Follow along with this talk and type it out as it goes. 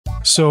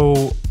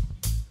So,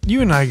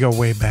 you and I go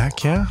way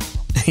back, yeah?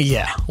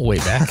 Yeah, way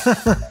back.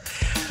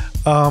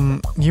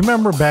 You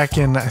remember back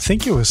in, I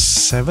think it was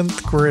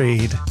 7th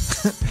grade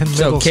in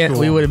middle school.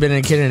 We would have been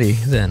in Kennedy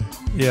then.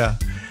 Yeah.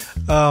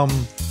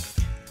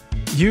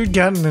 You'd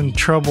gotten in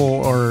trouble,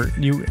 or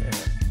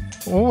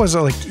what was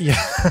it like?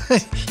 Yeah,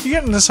 you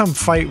got into some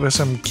fight with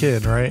some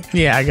kid, right?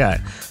 Yeah, I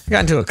got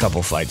into a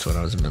couple fights when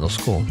I was in middle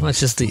school. That's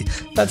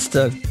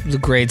the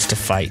grades to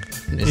fight.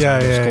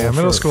 Yeah.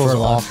 Middle school is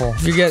awful.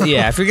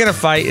 If you're gonna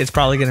fight, it's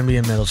probably gonna be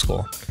in middle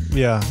school.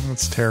 Yeah,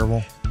 that's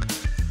terrible.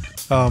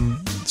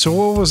 So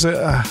what was it?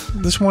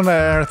 This one,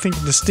 I think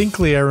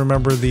distinctly, I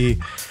remember the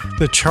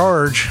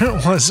charge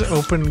was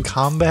open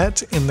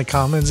combat in the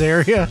commons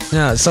area.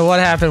 No, so what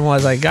happened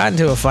was I got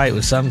into a fight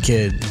with some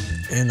kid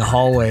in the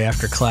hallway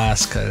after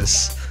class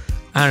because,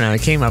 I don't know, he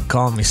came up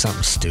calling me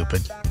something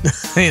stupid.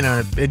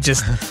 It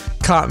just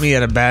caught me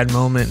at a bad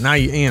moment. Now,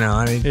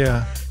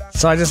 Yeah.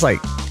 So I just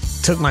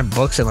took my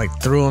books and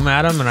threw them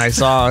at him, and I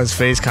saw his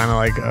face kind of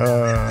I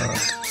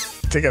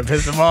think I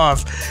pissed him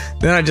off.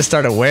 Then I just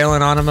started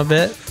wailing on him a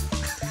bit.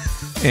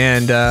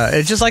 And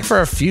it's just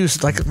for a few,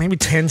 maybe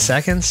 10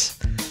 seconds.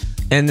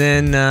 And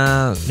then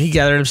he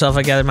gathered himself,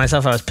 I gathered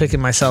myself. I was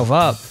picking my shit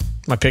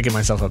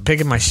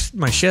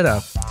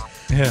up.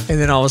 Yeah. And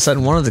then all of a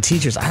sudden, one of the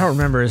teachers, I don't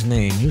remember his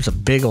name. He was a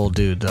big old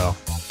dude, though.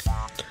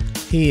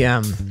 He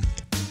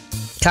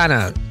kind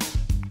of,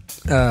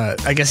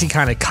 I guess he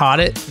kind of caught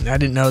it. I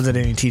didn't know that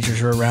any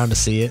teachers were around to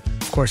see it.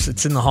 Of course,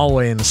 it's in the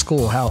hallway in the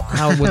school.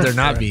 How would there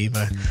not be?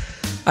 But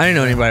I didn't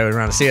know anybody was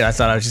around to see it. I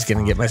thought I was just going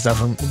to get my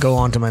stuff and go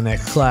on to my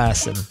next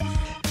class. And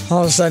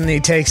all of a sudden, he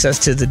takes us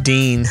to the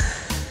dean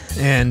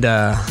and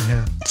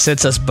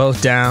sits us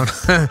both down,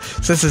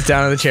 sits us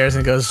down in the chairs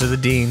and goes to the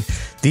dean.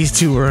 These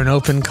two were in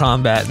open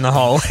combat in the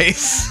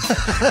hallways.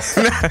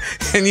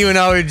 And you and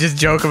I would just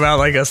joke about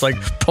us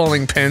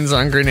pulling pins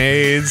on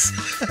grenades,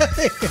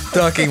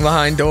 ducking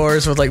behind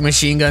doors with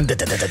machine gun. It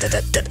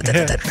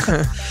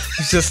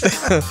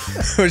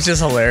was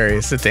just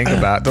hilarious to think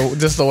about.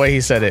 Just the way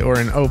he said it,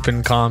 we're in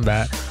open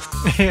combat.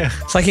 Yeah.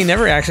 It's he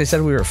never actually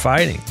said we were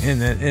fighting.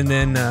 And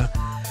then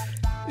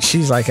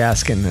she's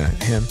asking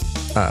him,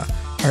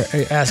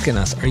 asking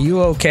us, "Are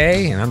you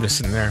okay?" And I'm just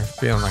sitting there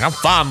feeling "I'm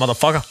fine,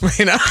 motherfucker."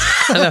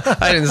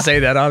 I didn't say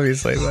that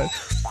obviously,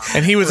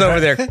 and he was over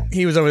there.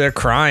 He was over there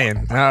crying.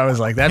 And I was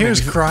like, "That." He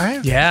was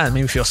crying. Yeah, it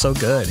made me feel so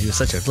good. He was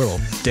such a little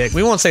dick.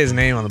 We won't say his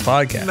name on the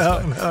podcast.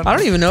 No. I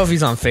don't even know if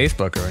he's on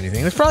Facebook or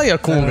anything. He's probably a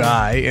cool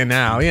guy. And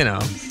now,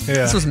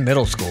 this was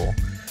middle school.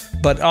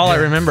 But all I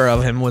remember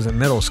of him was in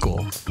middle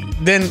school.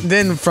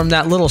 Then from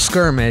that little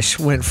skirmish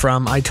went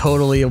from I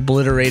totally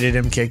obliterated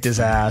him, kicked his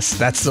ass.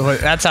 That's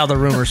how the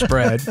rumor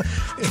spread.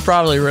 It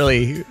probably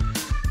really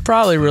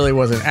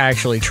wasn't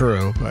actually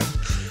true, but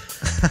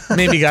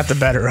maybe got the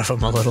better of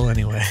him a little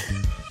anyway.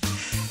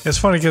 It's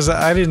funny because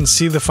I didn't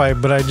see the fight,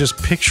 but I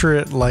just picture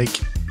it like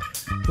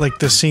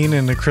the scene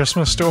in The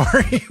Christmas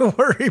Story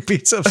where he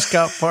beats up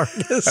Scott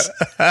Fargus.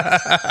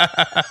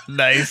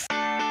 Nice.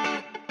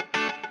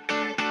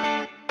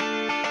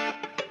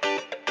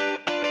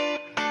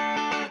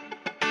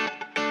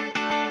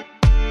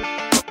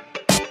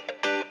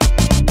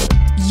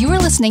 You're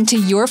listening to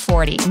Your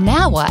 40.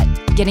 Now what?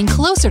 Getting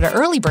closer to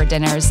early bird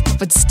dinners,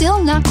 but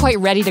still not quite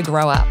ready to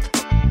grow up.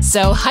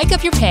 So hike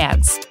up your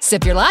pants,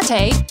 sip your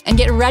latte, and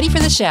get ready for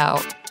the show.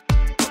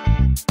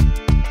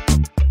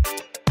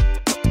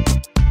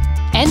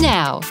 And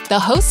now, the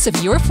hosts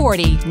of Your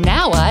 40,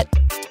 Now What?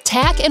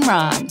 Tach and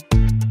Ron.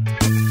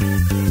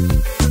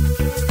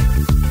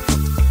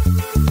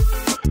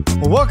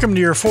 Well, welcome to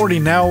Your 40,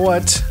 Now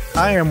What?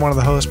 I am one of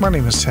the hosts. My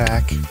name is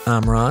Tach.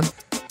 I'm Ron.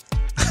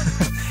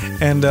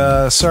 And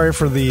sorry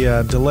for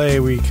the delay.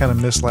 We kind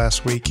of missed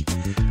last week.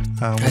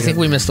 I think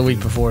we missed the week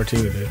before,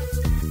 too, dude.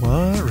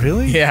 What?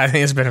 Really? Yeah, I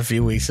think it's been a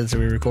few weeks since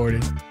we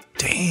recorded.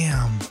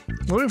 Damn.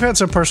 Well, we've had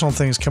some personal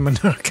things come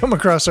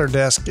across our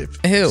desk,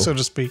 so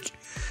to speak.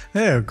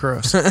 Ew,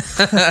 gross.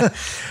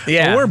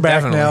 Yeah, well, we're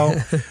back definitely.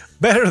 now.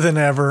 Better than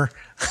ever.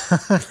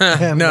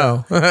 And,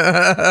 no.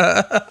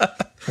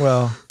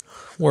 Well.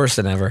 Worse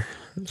than ever.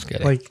 Just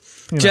kidding.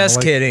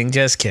 Kidding.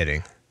 Just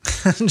kidding.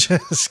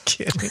 Just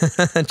kidding.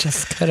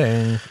 Just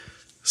kidding.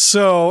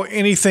 So,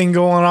 anything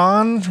going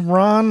on,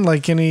 Ron?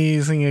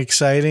 Anything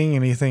exciting?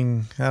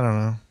 Anything, I don't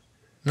know.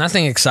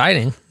 Nothing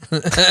exciting.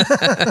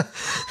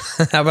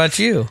 How about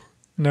you?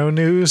 No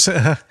news?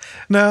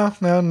 No,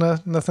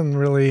 nothing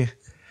really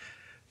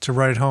to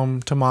write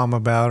home to mom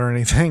about or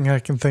anything I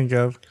can think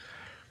of.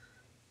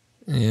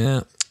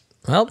 Yeah.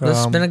 Well, this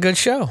has been a good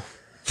show.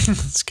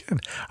 That's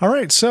good. All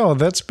right, so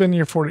that's been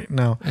your 40.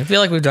 No, I feel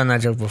like we've done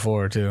that joke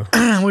before too.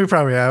 We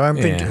probably have. I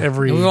think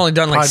we've only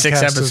done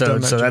 6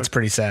 episodes, so that's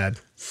pretty sad.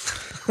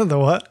 The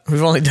what?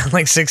 We've only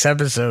done 6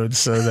 episodes,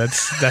 so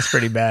that's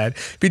pretty bad.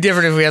 It'd be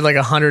different if we had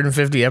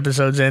 150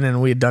 episodes in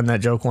and we had done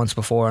that joke once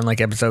before on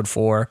episode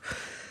 4.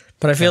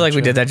 But I feel like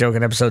we did that joke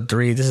in episode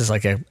 3. This is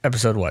like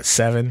episode, what,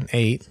 7,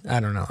 8? I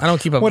don't know. I don't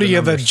keep up with What the are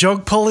you, the numbers.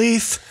 joke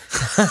police?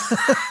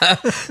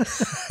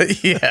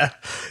 Yeah.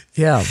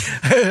 Yeah.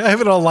 I have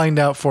it all lined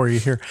out for you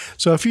here.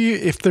 So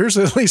if there's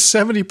at least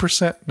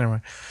 70%, never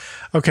mind.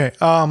 Okay.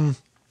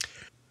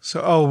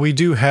 We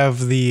do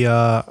have the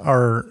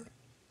our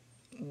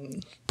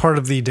part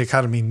of the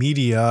Dichotomy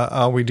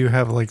Media. We do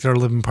have like their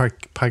Living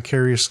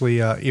Vicariously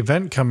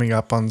event coming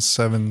up on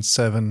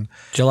 7/7.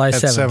 July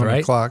 7th, at 7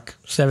 right? o'clock.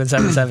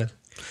 777.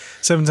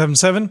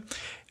 777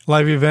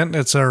 live event.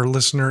 It's our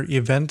listener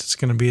event. It's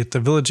going to be at the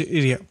Village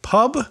Idiot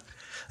Pub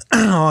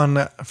on,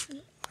 I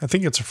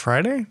think it's a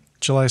Friday,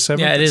 July 7th.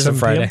 Yeah, it is a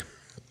Friday.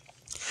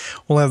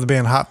 We'll have the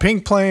band Hot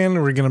Pink playing.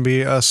 We're going to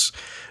be us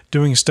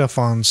doing stuff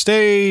on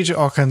stage,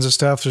 all kinds of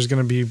stuff. There's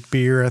going to be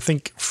beer, I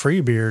think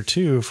free beer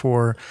too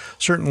for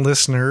certain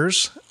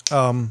listeners.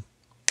 But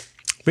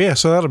yeah,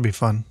 so that'll be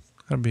fun.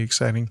 That'll be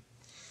exciting.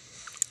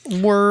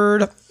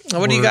 Word.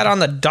 What do you got on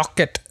the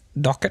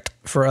docket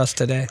for us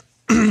today?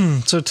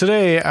 So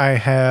today I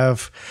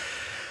have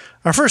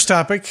our first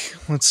topic.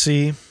 Let's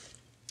see.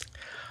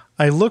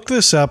 I looked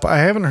this up. I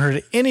haven't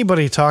heard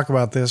anybody talk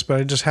about this, but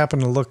I just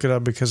happened to look it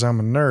up because I'm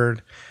a nerd.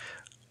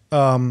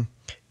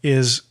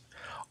 Is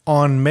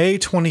on May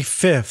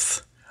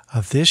 25th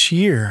of this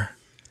year,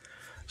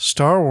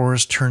 Star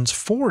Wars turns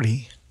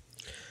 40.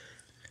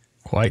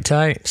 Quite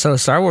tight. So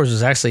Star Wars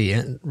was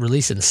actually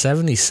released in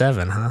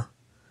 77, huh?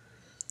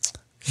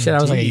 Shit,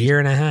 I was like a year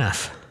and a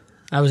half.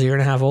 I was a year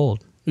and a half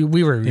old.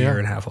 We were a year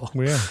and a half old.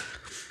 Yeah.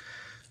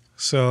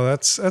 So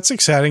that's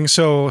exciting.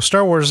 So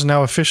Star Wars is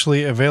now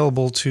officially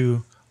available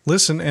to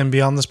listen and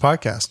be on this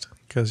podcast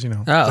because,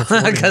 Oh,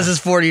 because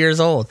it's 40 years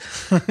old.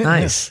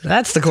 Nice.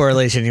 That's the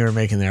correlation you were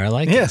making there. I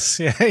like it. Yes.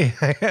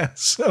 Yeah.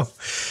 So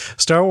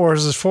Star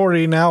Wars is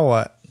 40. Now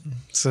what?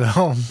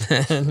 So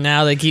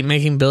now they keep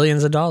making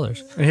billions of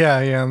dollars. Yeah.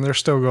 And they're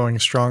still going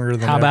stronger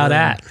than How about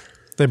that?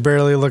 They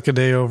barely look a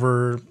day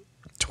over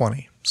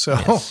 20. So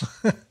yes.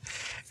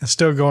 It's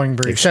still going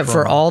very Except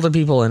strong. for all the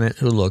people in it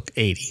who look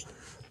 80.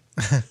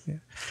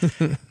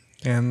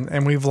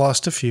 and we've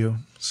lost a few,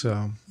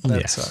 so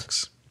that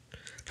sucks.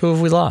 Who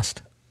have we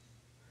lost?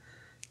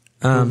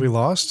 Who have we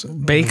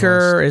lost?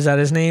 Baker, is that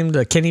his name?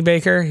 The Kenny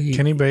Baker?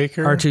 Kenny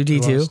Baker.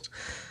 R2-D2.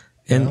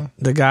 And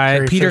the guy,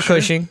 Carrie Peter Fisher.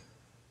 Cushing.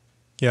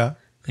 Yeah.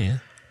 Yeah.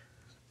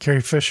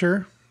 Carrie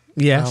Fisher.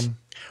 Yes.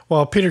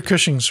 Well, Peter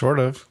Cushing, sort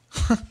of.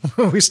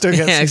 We still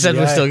get CGI. Except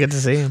we still get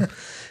to see him.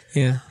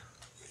 Yeah.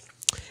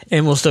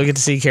 And we'll still get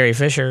to see Carrie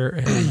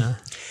Fisher.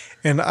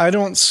 And I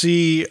don't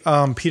see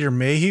Peter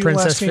Mayhew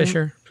Princess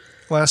Fisher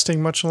lasting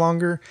much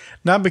longer.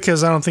 Not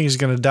because I don't think he's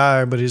going to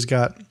die, but he's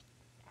got,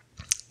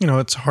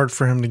 it's hard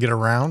for him to get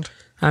around.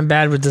 I'm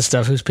bad with this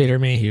stuff. Who's Peter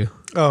Mayhew?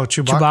 Oh,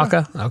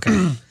 Chewbacca?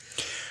 Okay.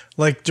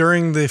 Like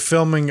during the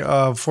filming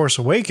of Force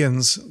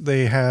Awakens,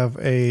 they have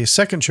a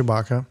second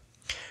Chewbacca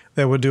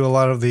that would do a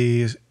lot of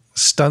the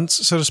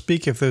stunts, so to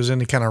speak, if there's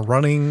any kind of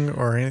running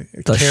or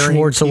The carrying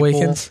Schwartz people.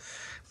 Awakens?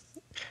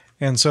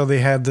 And so they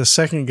had the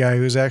second guy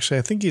who's actually,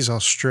 I think he's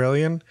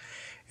Australian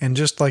and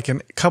just like a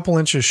couple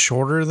inches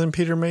shorter than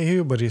Peter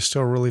Mayhew, but he's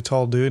still a really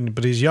tall dude,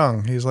 but he's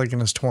young. He's like in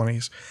his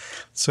 20s.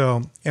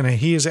 So, and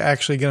he is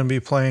actually going to be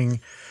playing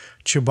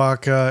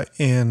Chewbacca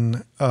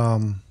in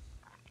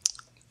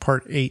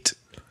part 8.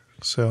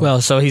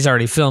 So he's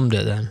already filmed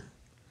it then.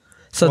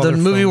 So the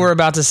movie we're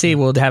about to see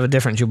will have a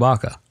different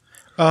Chewbacca.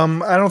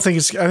 I don't think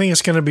I think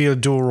it's going to be a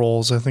dual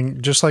roles. I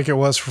think just like it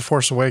was for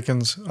Force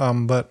Awakens.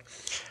 But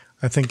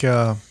I think,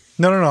 no,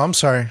 I'm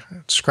sorry.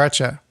 Scratch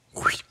that.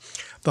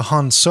 The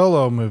Han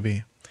Solo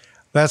movie.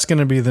 That's going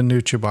to be the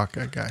new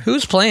Chewbacca guy.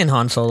 Who's playing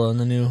Han Solo in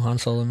the new Han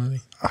Solo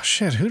movie? Oh,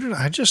 shit.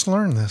 I just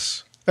learned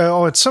this.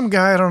 Oh, it's some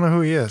guy. I don't know who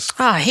he is.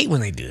 I hate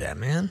when they do that,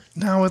 man.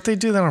 No, but they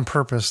do that on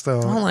purpose, though.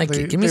 I don't like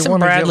it. Give me some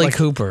Bradley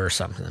Cooper or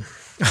something.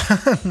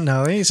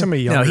 No, they need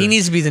somebody younger. No, he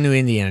needs to be the new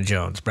Indiana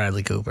Jones,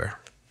 Bradley Cooper.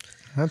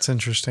 That's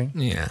interesting.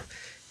 Yeah.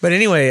 But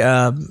anyway,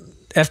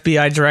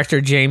 FBI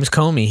Director James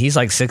Comey, he's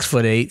like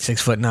 6'8",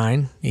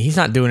 6'9". He's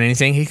not doing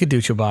anything. He could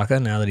do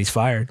Chewbacca now that he's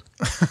fired.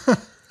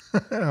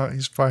 Oh,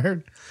 he's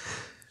fired?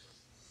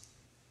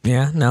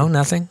 Yeah, no,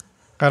 nothing.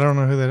 I don't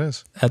know who that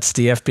is. That's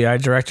the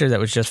FBI Director that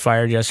was just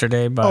fired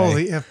yesterday by... Oh,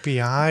 the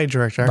FBI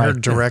Director. I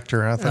heard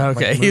Director. I thought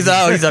okay, he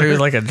thought he was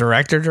like a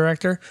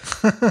Director.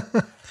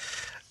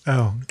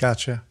 Oh,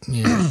 gotcha.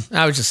 Yeah,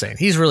 I was just saying.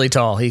 He's really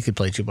tall. He could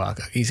play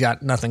Chewbacca. He's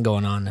got nothing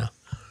going on now.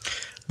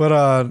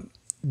 But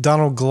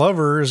Donald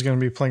Glover is going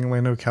to be playing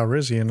Lando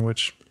Calrissian,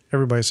 which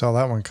everybody saw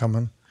that one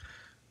coming.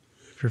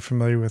 If you're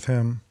familiar with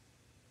him.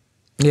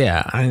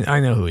 Yeah, I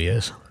know who he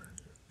is.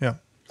 Yeah.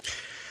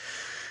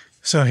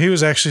 So he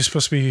was actually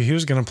supposed to be, he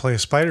was going to play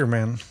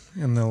Spider-Man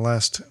in the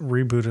last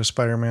reboot of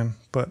Spider-Man,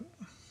 but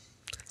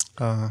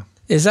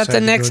is that the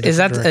next,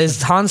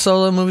 is Han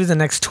Solo movie the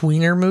next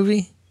tweener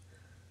movie?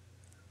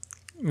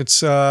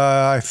 It's,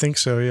 I think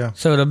so, yeah.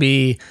 So it'll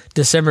be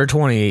December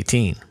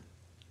 2018.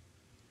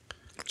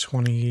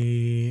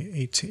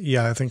 2018,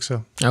 yeah, I think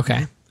so.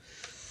 Okay.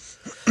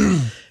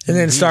 And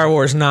then Star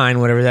Wars 9,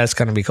 whatever that's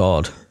going to be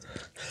called.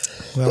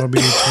 That'll be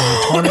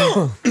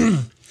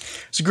 2020.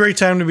 a great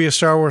time to be a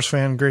Star Wars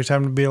fan. Great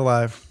time to be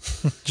alive.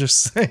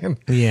 Just saying.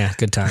 Yeah,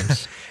 good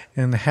times.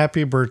 And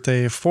happy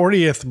birthday,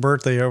 40th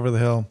birthday over the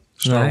hill,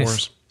 Star Nice.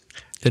 Wars.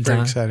 Good Very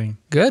time. exciting.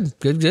 Good.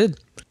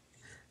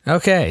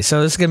 Okay,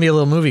 so this is going to be a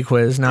little movie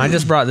quiz. Now, I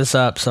just brought this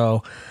up,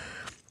 so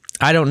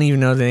I don't even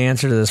know the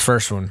answer to this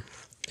first one.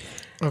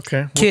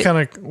 Okay.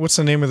 Kid- What's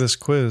the name of this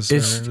quiz?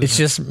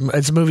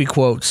 It's movie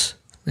quotes,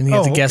 and you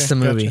have to guess the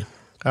movie. Gotcha.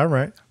 All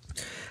right.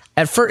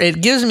 At first,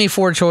 it gives me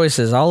 4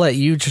 choices. I'll let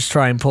you just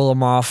try and pull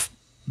them off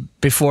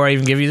before I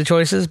even give you the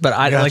choices. But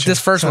I Gotcha. like this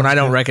first one. Sounds I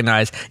don't good.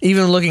 recognize.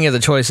 Even looking at the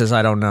choices,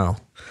 I don't know.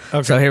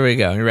 Okay. So here we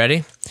go. You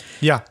ready?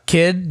 Yeah.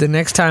 Kid, the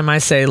next time I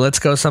say let's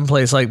go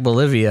someplace like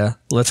Bolivia,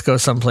 let's go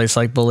someplace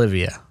like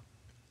Bolivia.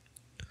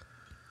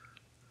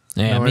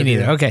 Yeah, No me idea.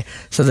 neither. Okay,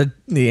 so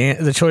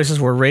the choices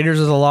were Raiders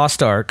of the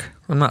Lost Ark.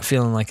 I'm not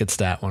feeling like it's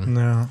that one.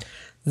 No.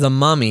 The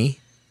Mummy,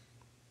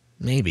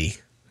 maybe.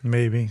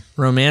 Maybe.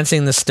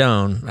 Romancing the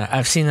Stone.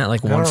 I've seen that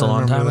like once a don't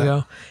long time remember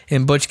ago.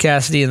 And Butch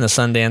Cassidy and the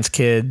Sundance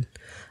Kid.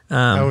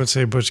 I would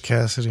say Butch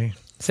Cassidy.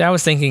 See, I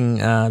was thinking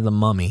The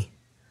Mummy.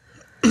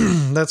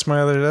 That's my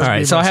other. All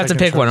right, so I have to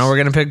pick one. Are we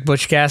going to pick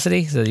Butch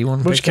Cassidy? So you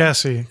want to Butch pick that?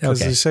 Cassidy,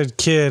 because Okay. he said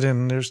kid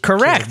and there's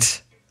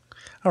Correct. kid.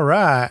 All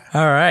right.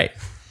 All right.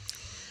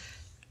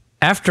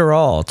 After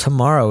all,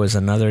 tomorrow is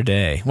another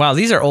day. Wow,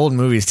 these are old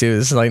movies too.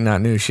 This is like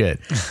not new shit.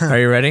 Are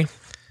you ready?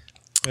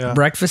 Yeah.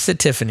 Breakfast at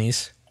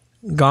Tiffany's,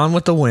 Gone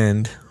with the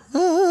Wind.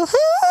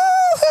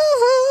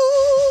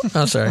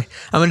 Oh, sorry.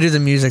 I'm going to do the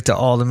music to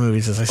all the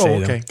movies as I say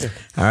them. Okay. Good.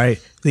 All right.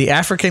 The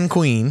African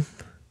Queen.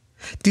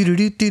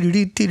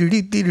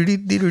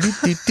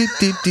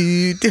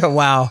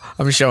 Wow.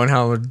 I'm showing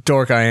how a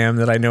dork I am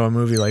that I know a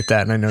movie like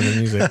that and I know the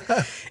music.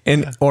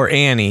 Or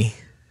Annie.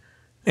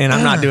 And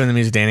I'm not doing the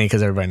music to Annie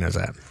because everybody knows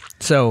that.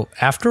 So,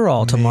 after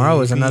all,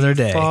 tomorrow is another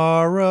day.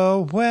 Far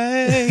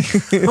away,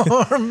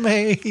 or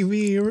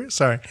maybe.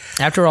 Sorry.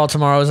 After all,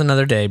 tomorrow is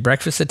another day.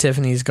 Breakfast at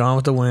Tiffany's, Gone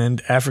with the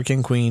Wind,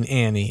 African Queen,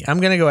 Annie. I'm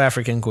going to go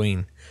African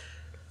Queen.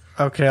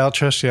 Okay, I'll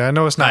trust you. I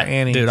know it's not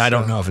Annie. Dude, I so-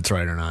 don't know if it's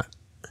right or not.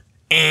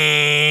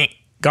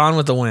 Gone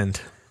with the Wind.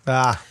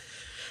 Ah,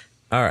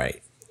 All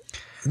right.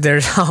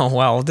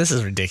 This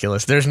is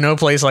ridiculous. There's no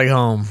place like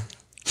home.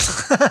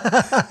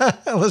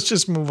 let's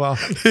just move on.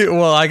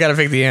 Well, I got to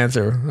pick the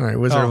answer. All right,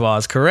 Wizard of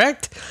Oz,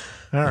 correct?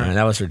 All right.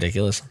 That was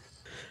ridiculous.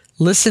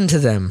 Listen to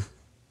them,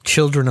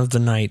 children of the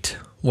night,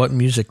 what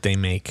music they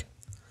make.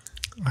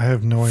 I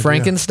have no idea.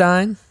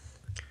 Frankenstein,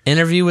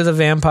 Interview with a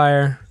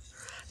Vampire,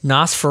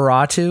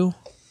 Nosferatu.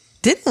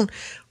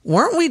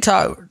 Weren't we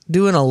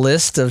doing a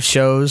list of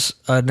shows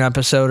an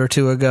episode or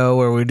two ago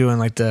where we were doing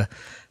like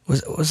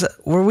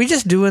were we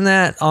just doing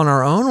that on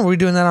our own or were we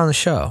doing that on the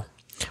show?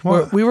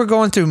 What? We were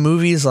going through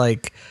movies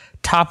like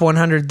top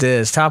 100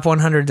 this, top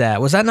 100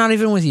 that. Was that not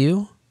even with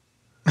you?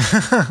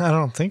 I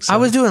don't think so. I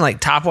was doing like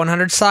top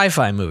 100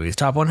 sci-fi movies,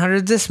 top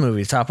 100 this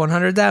movies, top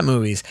 100 that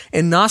movies.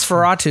 And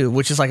Nosferatu,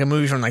 which is like a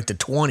movie from like the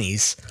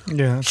 20s,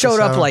 Yeah, it's a showed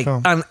up silent like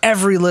film. on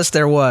every list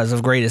there was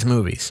of greatest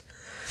movies.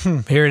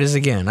 Here it is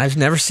again. I've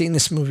never seen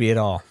this movie at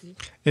all.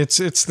 It's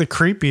the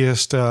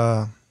creepiest.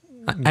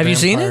 Have you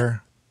seen it?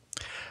 vampire.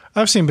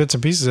 I've seen bits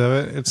and pieces of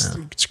it.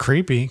 It's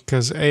creepy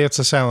because A, it's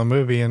a silent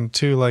movie, and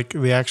 2, like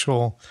the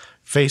actual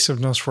face of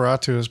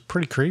Nosferatu is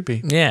pretty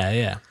creepy.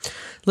 Yeah.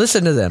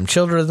 Listen to them,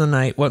 Children of the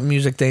Night, what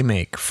music they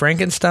make.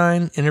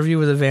 Frankenstein, Interview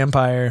with a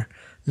Vampire,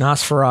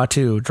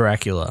 Nosferatu,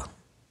 Dracula.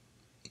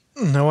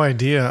 No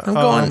idea. I'm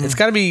going. It's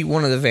got to be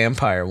one of the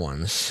vampire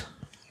ones.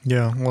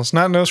 Yeah, well, it's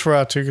not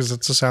Nosferatu because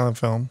it's a silent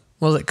film.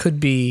 Well, it could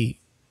be.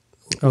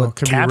 It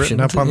could be written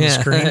up on the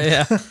screen.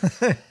 Yeah.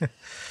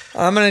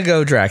 I'm gonna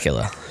go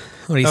Dracula.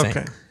 What do you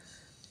think?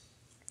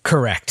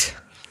 Correct.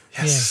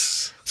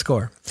 Yes. Yeah.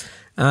 Score.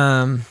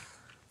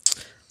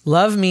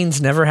 Love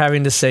means never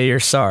having to say you're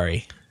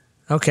sorry.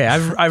 Okay,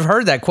 I've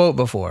heard that quote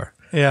before.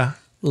 Yeah.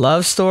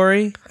 Love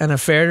story, an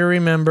affair to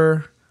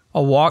remember,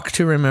 a walk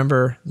to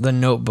remember, The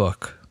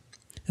Notebook.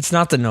 It's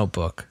not The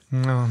Notebook.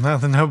 No,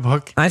 not The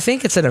Notebook. I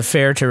think it's an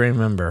affair to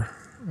remember.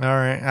 All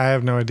right. I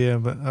have no idea,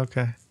 but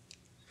okay.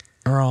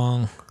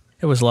 Wrong.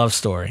 It was Love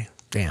Story.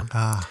 Damn.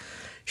 Ah.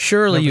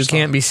 Surely Never you saw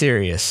can't be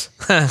serious.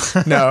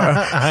 No,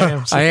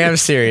 I I am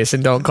serious,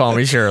 and don't call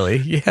me Shirley.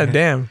 Yeah,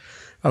 damn.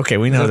 Okay,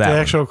 we know Is that that. the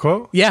one. actual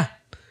quote? Yeah.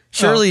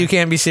 Surely okay. you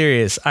can't be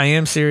serious. I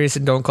am serious,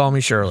 and don't call me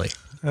Shirley.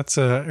 That's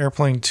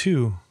Airplane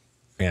 2.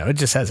 Yeah, it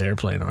just has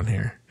Airplane on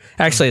here.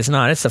 Actually, it's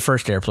not. It's the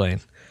first Airplane.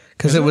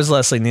 Because it was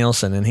Leslie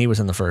Nielsen, and he was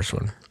in the first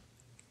one.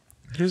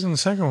 He was in the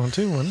second one,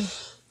 too, wasn't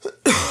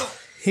he?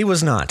 He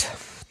was not.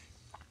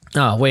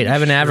 Oh, wait. I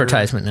have an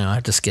advertisement now. I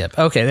have to skip.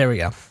 Okay, there we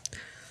go.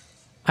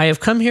 I have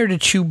come here to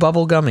chew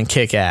bubble gum and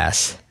kick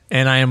ass,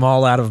 and I am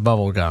all out of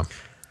bubble gum.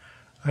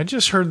 I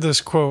just heard this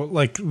quote,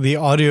 like the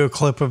audio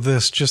clip of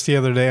this just the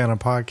other day on a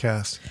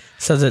podcast.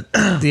 So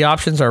the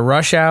options are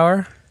Rush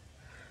Hour,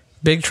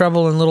 Big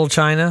Trouble in Little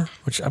China,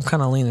 which I'm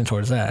kind of leaning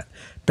towards that,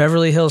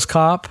 Beverly Hills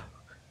Cop.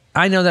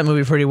 I know that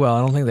movie pretty well. I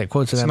don't think that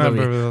quote's in that It's not movie.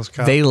 Beverly Hills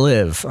Cop. They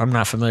Live. I'm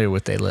not familiar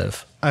with They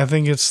Live. I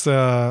think it's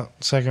the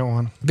second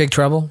one. Big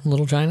Trouble in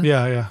Little China?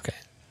 Yeah. Okay.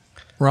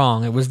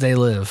 Wrong. It was They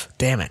Live.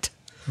 Damn it.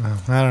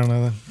 I don't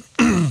know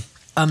that.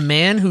 A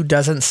man who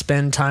doesn't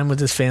spend time with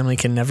his family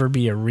can never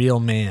be a real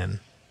man.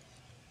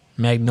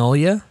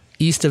 Magnolia,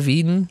 East of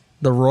Eden,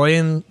 the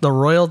Royal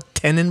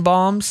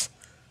Tenenbaums,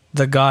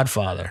 The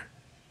Godfather.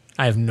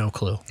 I have no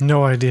clue.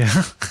 No idea.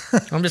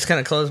 I'm just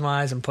going to close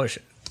my eyes and push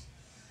it.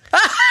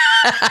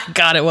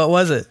 Got it. What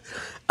was it?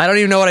 I don't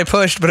even know what I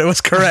pushed, but it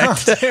was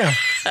correct.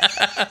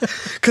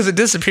 Because it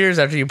disappears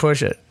after you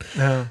push it.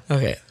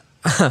 Okay.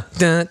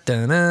 Dun,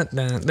 dun, dun,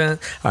 dun, dun.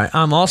 All right.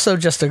 I'm also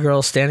just a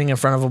girl standing in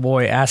front of a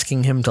boy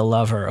asking him to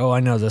love her. Oh, I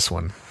know this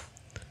one.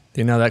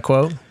 Do you know that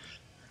quote?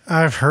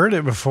 I've heard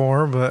it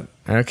before, but...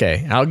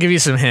 Okay. I'll give you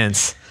some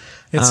hints.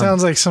 It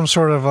sounds like some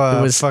sort of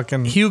it was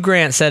fucking... Hugh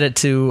Grant said it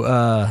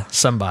to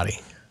somebody.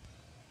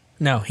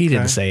 No, he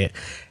didn't say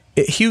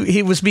it.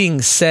 He was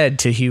being said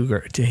to Hugh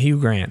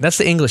Grant. That's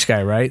the English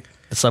guy, right?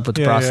 That slept with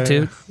the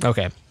prostitute? Yeah.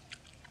 Okay.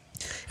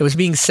 It was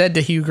being said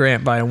to Hugh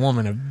Grant by a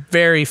woman, a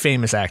very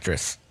famous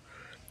actress.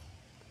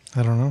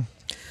 I don't know.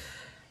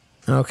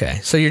 Okay.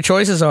 So your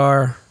choices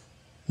are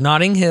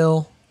Notting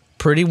Hill,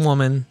 Pretty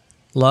Woman,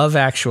 Love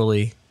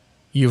Actually,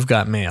 You've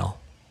Got Mail.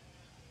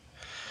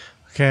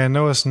 Okay, I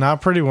know it's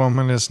not Pretty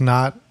Woman. It's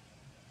not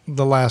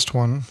the last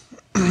one.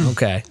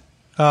 Okay.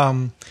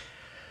 I've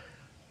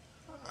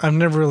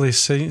never really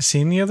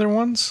seen the other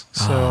ones.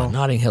 So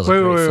Notting Hill's a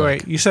great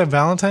flick. Wait. You said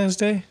Valentine's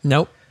Day?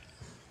 Nope.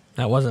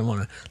 That wasn't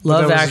one of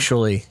Love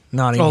Actually,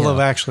 Notting Hill. Oh, Love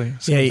Actually.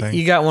 Yeah,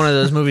 you got one of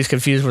those movies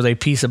confused where they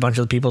piece a bunch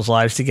of people's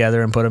lives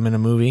together and put them in a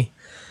movie.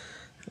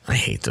 I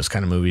hate those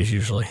kind of movies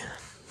usually.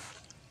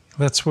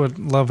 That's what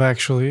Love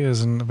Actually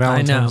is and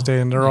Valentine's Day,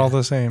 and they're all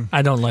the same.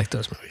 I don't like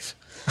those movies.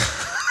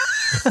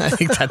 I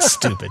think that's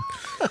stupid.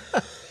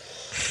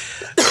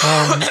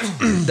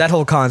 That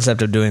whole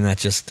concept of doing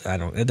that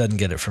it doesn't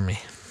get it for me.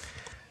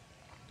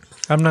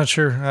 I'm not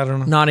sure. I don't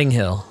know. Notting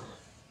Hill.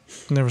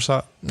 Never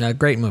saw it.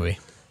 Great movie.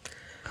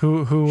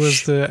 Who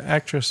was the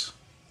actress?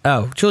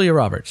 Oh, Julia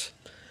Roberts.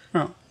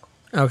 Oh.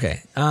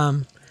 Okay.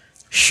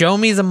 Show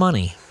Me the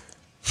Money.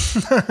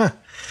 That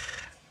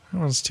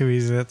one's too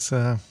easy. That's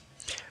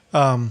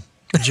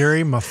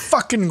Jerry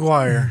fucking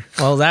Maguire.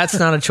 Well, that's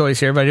not a choice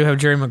here, but I do have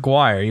Jerry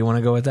Maguire. You want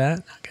to go with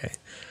that? Okay.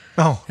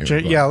 Oh,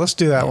 yeah, let's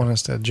do that one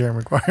instead. Jerry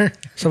Maguire.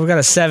 So we've got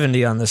a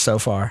 70 on this so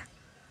far.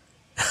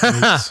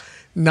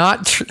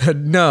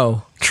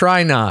 No,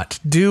 try not.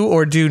 Do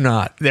or do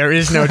not. There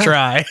is no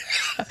try.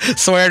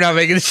 Swear not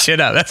making shit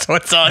up. That's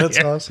what's on That's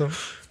here. awesome.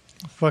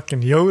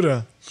 Fucking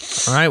Yoda.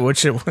 All right,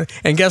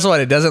 and guess what?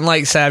 It doesn't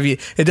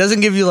it doesn't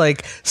give you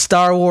like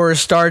Star Wars,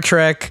 Star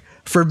Trek,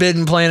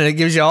 Forbidden Planet. It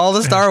gives you all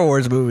the Star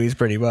Wars movies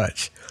pretty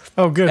much.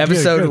 Oh, good.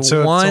 Episode good.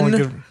 So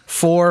 1,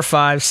 4,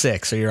 5,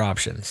 6 are your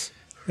options.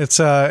 It's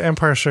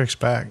Empire Strikes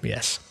Back.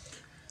 Yes.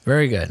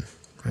 Very good.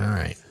 All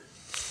right.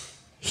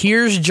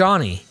 Here's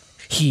Johnny.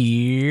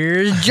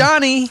 Here's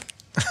Johnny.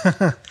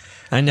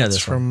 I know this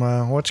from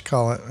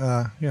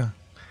whatchamacallit. Yeah.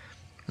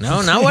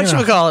 No, not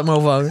whatchamacallit,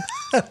 mofo.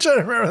 I'm trying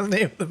to remember the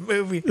name of the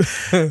movie.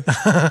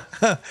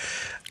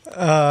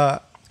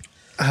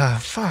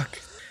 Fuck.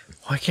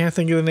 Why can't I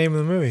think of the name of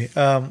the movie?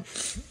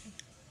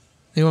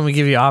 You want me to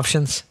give you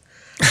options?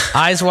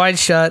 Eyes Wide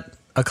Shut,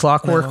 A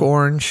Clockwork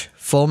Orange,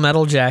 Full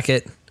Metal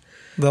Jacket.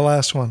 The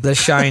last one. The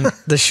Shining.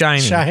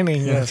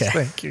 Shining, yes. Okay.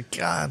 Thank you,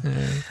 God.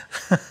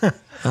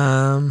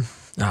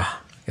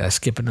 Gotta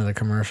skip another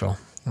commercial.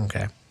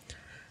 Okay.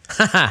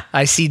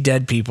 I See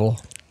Dead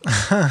People.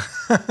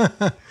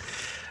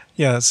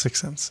 Yeah, that's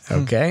Sixth Sense.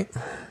 Okay.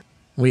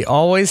 We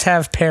Always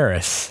Have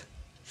Paris.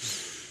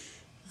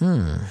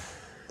 I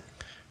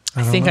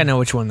think I know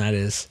which one that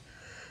is.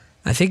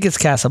 I think it's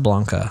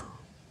Casablanca,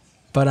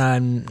 but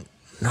I'm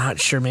not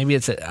sure. Maybe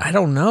I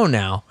don't know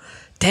now.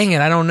 Dang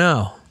it, I don't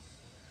know.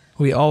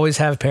 We Always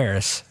Have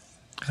Paris.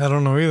 I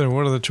don't know either.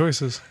 What are the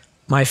choices?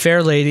 My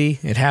Fair Lady,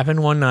 It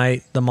Happened One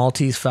Night, The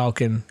Maltese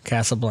Falcon,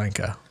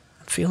 Casablanca.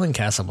 I'm feeling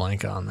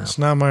Casablanca on that. It's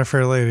not My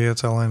Fair Lady.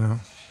 That's all I know.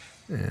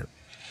 Yeah.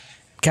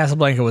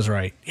 Casablanca was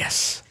right.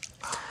 Yes.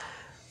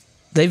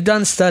 They've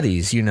done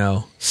studies,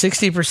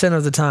 60%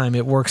 of the time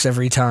it works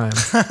every time.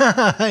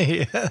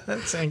 Yeah,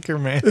 that's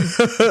Anchorman.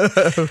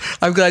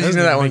 I'm glad you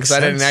knew that one because I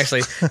didn't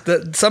actually.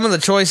 Some of the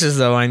choices,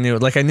 though, I knew.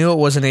 Like, I knew it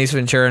wasn't Ace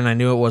Ventura and I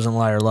knew it wasn't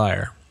Liar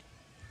Liar.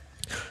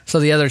 So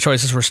the other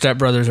choices were Step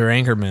Brothers or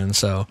Anchorman,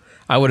 so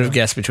I would have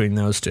guessed between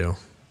those two.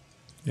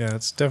 Yeah,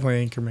 it's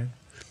definitely Anchorman.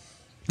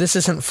 This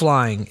isn't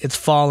flying, it's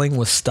falling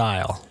with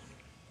style.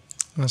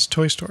 That's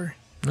Toy Story.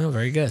 No,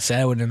 very good. See,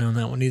 I wouldn't have known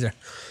that one either.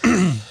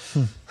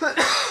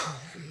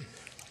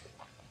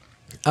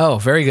 Oh,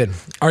 very good.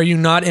 Are you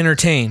not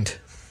entertained?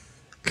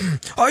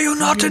 Are you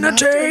not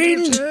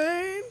entertained?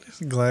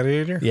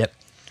 Gladiator? Yep.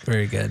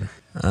 Very good.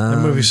 That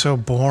movie's so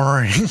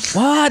boring.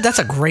 What? That's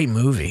a great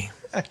movie.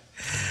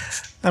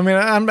 I mean,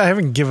 I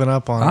haven't given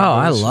up on it. Oh,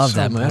 I love so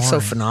that movie. That's so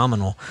boring.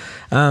 phenomenal.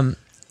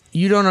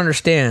 You don't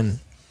understand.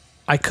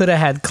 I could have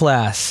had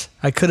class.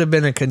 I could have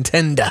been a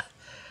contender.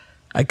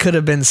 I could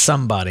have been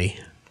somebody.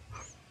 I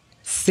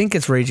think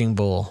it's Raging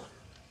Bull.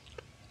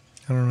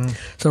 I don't know.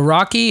 So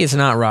Rocky is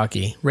not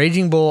Rocky.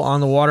 Raging Bull, On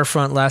the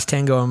Waterfront, Last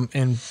Tango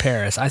in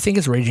Paris. I think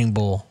it's Raging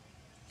Bull.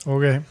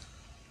 Okay.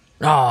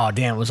 Oh,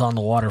 damn, it was on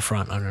the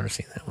waterfront. I've never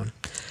seen that one.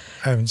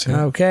 I haven't seen it.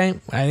 Okay,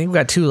 I think we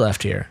got 2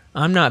 left here.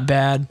 I'm not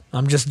bad.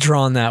 I'm just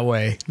drawn that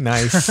way.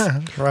 Nice.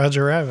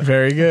 Roger Rabbit.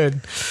 Very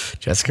good.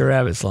 Jessica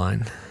Rabbit's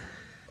line.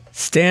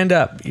 Stand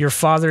up. Your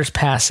father's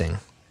passing.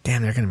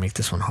 Damn, they're going to make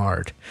this one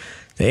hard.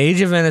 The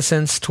Age of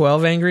Innocence,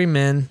 12 Angry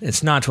Men.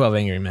 It's not 12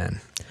 Angry Men.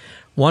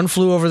 One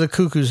Flew Over the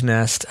Cuckoo's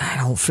Nest. I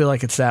don't feel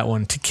like it's that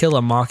one. To Kill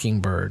a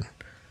Mockingbird.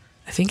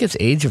 I think it's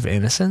Age of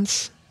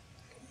Innocence.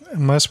 It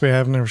must be.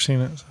 I've never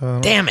seen it. So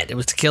Damn it. It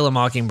was To Kill a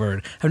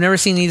Mockingbird. I've never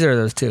seen either of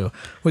those two.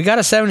 We got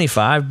a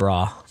 75,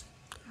 brah.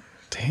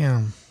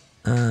 Damn.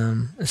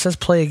 It says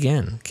play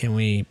again. Can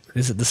we...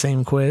 Is it the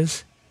same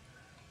quiz?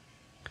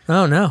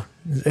 Oh, no.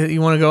 You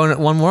want to go in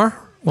one more?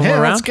 One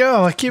more round? Let's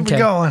go. Keep it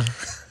going.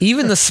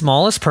 Even the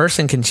smallest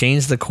person can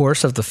change the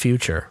course of the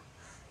future.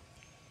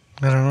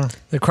 I don't know.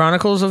 The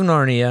Chronicles of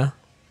Narnia,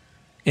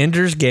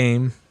 Ender's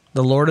Game,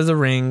 The Lord of the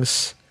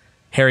Rings,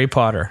 Harry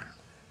Potter.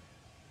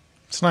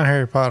 It's not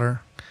Harry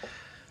Potter.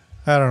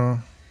 I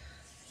don't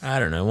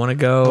know. Want to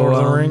go Lord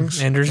of the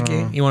Rings? Ender's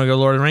Game? You want to go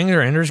Lord of the Rings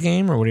or Ender's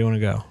Game, or where do you want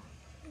to go?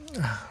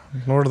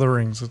 Lord of the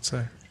Rings, let's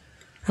say.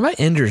 How about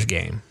Ender's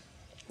Game?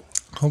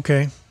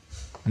 Okay.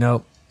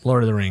 Nope.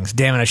 Lord of the Rings.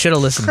 Damn it, I should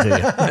have listened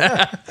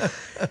to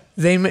you.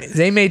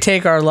 They may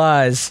take our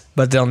lives,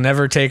 but they'll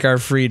never take our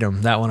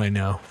freedom. That one I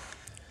know.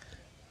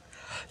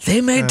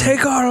 They may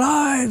take our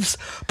lives,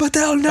 but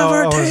they'll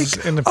never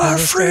take our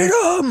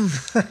freedom.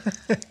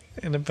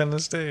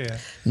 Independence Day, yeah.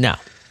 No.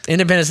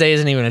 Independence Day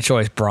isn't even a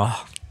choice, brah.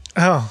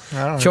 Oh, I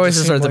don't know.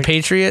 Choices are The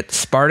Patriot,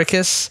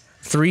 Spartacus,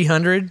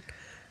 300,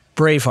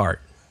 Braveheart.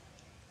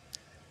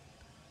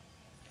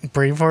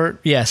 Braveheart?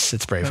 Yes,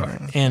 it's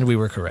Braveheart. And we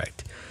were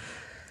correct.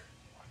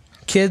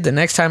 Kid, the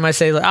next time I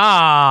say,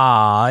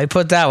 I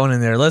put that one in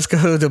there. Let's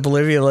go to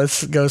Bolivia.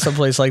 Let's go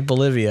someplace like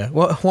Bolivia.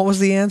 What was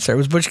the answer? It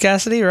was Butch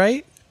Cassidy,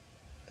 right?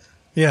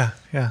 Yeah,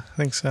 I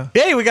think so.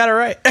 Yay, we got it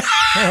right.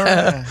 All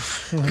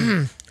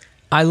right.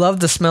 I love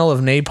the smell of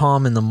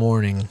napalm in the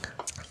morning.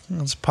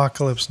 It's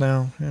Apocalypse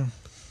Now. Yeah.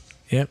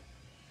 Yep.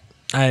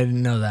 I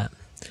didn't know that.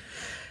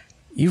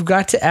 You've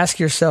got to ask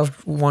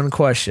yourself one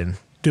question.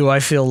 Do I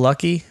feel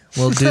lucky?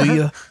 Well, do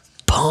you?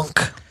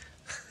 Punk.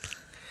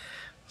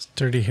 It's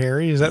Dirty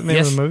Harry? Is that the name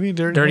of the movie?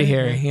 Dirty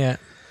Harry, yeah.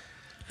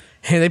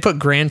 Hey, they put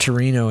Gran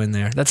Torino in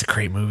there. That's a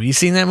great movie. You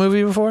seen that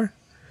movie before?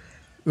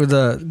 With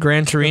the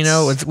Gran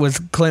Torino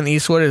with Clint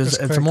Eastwood. It's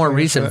a more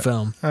recent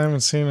film. I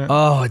haven't seen it.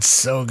 Oh, it's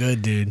so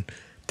good, dude.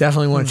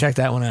 Definitely want to check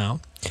that one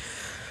out.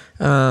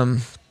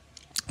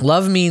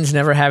 Love means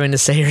never having to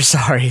say you're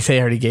sorry. They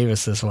already gave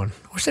us this one.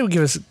 I wish they would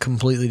give us a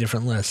completely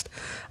different list.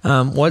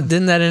 What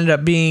didn't that end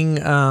up being?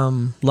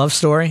 Love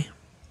Story?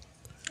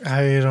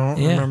 I don't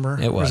remember.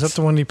 It was. Was that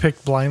the one you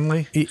picked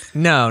blindly?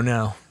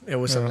 No. It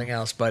was something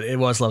else, but it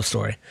was Love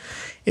Story.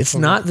 It's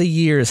not the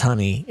years,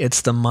 honey.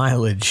 It's the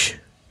mileage.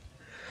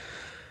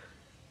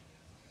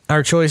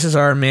 Our choices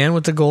are Man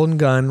with the Golden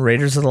Gun,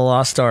 Raiders of the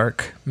Lost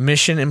Ark,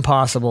 Mission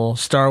Impossible,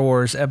 Star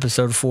Wars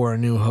Episode 4, A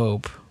New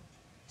Hope.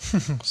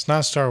 It's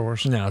not Star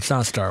Wars. No, it's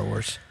not Star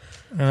Wars.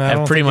 I I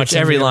have pretty much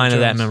every line of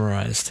that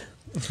memorized.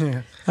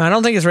 Yeah. I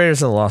don't think it's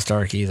Raiders of the Lost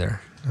Ark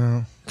either.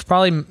 No. It's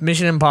probably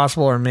Mission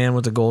Impossible or Man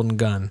with the Golden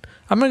Gun.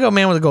 I'm going to go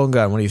Man with the Golden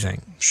Gun. What do you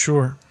think?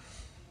 Sure.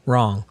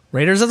 Wrong.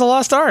 Raiders of the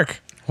Lost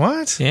Ark.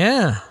 What?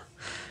 Yeah.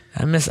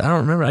 I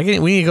don't remember. We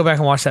need to go back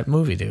and watch that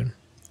movie, dude.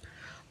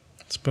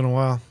 It's been a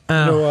while.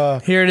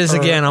 Here it is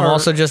again. I'm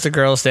also just a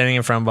girl standing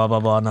in front of blah,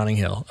 blah, blah, Notting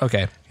Hill.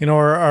 Okay. You know,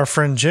 our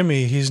friend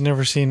Jimmy, he's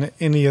never seen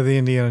any of the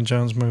Indiana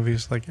Jones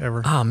movies, like,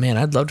 ever. Oh, man,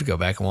 I'd love to go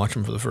back and watch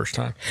them for the first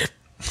time.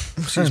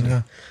 Excuse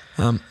me.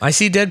 I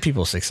See Dead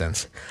People, Sixth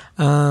Sense.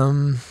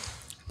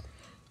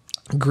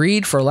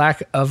 Greed, for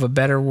lack of a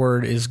better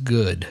word, is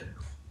good.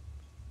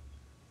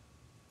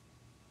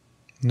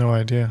 No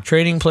idea.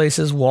 Trading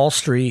Places, Wall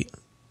Street,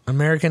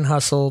 American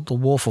Hustle, The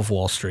Wolf of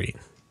Wall Street.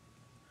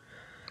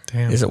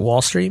 Damn. Is it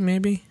Wall Street,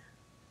 maybe?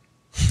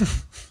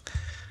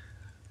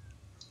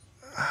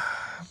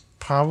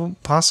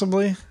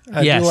 Possibly.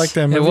 I Yes, do like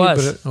that movie, it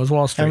was. but It was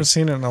Wall I Street. haven't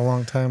seen it in a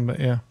long time, but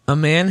yeah. A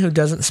man who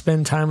doesn't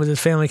spend time with his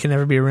family can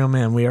never be a real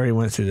man. We already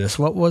went through this.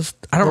 What was?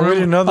 I don't Well, we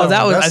remember. didn't know that Oh,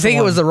 that one. was. That's I think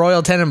the it was one. the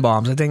Royal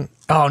Tenenbaums. I think.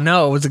 Oh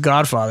no, it was The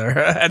Godfather.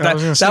 that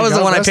was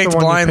the one I that's picked the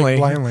one you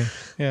blindly.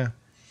 Yeah.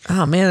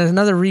 Oh man, there's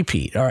another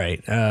repeat. All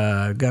right,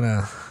 I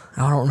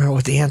don't remember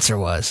what the answer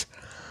was.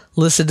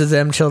 Listen to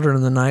them, children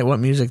of the night. What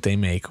music they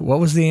make? What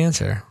was the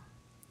answer?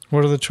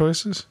 What are the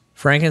choices?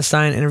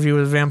 Frankenstein, Interview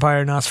with a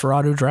Vampire,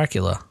 Nosferatu,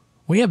 Dracula.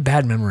 We have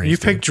bad memories. You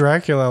dude. picked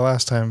Dracula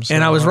last time. So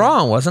and I was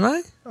wrong, wasn't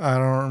I? I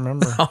don't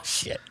remember. Oh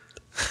shit.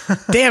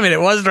 Damn it, it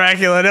was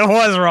Dracula and it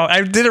was wrong.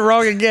 I did it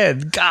wrong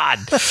again. God.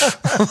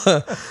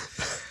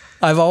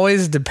 I've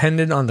always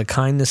depended on the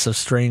kindness of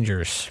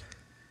strangers.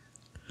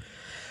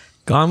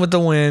 Gone with the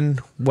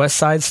Wind, West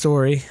Side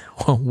Story,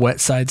 Wet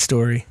Side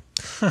Story,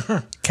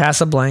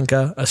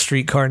 Casablanca, A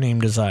Streetcar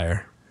Named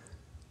Desire.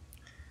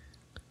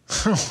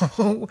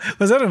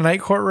 Was that a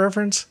Night Court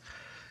reference?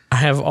 I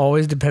have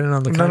always depended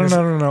on the kindness.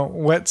 No.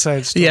 Wet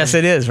Side Story. Yes,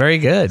 it is. Very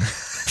good.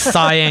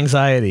 Thigh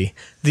anxiety.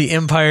 The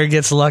Empire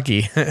gets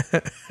lucky.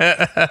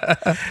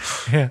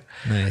 Yeah.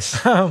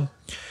 Nice.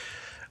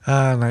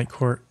 Night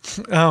Court.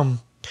 I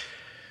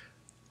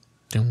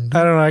don't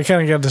know. I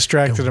kind of got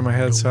distracted in my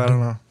head, so I don't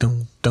know.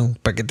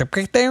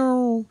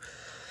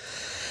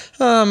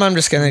 I'm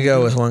just going to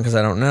go with one because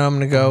I don't know. I'm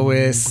going to go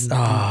with...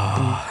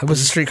 it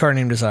was A Streetcar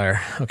Named Desire.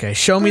 Okay.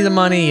 Show Me the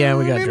Money. Yeah,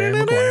 we got Jerry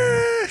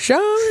Maguire. Show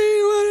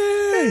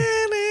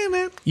me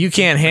money. You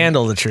Can't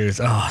Handle the Truth.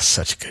 Oh,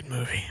 such a good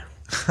movie.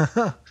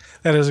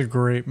 That is a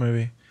great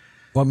movie.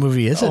 What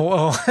movie is it?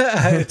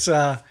 It's...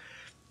 I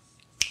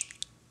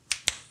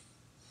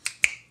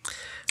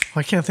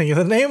can't think of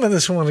the name of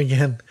this one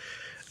again.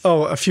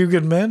 Oh, A Few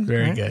Good Men?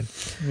 Very right? good.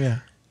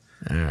 Yeah.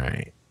 All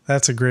right.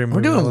 That's a great movie.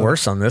 We're doing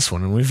worse on this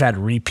one, and we've had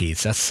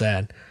repeats. That's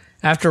sad.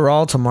 After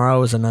All,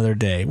 Tomorrow is Another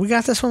Day. We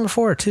got this one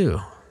before, too.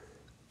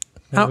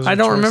 I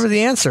don't remember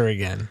the answer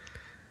again.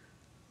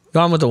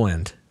 Gone with the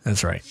Wind.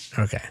 That's right.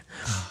 Okay.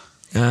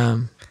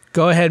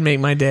 Go Ahead, Make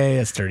My Day.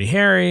 That's Dirty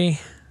Harry.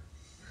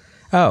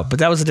 Oh, but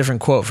that was a different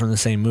quote from the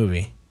same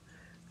movie.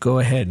 Go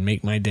Ahead,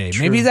 Make My Day.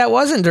 True. Maybe that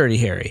wasn't Dirty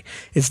Harry.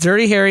 It's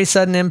Dirty Harry,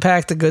 Sudden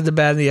Impact, The Good, the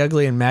Bad, and the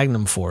Ugly, and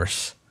Magnum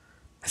Force.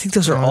 I think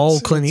those are all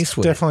Clint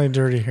Eastwood. Definitely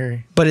Dirty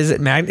Harry. But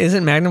isn't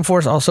Magnum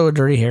Force also a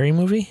Dirty Harry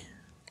movie?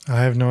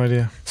 I have no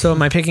idea. So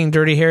am I picking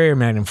Dirty Harry or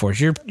Magnum Force?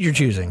 You're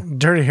choosing.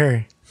 Dirty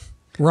Harry.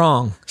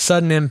 Wrong.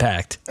 Sudden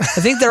Impact. I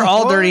think they're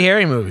all Dirty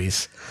Harry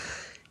movies.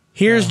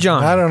 Here's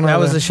John. I don't know. That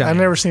was the shot. I've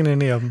never seen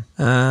any of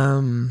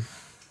them.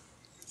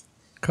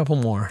 Couple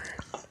more.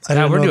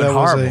 We're doing that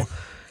horrible. Was a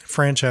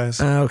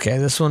franchise. Okay,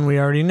 this one we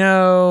already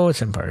know.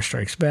 It's Empire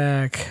Strikes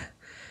Back.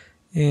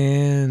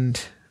 And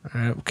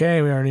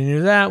okay, we already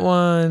knew that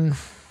one.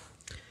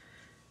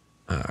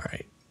 All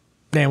right.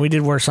 Man, we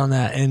did worse on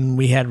that, and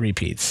we had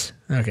repeats.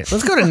 Okay,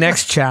 let's go to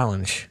next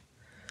challenge.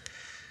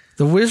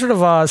 The Wizard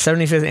of Oz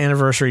 75th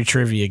Anniversary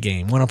Trivia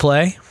Game. Want to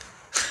play?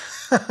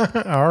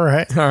 All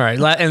right.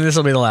 And this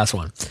will be the last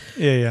one.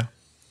 Yeah.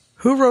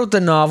 Who wrote the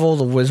novel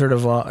The Wizard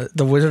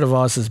of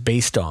Oz is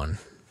based on?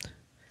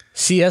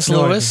 C.S.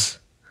 Lewis,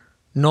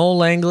 Noel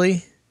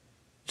Langley,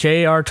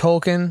 J.R.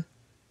 Tolkien,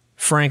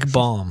 Frank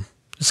Baum.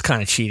 It's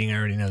kind of cheating. I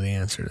already know the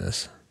answer to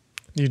this.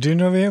 You do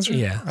know the answer?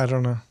 Yeah. I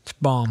don't know. It's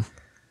Baum.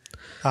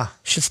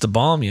 Shit's the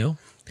bomb, yo.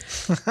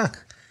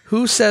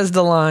 Who says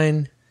the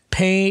line,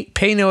 pay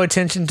no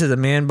attention to the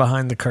man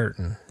behind the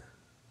curtain?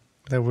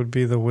 That would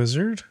be the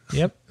wizard?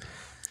 Yep.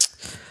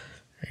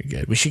 Very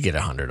good. We should get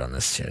 100 on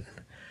this shit.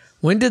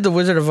 When did The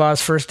Wizard of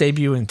Oz first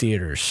debut in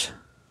theaters?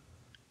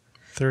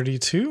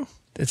 32?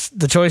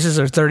 The choices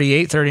are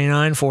 38,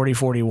 39, 40,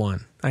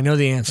 41. I know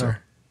the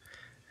answer.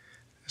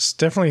 It's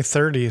definitely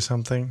 30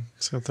 something.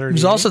 So 30. It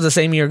was also the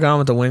same year Gone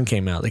with the Wind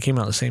came out. They came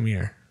out the same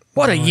year.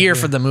 What a year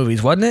for the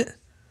movies, wasn't it?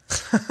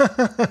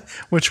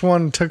 Which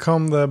one took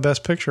home the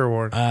Best Picture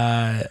award?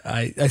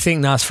 I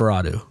think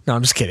Nosferatu. No,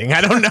 I'm just kidding.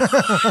 I don't know.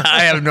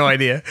 I have no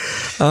idea.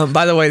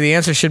 By the way, the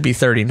answer should be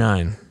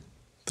 39.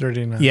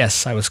 39.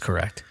 Yes, I was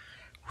correct.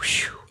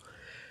 Whew.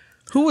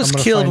 Who was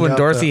killed when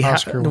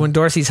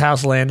Dorothy's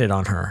house landed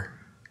on her?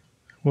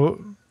 Well,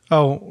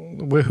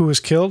 who was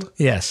killed?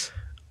 Yes.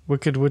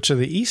 Wicked Witch of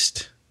the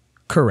East?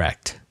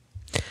 Correct.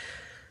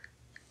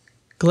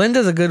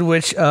 Glinda the Good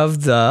Witch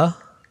of the...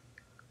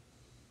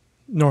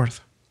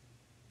 North.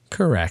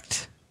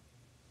 Correct.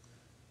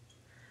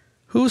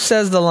 Who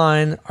says the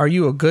line, are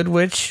you a good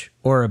witch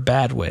or a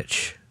bad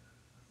witch?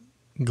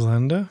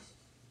 Glinda?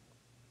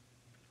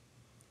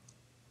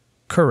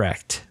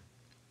 Correct.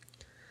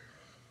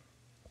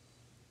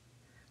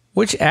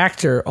 Which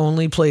actor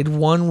only played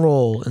one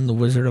role in The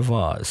Wizard of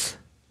Oz?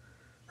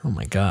 Oh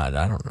my God,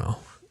 I don't know.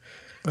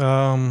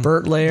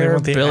 Burt Lair,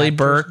 Billy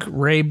Burke,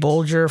 Ray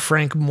Bolger,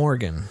 Frank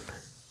Morgan.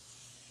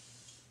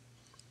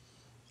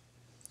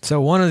 So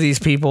one of these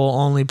people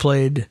only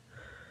played,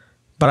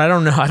 but I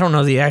don't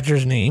know the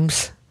actors'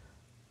 names.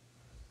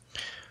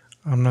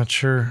 I'm not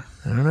sure.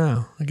 I don't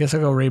know. I guess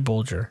I'll go Ray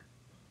Bolger.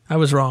 I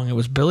was wrong. It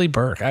was Billy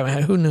Burke.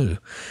 Who knew?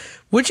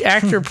 Which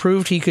actor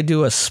proved he could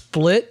do a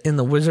split in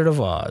The Wizard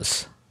of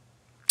Oz?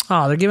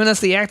 Oh, they're giving us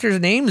the actors'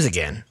 names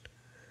again.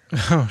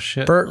 Oh,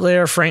 shit. Burt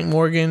Lair, Frank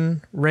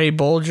Morgan, Ray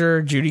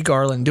Bolger, Judy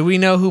Garland. Do we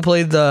know who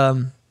played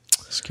the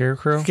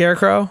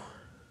Scarecrow?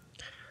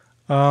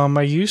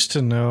 I used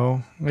to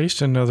know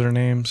their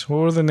names. What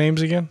were the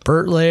names again?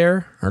 Burt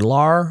Lair, or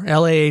Lar,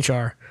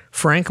 L-A-H-R.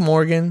 Frank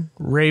Morgan,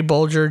 Ray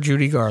Bolger,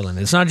 Judy Garland.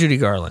 It's not Judy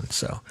Garland,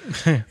 so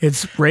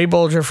it's Ray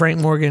Bolger, Frank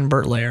Morgan,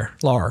 Burt Lair,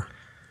 Lar.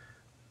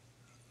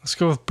 Let's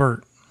go with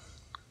Burt.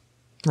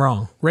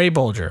 Wrong. Ray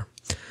Bolger.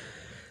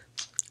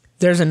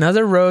 There's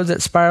another road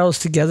that spirals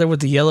together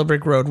with the yellow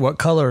brick road. What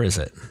color is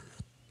it?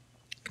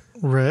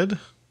 Red.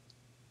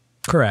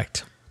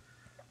 Correct.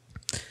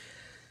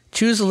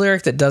 Choose a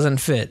lyric that doesn't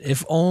fit.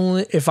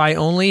 If I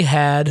only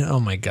had, oh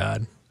my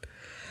God,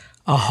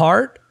 a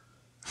heart,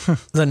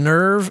 the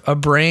nerve, a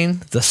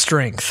brain, the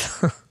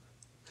strength.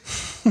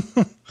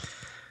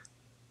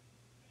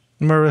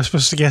 Am I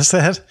supposed to guess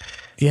that?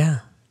 Yeah.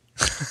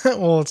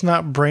 Well, it's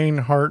not brain,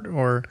 heart,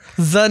 or...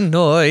 The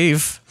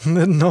noive.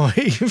 The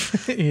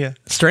noive. Yeah.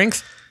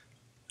 Strength?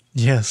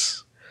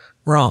 Yes.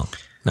 Wrong.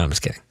 No, I'm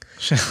just kidding.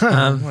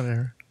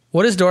 Whatever.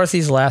 What is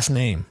Dorothy's last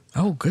name?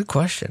 Oh, good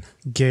question.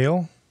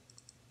 Gail?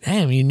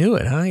 Damn, you knew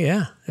it, huh?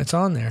 Yeah, it's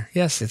on there.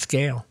 Yes, it's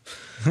Gail.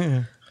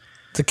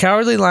 The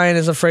Cowardly Lion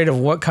is afraid of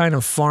what kind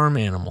of farm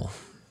animal?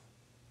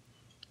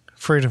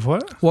 Afraid of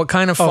what? What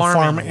kind of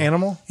farm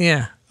animal?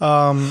 Yeah.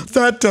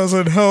 That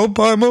doesn't help.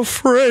 I'm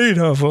afraid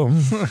of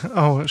them.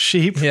 Oh,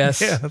 sheep?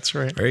 Yes. Yeah, that's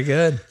right. Very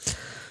good.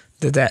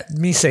 Did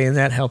me saying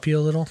that help you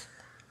a little?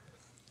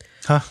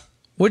 Huh?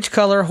 Which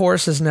color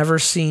horse is never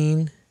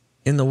seen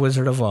in The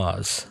Wizard of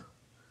Oz?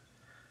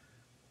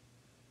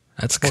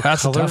 That's a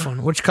tough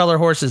one. Which color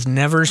horse is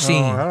never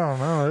seen? I don't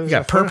know. You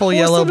got purple,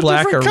 yellow,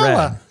 black, or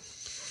red.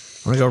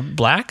 Want to go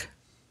black?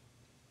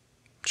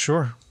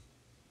 Sure.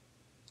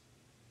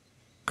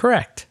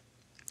 Correct.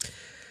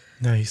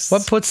 Nice.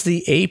 What puts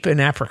the ape in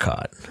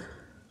apricot?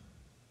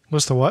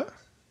 What's the what?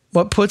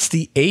 What puts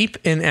the ape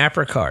in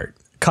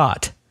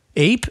apricot?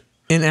 Ape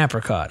in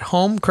apricot.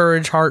 Home,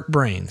 courage, heart,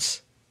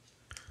 brains.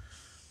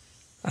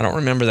 I don't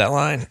remember that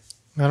line.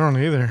 I don't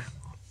either.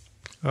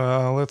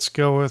 Let's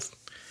go with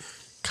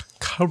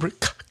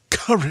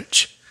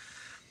courage.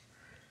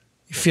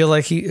 You feel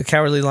like a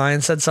Cowardly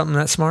Lion said something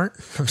that smart?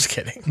 I'm just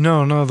kidding.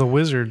 No, the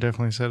wizard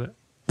definitely said it.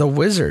 The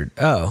wizard?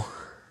 Oh.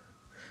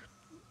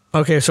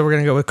 Okay, so we're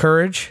going to go with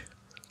courage?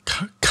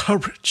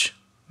 Courage.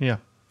 Yeah.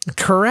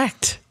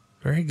 Correct.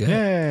 Very good.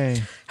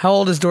 Yay. How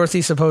old is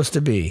Dorothy supposed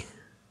to be?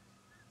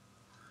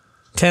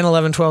 10,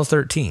 11, 12,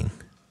 13.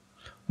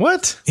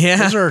 What? Yeah.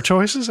 Those are our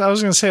choices? I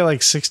was going to say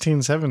like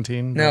 16,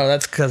 17. No,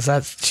 that's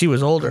because she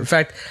was older. In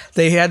fact,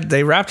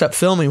 they wrapped up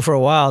filming for a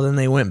while, then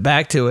they went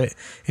back to it,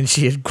 and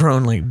she had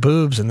grown like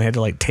boobs, and they had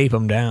to like tape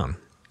them down.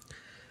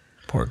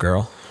 Poor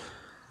girl.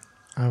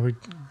 I would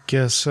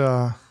guess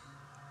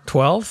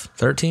 12,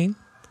 13?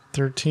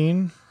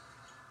 13.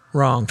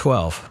 Wrong,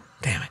 12.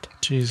 Damn it.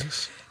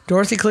 Jesus.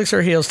 Dorothy clicks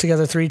her heels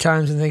together 3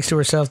 times and thinks to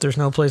herself, there's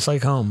no place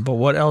like home. But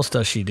what else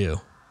does she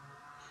do?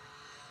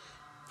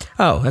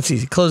 Oh, that's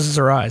easy. Closes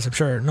her eyes, I'm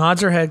sure.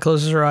 Nods her head,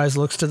 closes her eyes,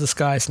 looks to the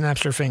sky,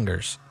 snaps her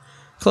fingers.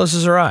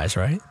 Closes her eyes,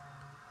 right?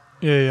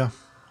 Yeah.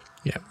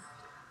 Yeah.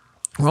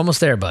 We're almost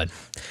there, bud.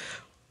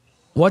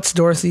 What's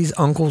Dorothy's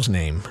uncle's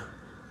name?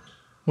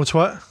 What's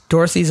what?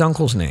 Dorothy's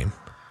uncle's name.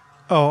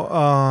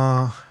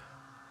 Oh,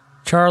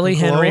 Charlie,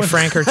 Uncle Henry, Owen?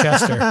 Frank, or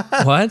Chester.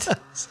 What?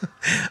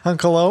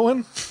 Uncle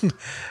Owen?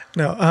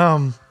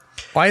 No.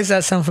 Why does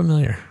that sound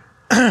familiar?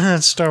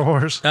 It's Star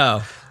Wars.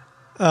 Oh.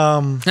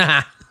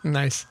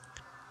 Nice.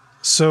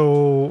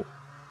 So,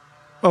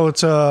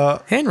 it's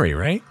Henry,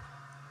 right?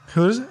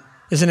 who is it?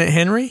 Isn't it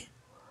Henry?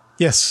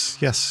 Yes,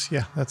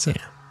 yeah, that's it.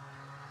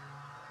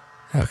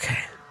 Yeah. Okay.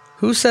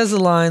 Who says the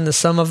line, the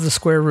sum of the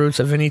square roots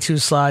of any two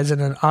sides in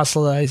an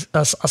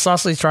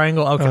isosceles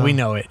triangle? Okay, we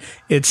know it.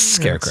 It's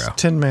Scarecrow.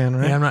 It's Tin Man,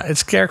 right? Yeah, it's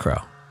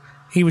Scarecrow.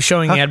 He was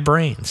showing he had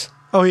brains.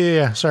 Oh,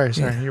 yeah. Sorry,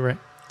 you're right.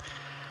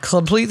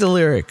 Complete the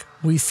lyric.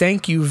 We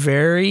thank you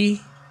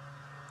very...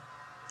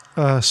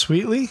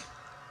 Sweetly?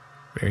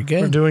 Very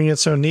good. We're doing it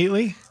so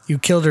neatly? You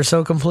killed her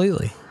so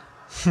completely.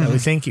 We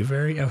thank you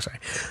very... Oh, sorry.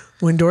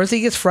 When Dorothy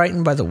gets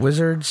frightened by the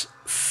wizard's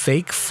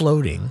fake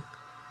floating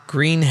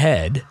green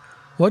head,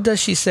 what does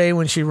she say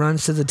when she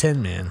runs to the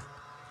Tin Man?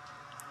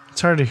 It's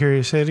hard to hear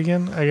you say it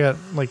again. I got,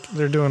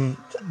 they're doing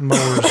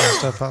mowers and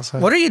stuff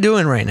outside. What are you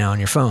doing right now on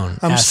your phone?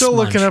 I'm still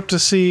looking up to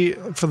see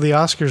for the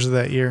Oscars of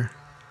that year.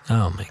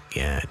 Oh, my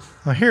God.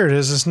 Oh, here it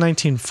is. It's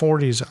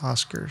 1940s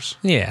Oscars.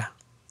 Yeah.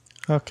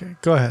 Okay,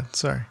 go ahead.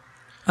 Sorry.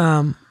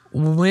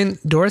 When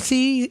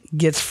Dorothy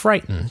gets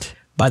frightened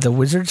by the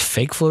wizard's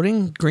fake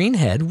floating green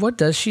head, what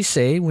does she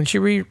say when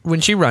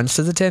she runs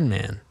to the Tin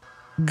Man?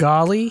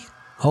 Golly,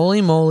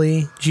 holy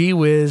moly, gee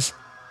whiz,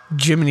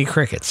 Jiminy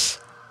Crickets.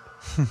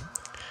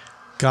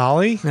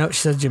 Golly? No, she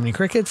says Jiminy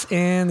Crickets,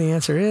 and the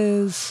answer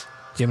is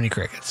Jiminy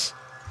Crickets.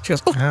 She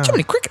goes, oh,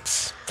 Jiminy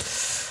Crickets.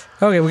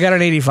 Okay, we got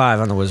an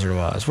 85 on the Wizard of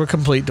Oz. We're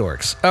complete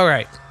dorks. All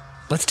right,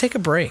 let's take a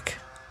break.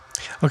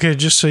 Okay,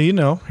 just so you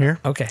know, here.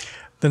 Okay.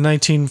 The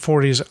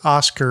 1940s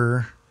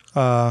Oscar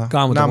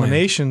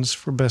nominations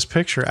for Best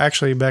Picture.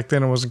 Actually, back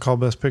then it wasn't called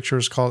Best Picture. It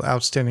was called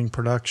Outstanding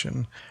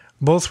Production.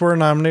 Both were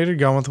nominated,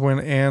 Gone with the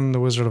Wind and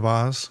The Wizard of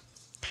Oz.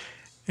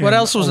 And what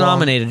else was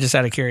nominated, just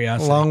out of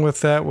curiosity? Along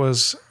with that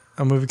was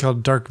a movie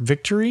called Dark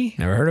Victory.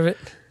 Never heard of it.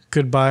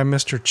 Goodbye,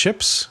 Mr.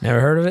 Chips. Never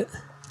heard of it.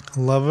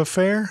 Love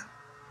Affair.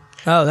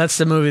 Oh, that's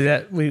the movie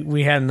that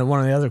we had in one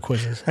of the other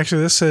quizzes.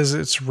 Actually, this says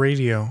it's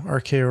Radio,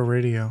 RKO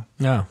Radio.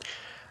 No.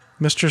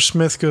 Mr.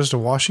 Smith Goes to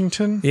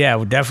Washington. Yeah,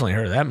 we definitely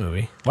heard of that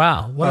movie.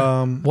 Wow.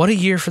 What a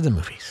year for the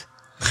movies.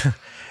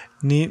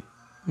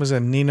 Was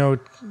it Nino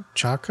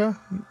Chaka?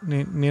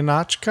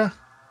 Ninachka?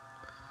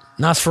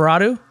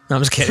 Nosferatu? No,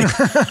 I'm just kidding.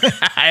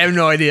 I have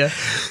no idea.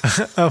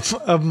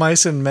 of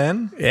Mice and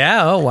Men.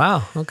 Yeah, oh,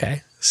 wow.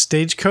 Okay.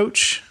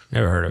 Stagecoach.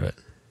 Never heard of it.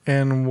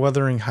 And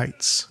Wuthering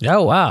Heights.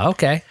 Oh, wow.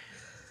 Okay.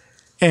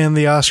 And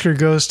the Oscar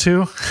goes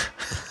to...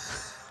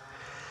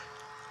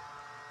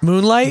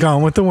 Moonlight?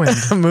 Gone with the Wind.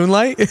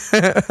 Moonlight?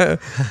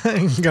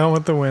 Gone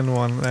with the Wind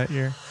won that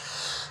year.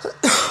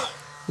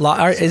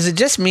 Is it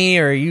just me,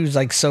 or are you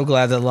like so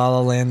glad that La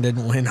La Land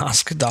didn't win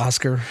the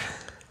Oscar?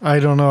 I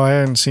don't know. I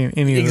haven't seen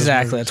any of those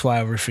Exactly. movies. That's why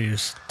I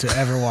refuse to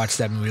ever watch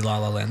that movie, La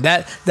La Land.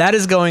 That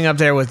is going up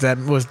there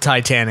with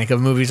Titanic, of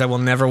movies I will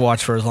never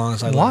watch for as long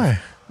as I live. Why?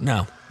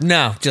 No,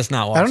 just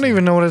not watching. I don't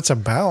even know what it's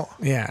about.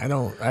 Yeah, I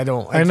don't. I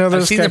know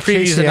I've seen the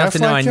previews Casey enough to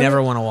know Affleck I in never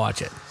it? want to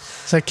watch it.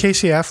 Is that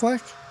Casey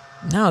Affleck?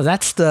 No,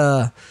 that's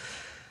the.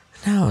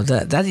 No,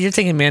 that you're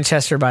thinking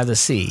Manchester by the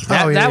Sea.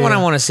 That one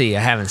I want to see. I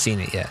haven't seen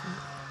it yet.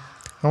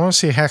 I want to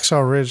see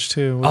Hacksaw Ridge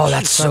too. Oh,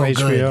 that's so on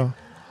good. HBO.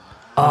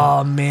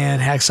 Oh man,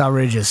 Hacksaw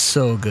Ridge is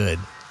so good.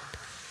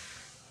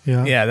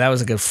 Yeah, that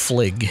was a good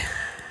flig.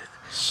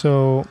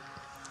 So,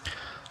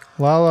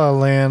 La La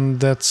Land.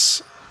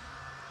 That's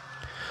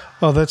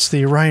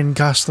the Ryan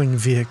Gosling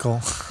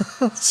vehicle,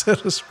 so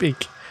to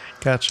speak.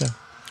 Gotcha.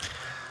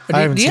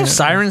 Do you have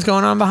sirens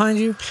going on behind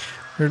you?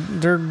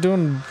 They're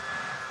doing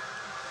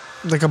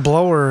like a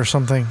blower or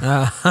something.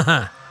 All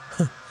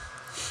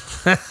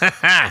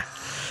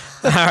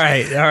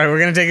right. We're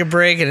gonna take a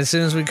break, and as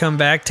soon as we come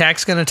back,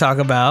 Tach's gonna talk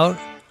about.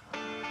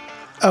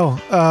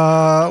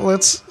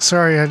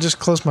 Sorry, I just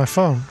closed my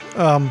phone.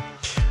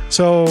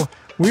 So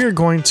we are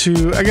going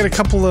to. I got a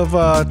couple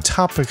of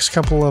topics,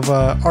 couple of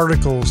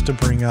articles to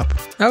bring up.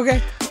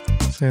 Okay.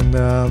 And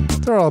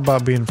they're all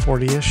about being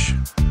 40-ish.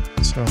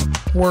 So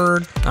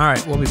word. All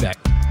right, we'll be back.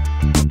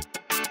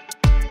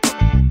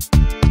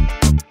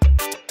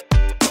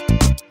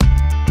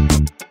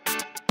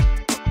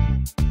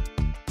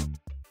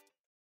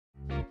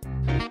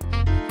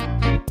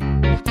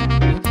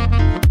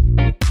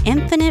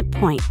 Infinite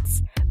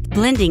Points,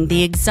 blending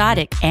the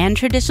exotic and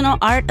traditional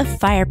art of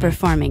fire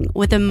performing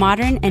with a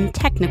modern and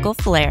technical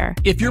flair.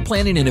 If you're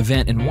planning an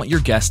event and want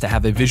your guests to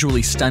have a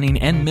visually stunning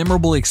and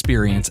memorable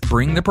experience,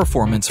 bring the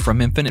performance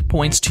from Infinite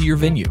Points to your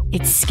venue.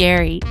 It's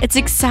scary, it's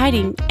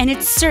exciting, and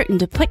it's certain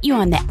to put you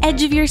on the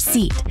edge of your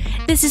seat.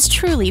 This is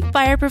truly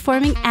fire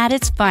performing at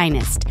its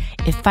finest.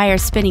 If fire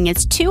spinning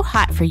is too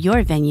hot for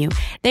your venue,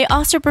 they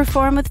also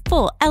perform with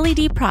full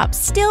LED props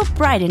still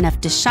bright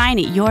enough to shine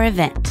at your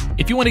event.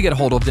 If you want to get a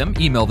hold of them,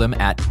 email them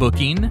at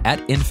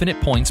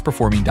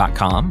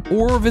booking@infinitepointsperforming.com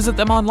or visit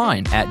them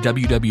online at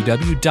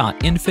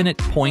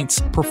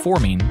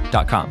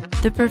www.infinitepointsperforming.com.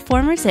 The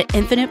performers at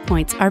Infinite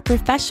Points are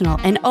professional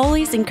and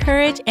always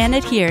encourage and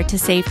adhere to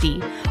safety.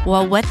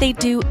 While what they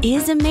do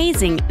is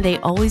amazing, they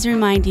always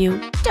remind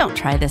you, don't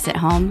try this at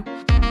home.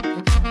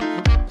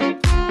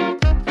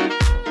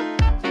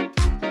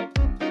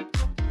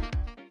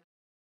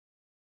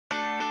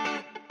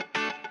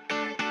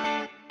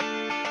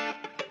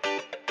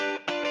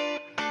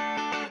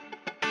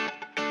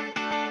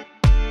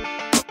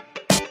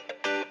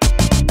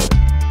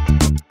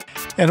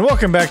 And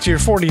welcome back to your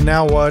 40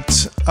 Now What.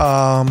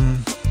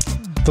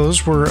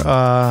 Those were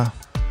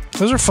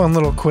fun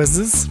little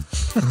quizzes.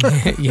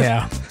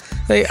 Yeah.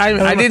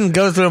 I didn't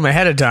go through them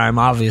ahead of time,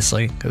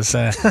 obviously, because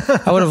I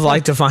would have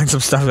liked to find some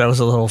stuff that was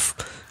a little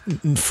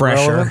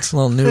fresher, relevant. a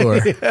little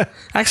newer. Yeah.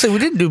 Actually, we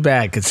didn't do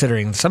bad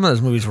considering some of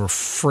those movies were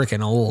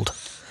freaking old.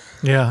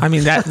 Yeah. I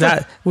mean,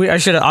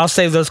 I'll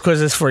save those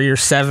quizzes for your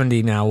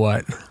 70 Now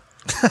What.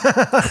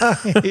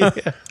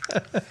 Yeah.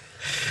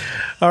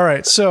 All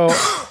right. So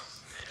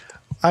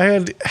I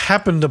had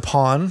happened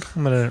upon,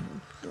 I'm going to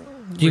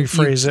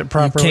rephrase it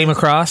properly. You came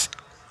across?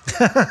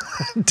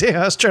 Damn,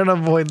 I was trying to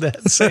avoid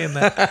saying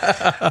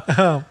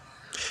that.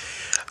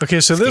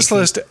 Okay, so this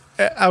list,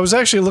 I was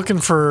actually looking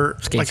for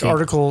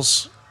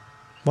articles.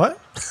 What?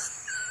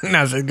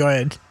 Nothing. Go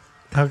ahead.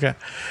 Okay. I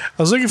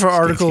was looking for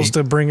articles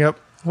to bring up.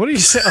 What do you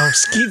say? Oh,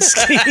 skeet.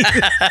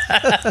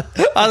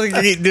 I was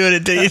going to keep doing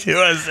it till you do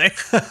what I say.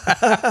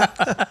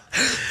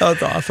 That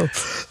was awesome.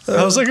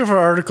 I was looking for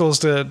articles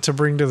to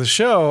bring to the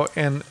show,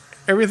 and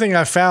everything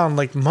I found,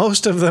 like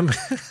most of them,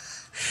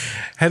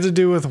 had to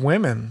do with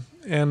women,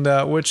 and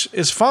which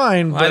is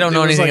fine. Well, I don't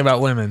know anything about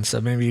women,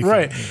 so maybe you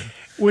right, can,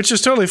 which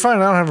is totally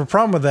fine. I don't have a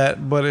problem with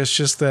that, but it's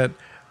just that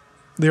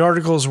the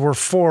articles were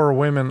for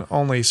women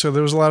only, so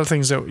there was a lot of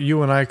things that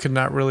you and I could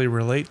not really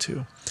relate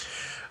to.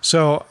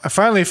 So I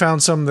finally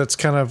found some that's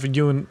kind of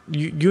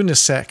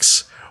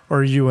unisex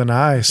or you and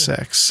I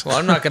sex. Well,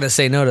 I'm not going to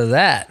say no to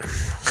that.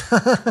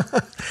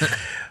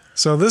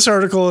 So this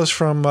article is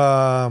from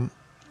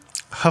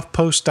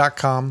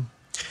HuffPost.com.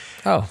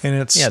 Oh, and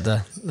it's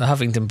the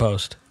Huffington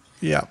Post.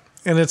 Yeah,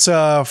 and it's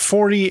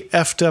 40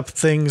 effed up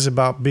things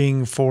about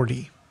being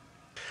 40.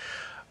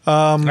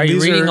 Are you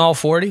reading all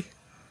 40?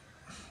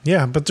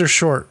 Yeah, but they're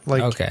short.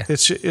 Like, okay,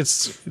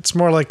 it's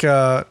more like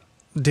a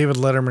David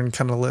Letterman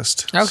kind of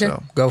list. Okay,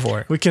 so go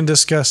for it. We can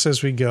discuss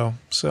as we go.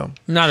 So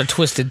not a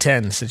twisted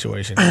 10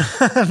 situation.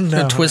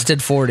 No. A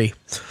twisted 40.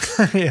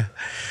 Yeah.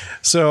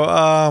 So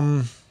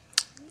I'm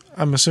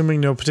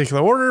assuming no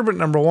particular order, but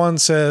number one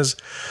says,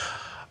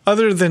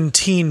 other than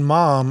Teen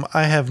Mom,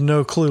 I have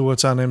no clue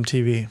what's on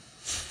MTV.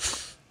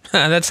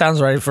 That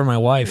sounds right for my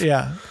wife.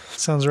 Yeah,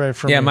 sounds right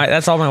for me. Yeah,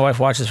 that's all my wife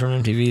watches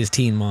from MTV is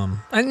Teen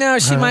Mom. I know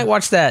she might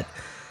watch that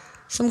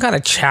Some kind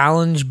of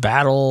challenge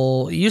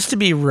battle. It used to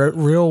be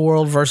Real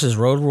World versus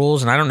Road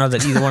Rules, and I don't know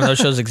that either one of those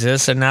shows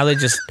exists. And now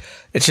it's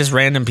just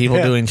random people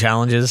doing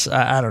challenges.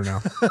 I don't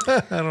know.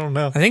 I don't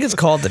know. I think it's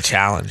called The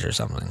Challenge or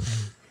something.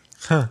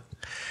 Huh.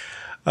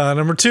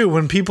 Number 2,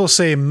 when people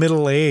say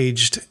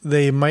middle-aged,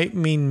 they might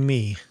mean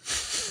me.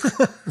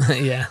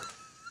 Yeah.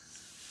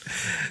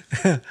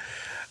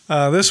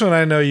 This one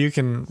I know you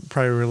can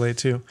probably relate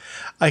to.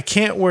 I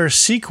can't wear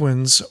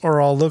sequins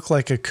or I'll look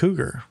like a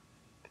cougar.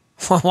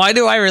 Why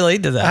do I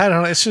relate to that? I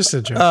don't know. It's just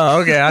a joke. Oh,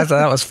 okay. I thought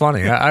that was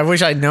funny. I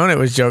wish I'd known it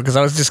was a joke because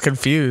I was just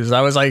confused.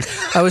 I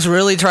was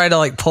really trying to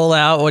like pull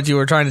out what you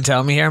were trying to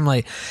tell me here. I'm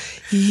like,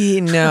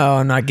 no,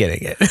 I'm not getting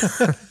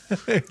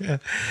it.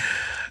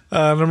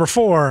 Number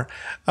 4,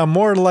 I'm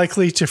more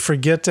likely to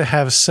forget to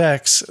have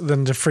sex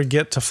than to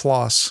forget to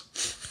floss.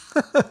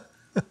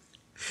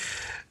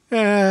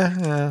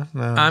 No.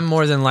 I'm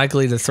more than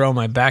likely to throw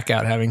my back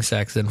out having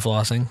sex than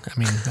flossing. I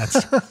mean,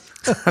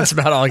 that's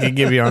about all I can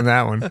give you on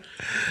that one.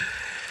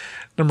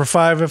 Number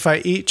 5, if I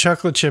eat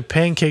chocolate chip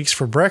pancakes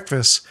for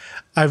breakfast,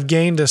 I've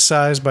gained a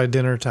size by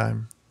dinner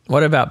time.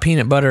 What about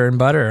peanut butter and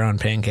butter on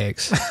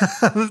pancakes?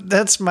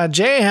 That's my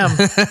jam.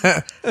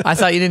 I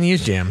thought you didn't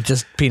use jam,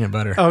 just peanut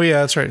butter. Oh, yeah,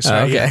 that's right.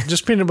 Sorry. Okay. Yeah,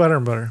 just peanut butter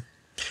and butter.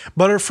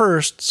 Butter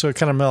first, so it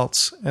kind of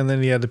melts, and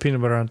then you add the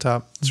peanut butter on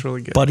top. It's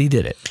really good. Buddy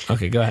did it.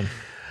 Okay, go ahead.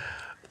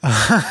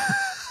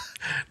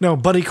 No,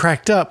 Buddy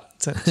cracked up.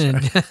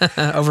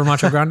 Over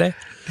Macho Grande?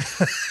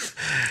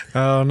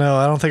 Oh, no,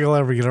 I don't think I'll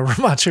ever get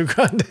over Macho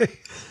Grande.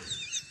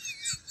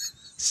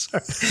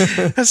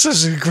 Sorry. That's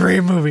such a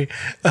great movie.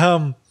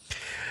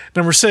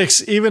 Number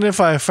 6, even if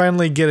I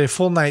finally get a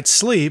full night's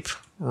sleep,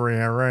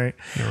 yeah, right,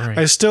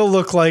 I still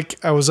look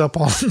like I was up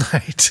all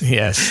night.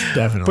 Yes,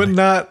 definitely. But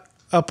not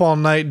up all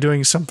night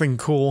doing something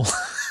cool.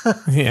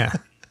 Yeah.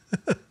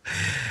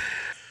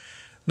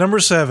 Number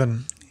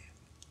 7,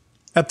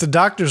 at the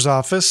doctor's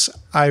office,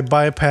 I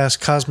bypass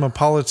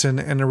Cosmopolitan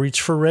and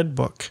reach for Red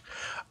Book.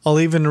 I'll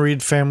even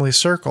read Family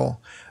Circle.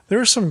 There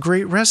are some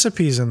great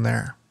recipes in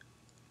there.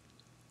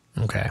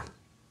 Okay.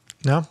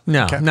 No?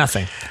 No, Okay.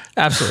 nothing.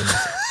 Absolutely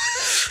nothing.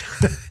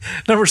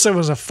 Number 7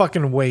 was a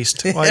fucking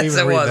waste. Why Yes, even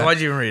it read was. that? Why'd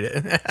you even read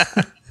it?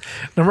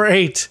 Number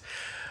 8.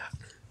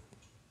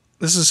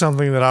 This is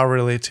something that I'll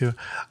relate to.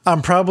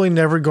 I'm probably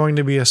never going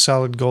to be a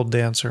solid gold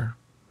dancer.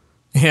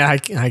 Yeah,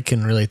 I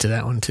can relate to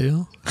that one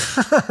too.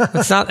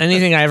 It's not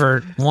anything I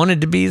ever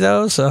wanted to be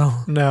though, so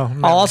No.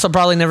 I'll also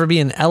probably never be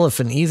an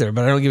elephant either,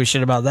 but I don't give a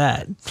shit about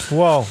that.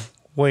 Whoa.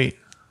 Wait.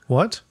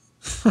 What?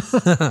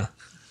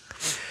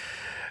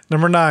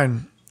 Number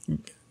 9.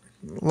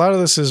 A lot of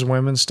this is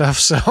women stuff,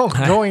 so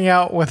going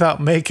out without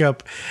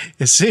makeup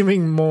is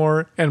seeming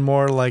more and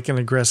more like an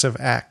aggressive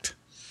act.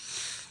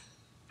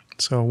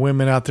 So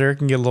women out there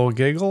can get a little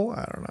giggle.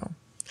 I don't know.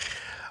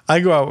 I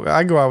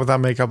go out without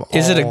makeup all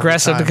Is it the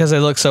aggressive time. because they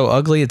look so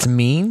ugly? It's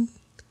mean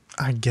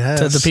I guess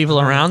to the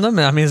people around them.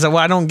 I mean,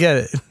 I don't get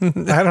it.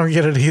 I don't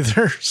get it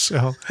either.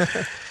 So,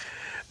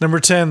 number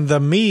 10, the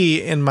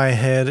me in my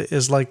head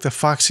is like the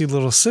foxy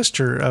little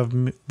sister of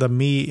the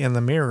me in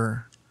the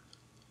mirror.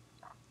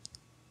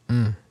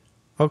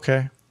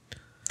 Okay.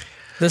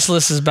 This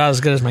list is about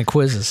as good as my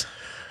quizzes.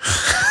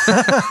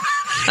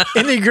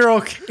 Any girl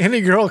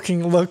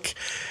can look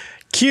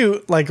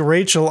cute like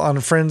Rachel on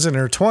Friends in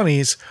her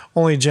 20s.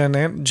 Only Jen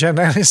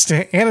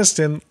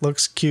Aniston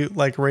looks cute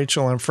like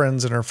Rachel on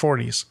Friends in her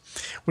 40s.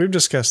 We've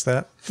discussed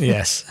that.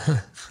 Yes.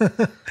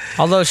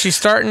 Although it's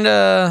starting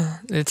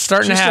to happen. She's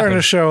starting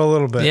to show a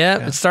little bit.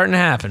 Yeah, it's starting to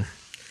happen.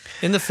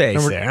 In the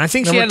face there. And I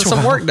think she number had some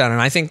 12. work done, and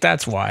I think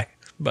that's why.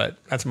 But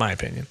that's my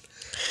opinion.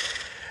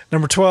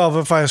 Number 12,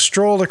 if I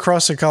strolled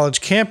across a college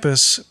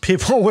campus,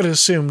 people would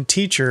assume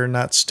teacher,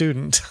 not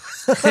student.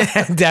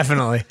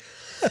 Definitely.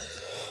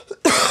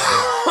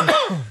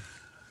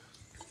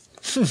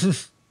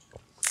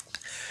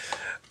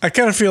 I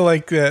kind of feel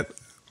like that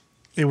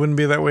it wouldn't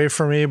be that way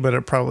for me, but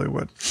it probably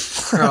would.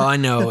 Oh, I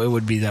know it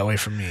would be that way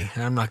for me.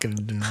 I'm not going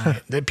to deny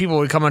it. That people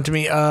would come up to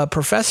me,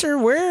 Professor,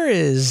 where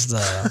is the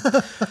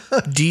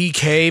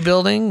DK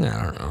building?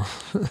 I don't know.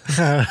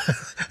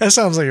 That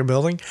sounds like a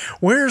building.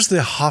 Where's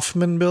the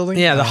Hoffman building?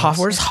 Yeah,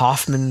 where's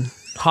Hoffman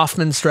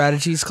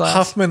Strategies class?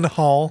 Hoffman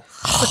Hall.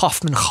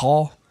 Hoffman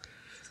Hall.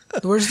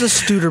 Where's the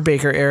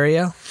Studebaker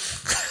area?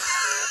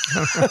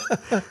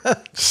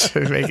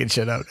 Making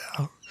shit up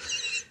now.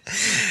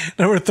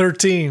 Number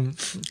 13,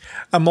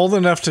 I'm old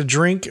enough to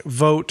drink,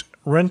 vote,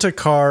 rent a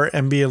car,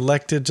 and be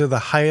elected to the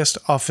highest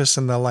office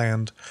in the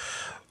land.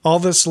 All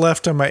that's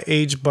left on my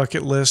age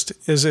bucket list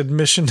is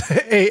admission to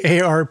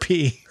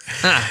AARP.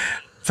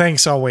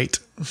 Thanks, I'll wait.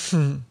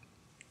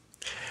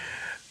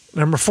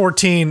 Number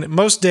 14,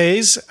 most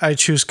days I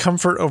choose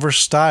comfort over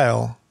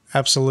style.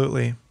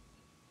 Absolutely.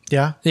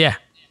 Yeah? Yeah.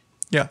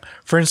 Yeah.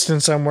 For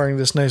instance, I'm wearing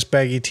this nice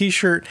baggy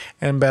t-shirt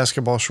and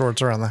basketball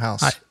shorts around the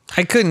house.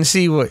 I couldn't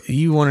see what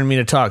you wanted me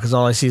to talk because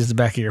all I see is the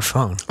back of your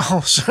phone.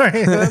 Oh,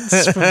 sorry.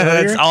 That's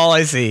familiar. That's all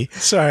I see.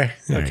 Sorry.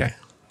 Okay.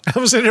 I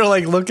was in here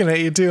like looking at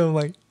you too. I'm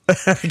like,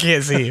 I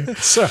can't see you.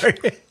 sorry.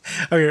 Okay,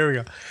 here we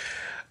go.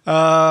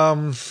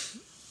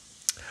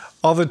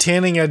 All the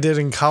tanning I did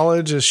in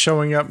college is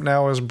showing up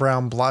now as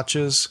brown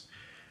blotches.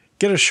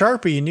 Get a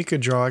Sharpie and you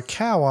could draw a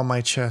cow on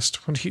my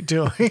chest. What are you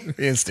doing?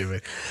 Being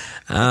stupid.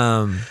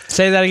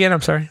 Say that again.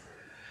 I'm sorry.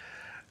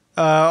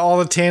 All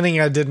the tanning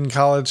I did in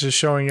college is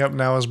showing up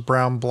now as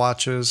brown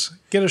blotches.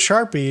 Get a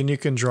Sharpie and you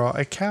can draw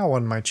a cow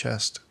on my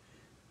chest.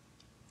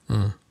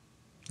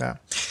 Yeah.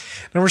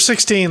 Number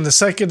 16, the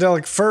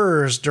psychedelic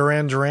furs,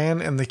 Duran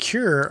Duran, and The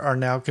Cure are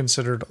now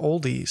considered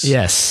oldies.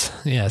 Yes.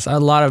 A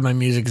lot of my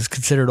music is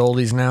considered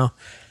oldies now.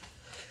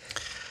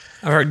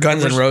 I've heard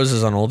Guns N'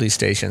 Roses on oldie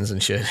stations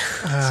and shit.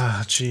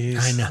 Ah,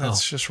 jeez. I know.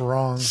 That's just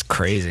wrong. It's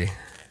crazy.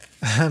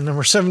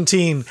 Number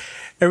 17,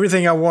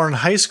 everything I wore in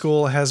high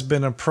school has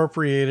been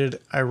appropriated,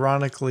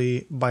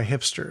 ironically, by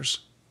hipsters.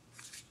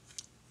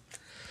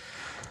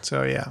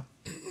 So, yeah.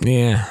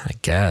 Yeah, I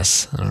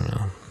guess. I don't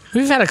know.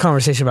 We've had a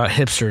conversation about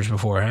hipsters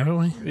before, haven't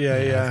we?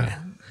 Yeah. Okay.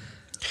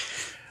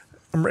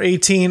 Number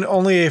 18,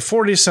 only a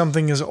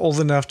 40-something is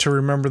old enough to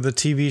remember the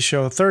TV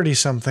show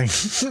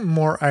 30-something.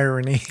 More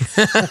irony.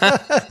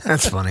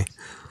 That's funny.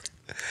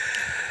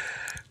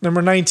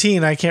 Number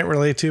 19, I can't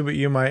relate to, but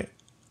you might.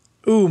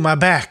 Ooh, my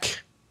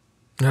back.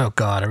 Oh,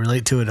 God, I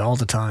relate to it all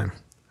the time.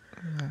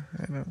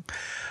 I know.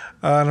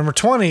 Number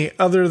 20,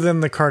 other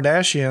than the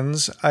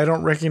Kardashians, I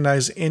don't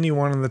recognize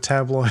anyone in the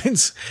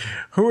tabloids.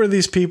 Who are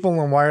these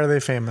people and why are they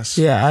famous?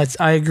 Yeah,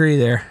 I agree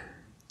there.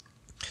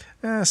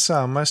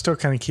 Some. I still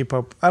kind of keep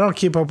up. I don't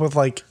keep up with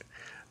like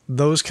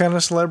those kind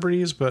of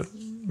celebrities, but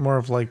more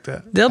of like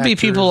that. There'll be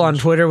people on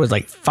Twitter with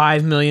like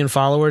 5 million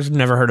followers.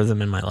 Never heard of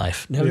them in my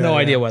life. I have no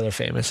idea why they're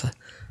famous.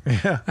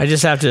 Yeah. I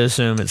just have to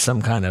assume it's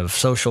some kind of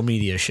social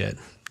media shit.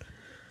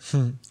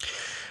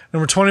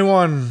 Number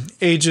 21,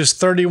 ages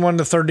 31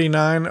 to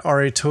 39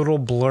 are a total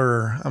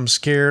blur. I'm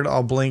scared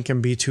I'll blink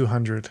and be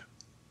 200.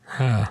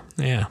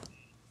 Yeah.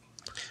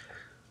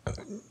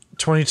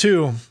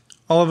 22,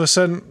 all of a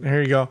sudden,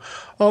 here you go.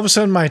 All of a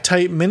sudden, my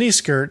tight mini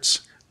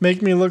skirts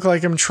make me look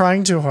like I'm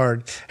trying too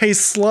hard. Hey,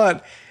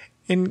 sluts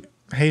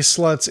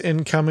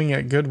incoming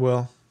at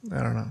Goodwill.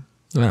 I don't know.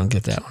 I don't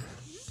get that one.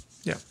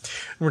 Yeah.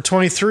 Number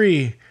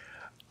 23,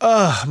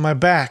 my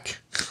back.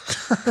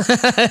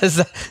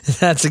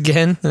 That's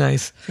again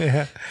nice.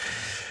 Yeah.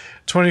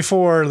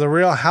 24, the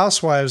Real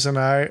Housewives and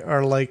I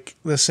are like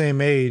the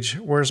same age.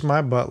 Where's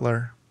my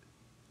butler?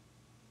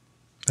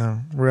 No,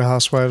 Real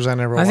Housewives, I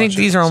never watched. I think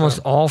these are almost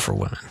all for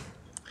women.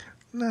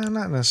 No,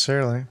 not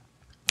necessarily.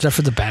 Except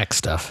for the back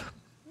stuff.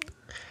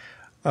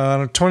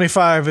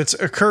 25, it's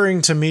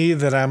occurring to me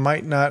that I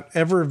might not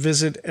ever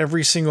visit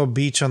every single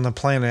beach on the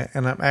planet,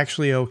 and I'm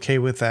actually okay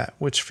with that,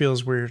 which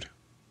feels weird.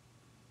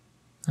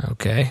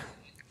 Okay.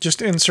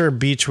 Just insert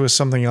beach with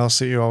something else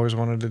that you always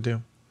wanted to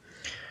do.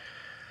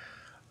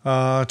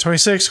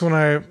 26, when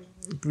I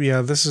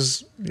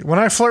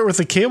flirt with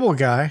a cable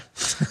guy,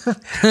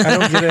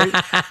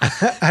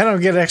 I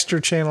don't get extra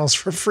channels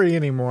for free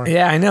anymore.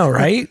 Yeah, I know,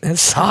 right? It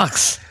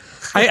sucks.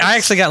 I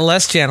actually got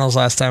less channels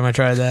last time I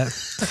tried that.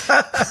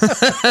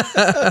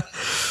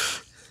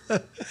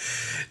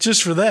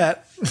 Just for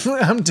that,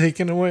 I'm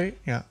taken away.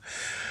 Yeah.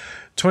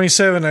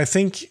 27, I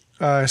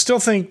still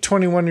think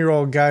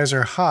 21-year-old guys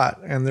are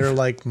hot, and they're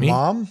like,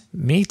 Mom?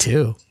 Me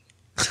too.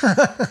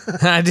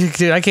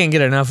 I can't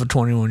get enough of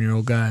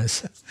 21-year-old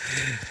guys.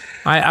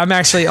 I'm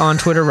actually on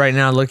Twitter right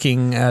now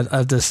looking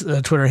at this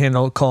Twitter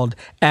handle called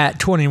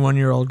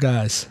 @21-year-old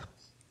guys.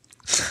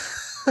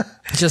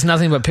 It's just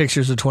nothing but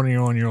pictures of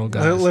 21-year-old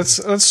guys.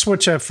 Let's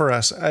switch that for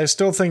us. I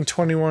still think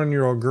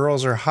 21-year-old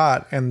girls are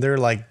hot, and they're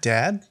like,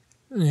 Dad?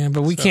 Yeah,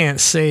 but we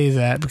can't say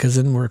that because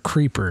then we're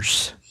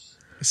creepers.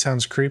 It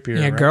sounds creepier.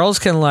 Yeah, right? girls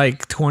can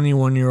like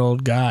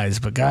 21-year-old guys,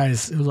 but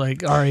guys who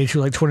like our age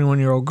who like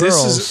 21-year-old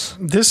girls.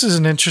 This is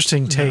an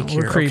interesting take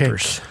here. We're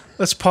creepers. Okay,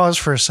 let's pause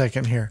for a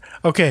second here.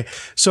 Okay,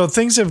 so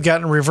things have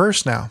gotten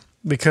reversed now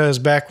because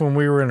back when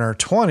we were in our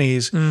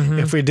 20s,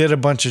 if we did a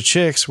bunch of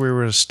chicks, we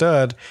were a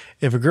stud.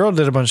 If a girl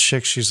did a bunch of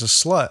chicks, she's a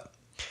slut.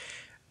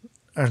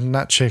 Or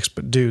not chicks,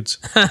 but dudes.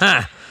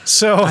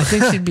 So I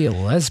think she'd be a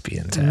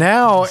lesbian.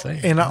 Now,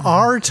 in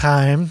our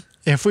time,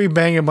 if we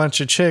bang a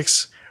bunch of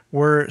chicks,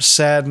 we're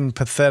sad and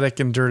pathetic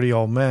and dirty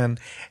old men,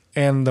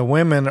 and the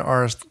women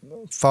are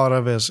thought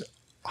of as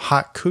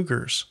hot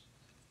cougars.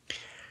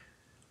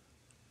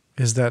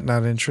 Is that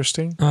not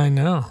interesting? I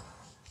know.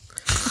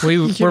 We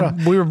were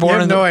born. You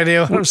have no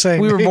idea what I'm saying.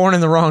 We were born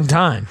in the wrong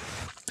time.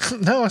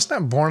 No, it's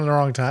not born in the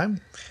wrong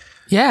time.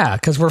 Yeah,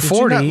 because we're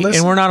 40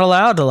 and we're not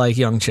allowed to like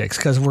young chicks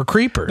because we're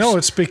creepers. No,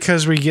 it's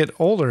because we get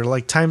older.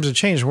 Like times have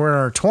changed. We're in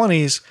our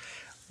 20s.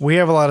 We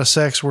have a lot of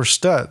sex. We're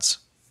studs.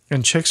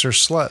 And chicks are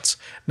sluts.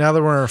 Now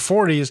that we're in our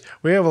 40s,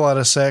 we have a lot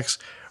of sex.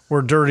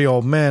 We're dirty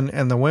old men,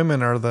 and the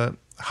women are the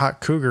hot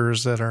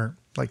cougars that are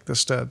like the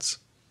studs.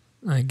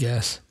 I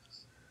guess.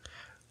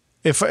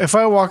 If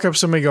I walk up to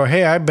somebody and go,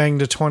 hey, I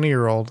banged a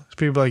 20-year-old,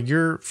 people are like,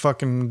 you're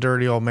fucking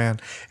dirty old man.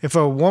 If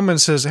a woman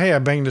says, hey, I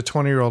banged a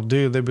 20-year-old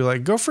dude, they'd be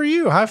like, go for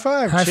you. High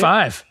five. High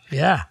five.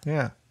 Yeah.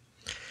 Yeah.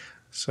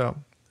 So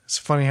it's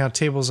funny how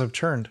tables have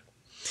turned.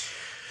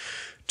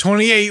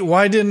 28,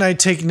 why didn't I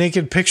take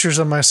naked pictures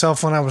of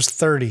myself when I was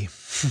 30?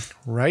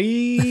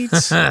 Right?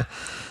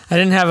 I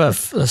didn't have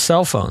a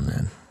cell phone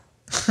then.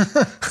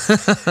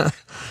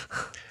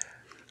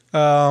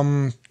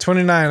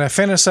 29. I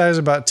fantasize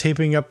about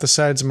taping up the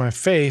sides of my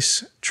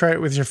face. Try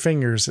it with your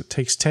fingers. It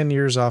takes 10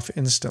 years off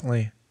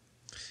instantly.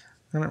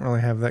 I don't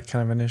really have that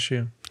kind of an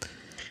issue.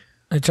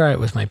 I try it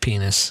with my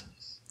penis.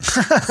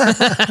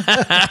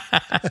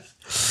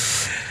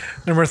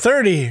 Number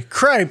 30.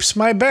 Cripes,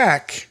 my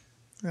back.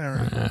 All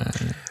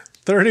right.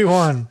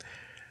 31.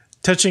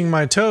 Touching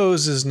my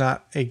toes is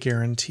not a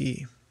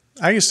guarantee.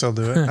 I can still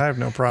do it. I have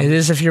no problem. It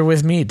is if you're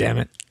with me, damn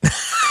it.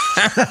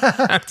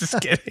 I'm just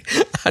kidding.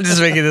 I'm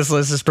just making this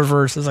list as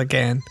perverse as I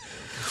can.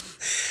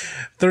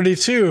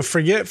 32.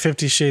 Forget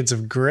 50 Shades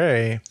of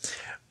Grey.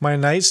 My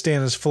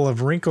nightstand is full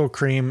of wrinkle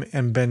cream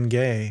and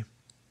Bengay.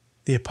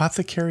 The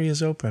apothecary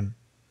is open.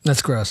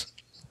 That's gross.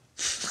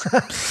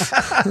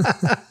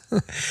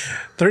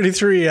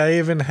 33. I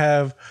even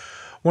have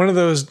one of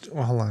those.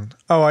 Well, hold on.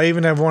 Oh, I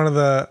even have one of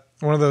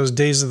those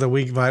days of the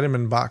week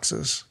vitamin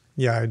boxes.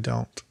 Yeah, I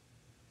don't.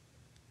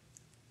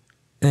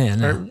 Yeah,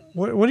 no.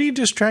 What are you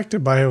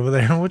distracted by over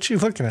there? What you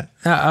looking at?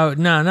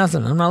 No,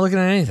 nothing. I'm not looking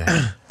at anything.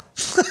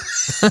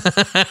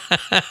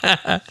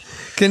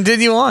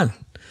 Continue on.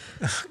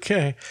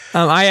 Okay.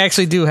 I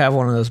actually do have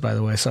one of those, by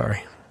the way.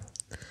 Sorry.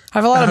 I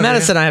have a lot of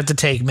medicine I have to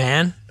take,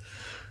 man.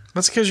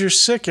 That's because you're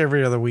sick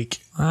every other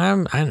week. I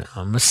know.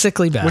 I'm a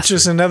sickly bastard. Which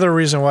is another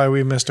reason why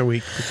we missed a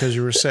week, because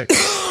you were sick.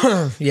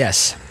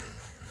 Yes.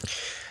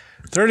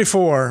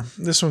 34.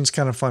 This one's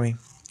kind of funny.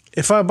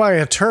 If I buy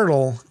a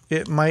turtle,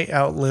 it might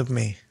outlive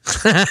me.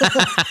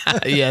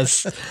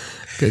 Yes.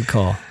 Good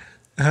call.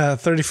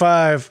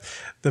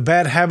 35. The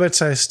bad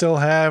habits I still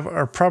have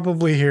are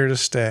probably here to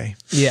stay.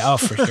 Yeah,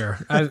 for sure.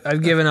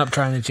 I've given up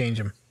trying to change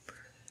them.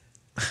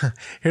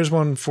 Here's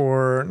one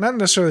for, not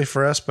necessarily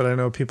for us, but I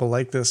know people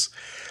like this.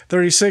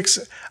 36.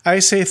 I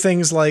say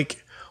things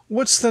like,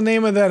 what's the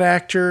name of that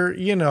actor?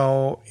 You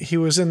know, he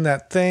was in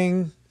that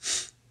thing.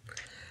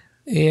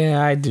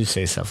 Yeah, I do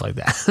say stuff like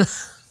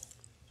that.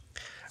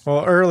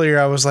 Well, earlier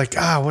I was like,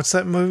 what's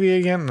that movie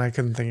again? And I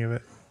couldn't think of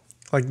it.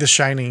 Like The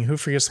Shining. Who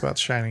forgets about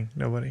The Shining?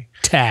 Nobody.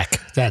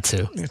 Tack. That's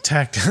who.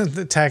 Tack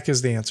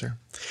is the answer.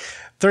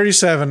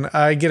 37.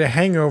 I get a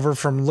hangover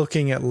from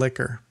looking at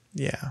liquor.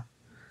 Yeah,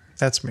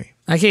 that's me.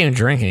 I can't even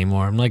drink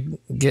anymore. I'm like,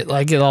 get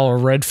all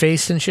red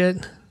faced and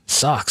shit.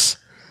 Sucks.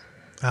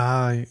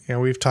 Yeah,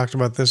 we've talked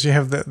about this. You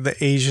have the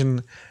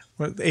Asian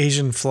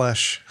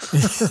flesh.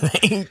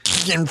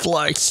 Asian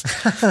flesh.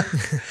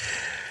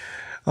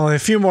 Only a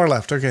few more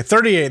left. Okay,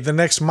 38. The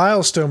next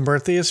milestone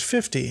birthday is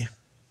 50.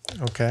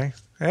 Okay.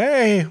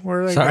 Hey,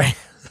 where did I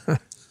go?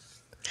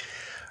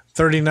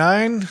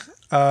 39.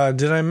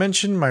 Did I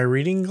mention my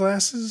reading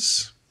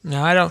glasses?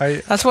 No, I don't.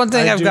 That's one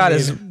thing I've got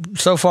is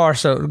so far.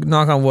 So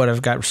knock on wood,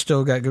 I've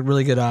still got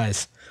really good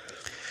eyes.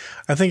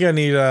 I think I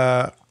need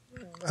to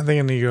go to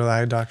the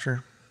eye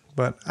doctor,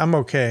 but I'm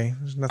okay.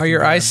 Are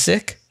your eyes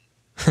sick?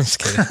 Just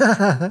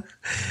kidding.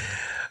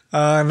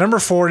 Number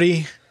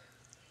 40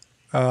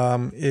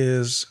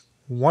 is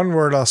one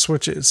word. I'll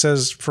switch it. It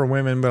says for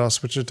women, but I'll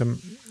switch it to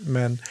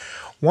men.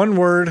 One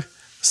word,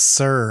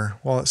 sir.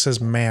 Well, it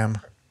says ma'am.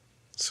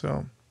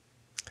 So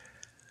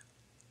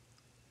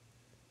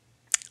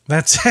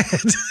that's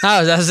it.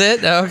 Oh, that's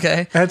it?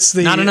 Okay. That's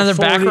the not another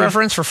 40, back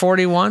reference for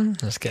 41?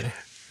 Just kidding.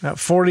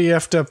 40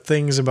 effed up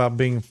things about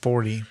being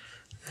 40.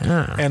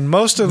 And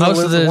most of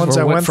the ones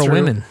I went for through,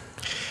 women.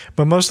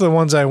 But most of the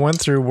ones I went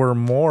through were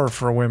more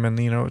for women,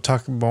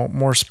 talk about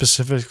more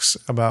specifics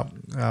about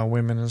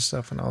women and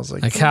stuff. And I was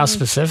like, how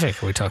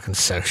specific? Are we talking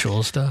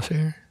sexual stuff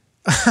here?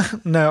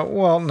 No.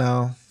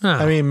 Oh.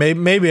 I mean,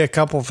 maybe a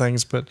couple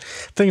things, but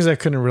things I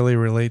couldn't really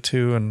relate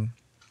to. And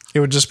it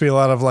would just be a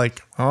lot of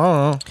like,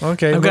 oh,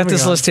 okay. I've got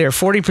this list here.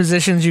 40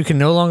 positions you can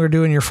no longer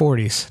do in your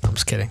 40s. I'm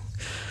just kidding.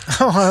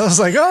 Oh, I was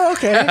like, oh,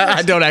 okay.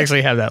 I don't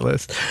actually have that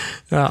list.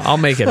 I'll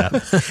make it up.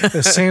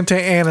 The Santa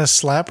Ana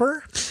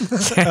Slapper?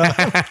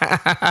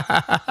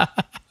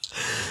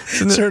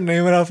 Start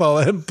naming off all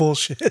that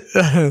bullshit.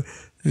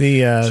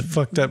 The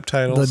fucked up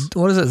titles.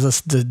 What is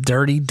it? The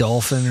Dirty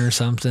Dolphin or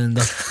something?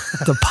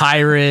 The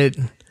Pirate.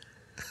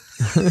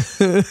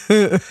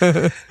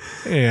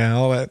 Yeah,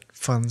 all that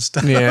fun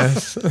stuff. Yeah.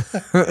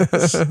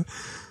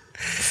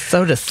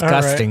 So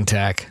disgusting, right.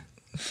 Tach.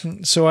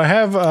 So I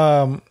have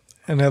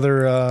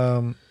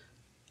another.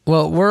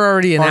 Well, we're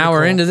already an article.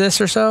 hour into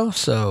this or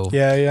so.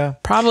 Yeah.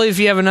 Probably if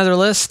you have another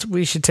list,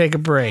 we should take a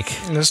break.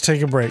 Let's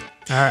take a break.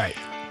 All right.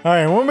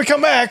 When we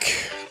come back,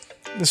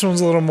 this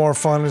one's a little more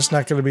fun. It's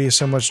not going to be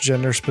so much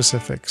gender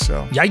specific.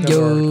 So yeah.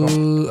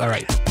 All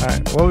right.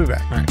 We'll be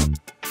back. All right.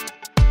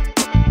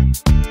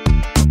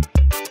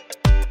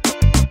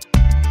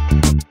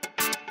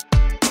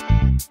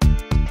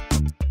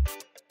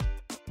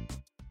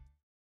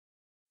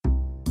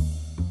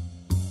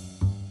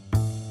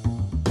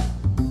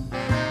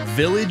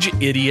 Village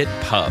Idiot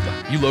Pub.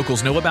 You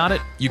locals know about it.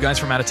 You guys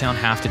from out of town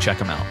have to check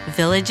them out.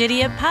 Village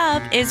Idiot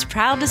Pub is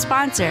proud to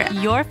sponsor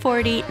Your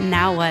 40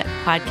 Now What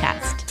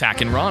podcast.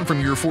 Tach and Ron from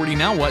Your 40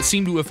 Now What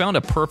seem to have found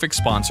a perfect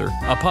sponsor.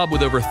 A pub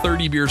with over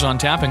 30 beers on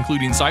tap,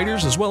 including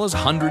ciders, as well as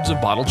hundreds of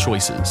bottle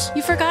choices.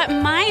 You forgot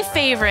my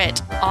favorite,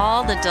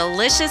 all the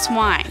delicious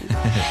wine.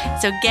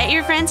 So get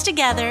your friends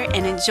together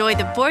and enjoy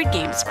the board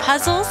games,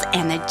 puzzles,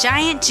 and the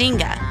giant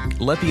Jenga.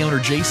 Let the owner,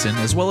 Jason,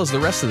 as well as the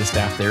rest of the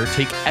staff there,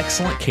 take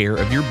excellent care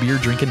of your beer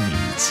drinking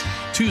needs.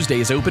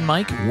 Tuesday is open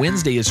mic,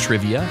 Wednesday is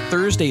trivia,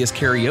 Thursday is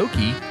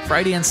karaoke,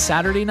 Friday and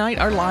Saturday night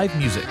are live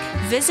music.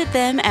 Visit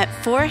them at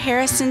 4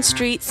 Harrison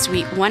Street,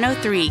 Suite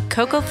 103,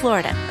 Cocoa,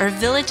 Florida, or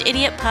Village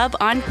Idiot Pub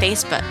on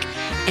Facebook.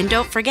 And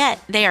don't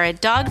forget, they are a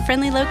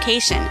dog-friendly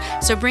location,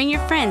 so bring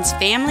your friends,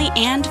 family,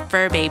 and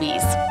fur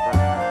babies.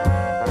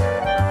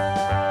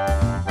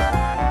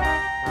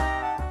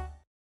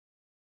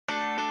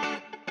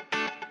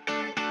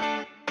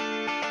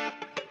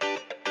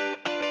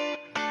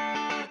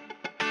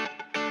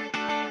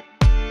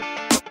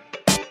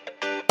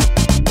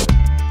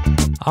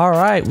 All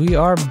right, we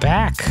are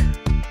back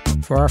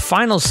for our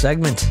final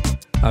segment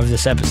of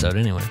this episode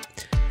anyway.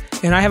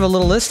 And I have a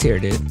little list here,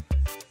 dude.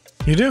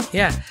 You do?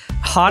 Yeah.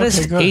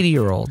 Hottest Okay,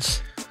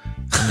 80-year-olds.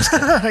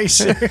 Are you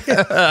serious?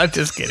 I'm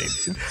just kidding,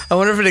 dude. I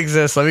wonder if it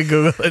exists. Let me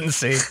Google it and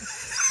see.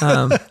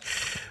 I was going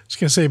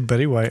to say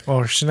Betty White.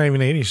 Oh, she's not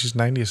even 80. She's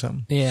 90 or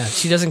something. Yeah,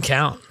 she doesn't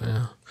count.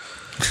 Yeah.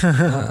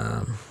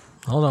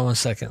 Hold on one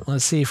second.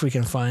 Let's see if we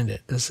can find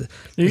it.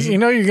 You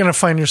know you're going to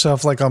find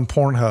yourself like on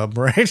Pornhub,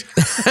 right?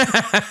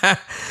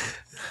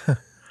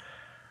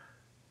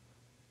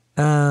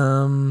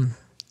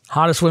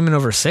 Hottest women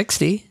over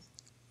 60.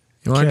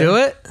 You want to do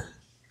it?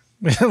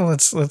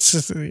 let's go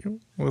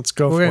We're for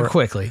going it.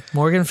 quickly.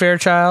 Morgan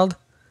Fairchild,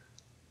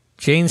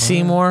 Jane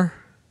Seymour.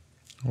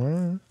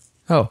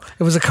 Oh,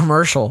 it was a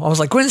commercial. I was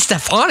like, Gwen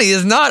Stefani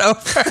is not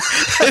over,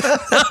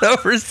 not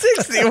over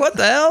 60. What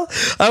the hell?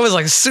 I was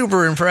like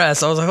super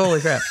impressed. I was like,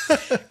 holy crap.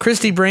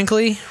 Christy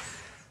Brinkley.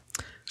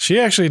 She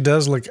actually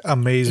does look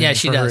amazing Yeah,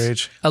 she for does. her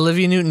age.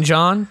 Olivia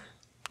Newton-John.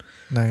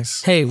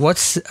 Nice. Hey,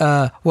 what's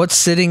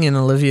sitting in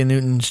Olivia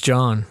Newton's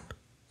John?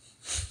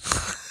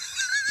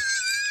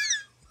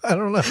 I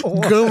don't know.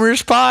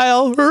 Gomer's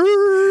pile.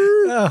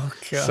 Oh,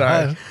 God.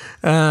 Sorry.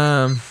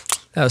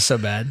 That was so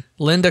bad.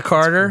 Linda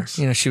Carter.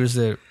 You know, she was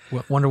the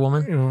Wonder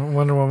Woman.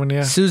 Wonder Woman,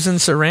 yeah. Susan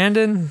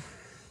Sarandon.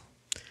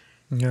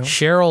 Yeah.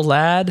 Cheryl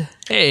Ladd.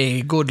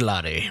 Hey, good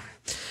laddie.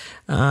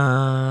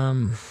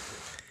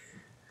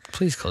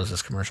 Please close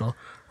this commercial.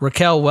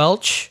 Raquel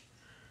Welch.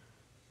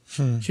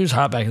 She was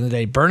hot back in the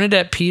day.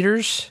 Bernadette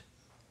Peters.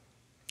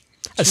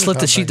 I slit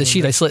the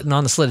sheet. I slit, and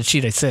on the slitted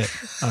sheet, I sit.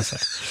 Oh,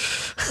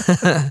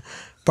 sorry.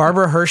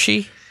 Barbara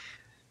Hershey.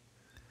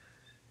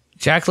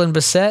 Jacqueline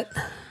Bissett.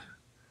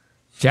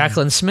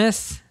 Jacqueline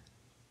Smith.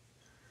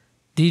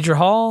 Deidre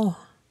Hall.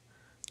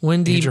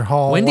 Wendy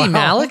Hall, wow.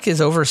 Malick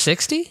is over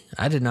 60?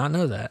 I did not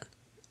know that.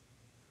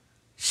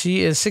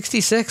 She is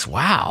 66.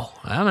 Wow.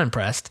 I'm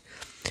impressed.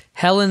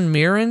 Helen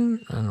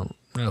Mirren. I don't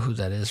know who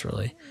that is,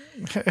 really.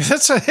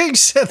 That's I think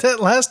said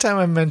that last time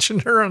I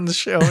mentioned her on the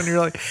show, and you're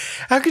like,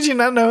 how could you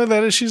not know who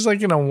that is? She's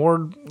like an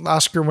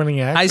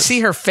Oscar-winning actress. I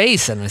see her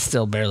face, and I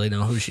still barely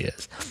know who she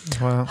is.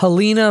 Wow.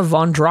 Helena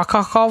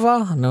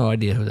Vondrakova? No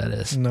idea who that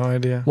is. No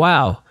idea.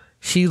 Wow.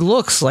 She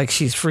looks like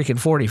she's freaking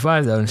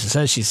 45, though, and she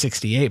says she's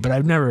 68, but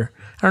I don't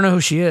know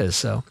who she is.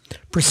 So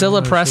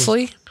Priscilla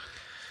Presley.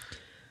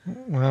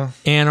 Well,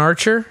 Ann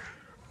Archer.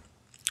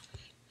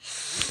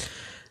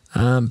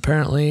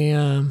 Apparently,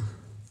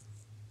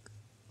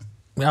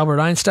 Albert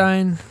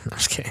Einstein. I'm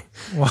just kidding.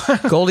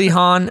 what? Goldie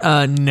Hawn.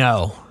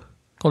 No.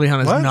 Goldie Hawn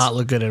does What? not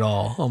look good at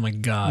all. Oh, my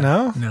God.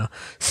 No?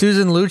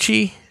 Susan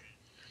Lucci.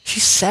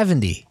 She's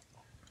 70.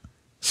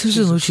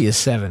 Susan Lucci is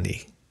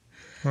 70.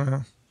 Uh-huh.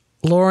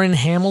 Lauren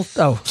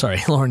Hamilton. Oh,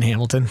 sorry. Lauren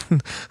Hamilton.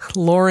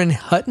 Lauren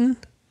Hutton.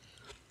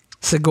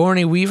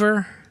 Sigourney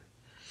Weaver.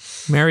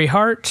 Mary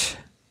Hart.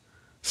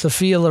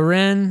 Sophia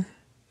Loren.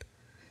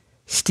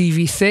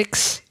 Stevie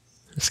Nicks.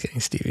 Just kidding,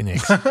 Stevie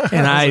Nicks.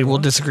 And I will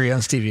disagree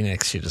on Stevie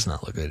Nicks. She does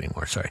not look good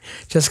anymore. Sorry.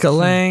 Jessica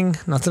Lange.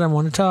 Not that I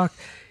want to talk.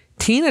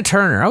 Tina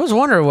Turner. I was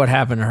wondering what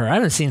happened to her. I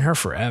haven't seen her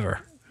forever.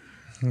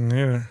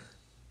 Yeah.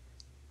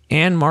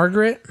 Anne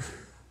Margaret.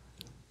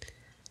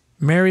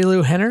 Mary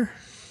Lou Henner.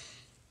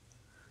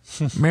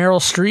 Meryl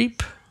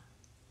Streep.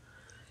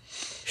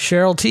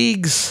 Cheryl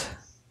Tiegs.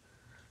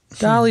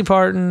 Dolly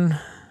Parton.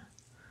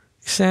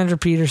 Sandra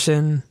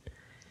Peterson.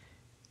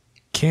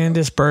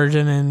 Candice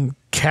Bergen and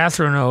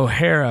Catherine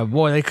O'Hara.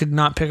 Boy, they could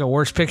not pick a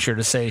worse picture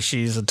to say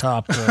she's a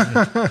top.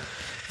 And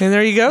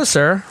there you go,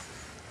 sir.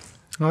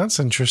 Well, that's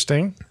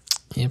interesting.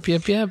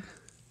 Yep.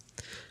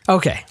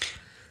 Okay.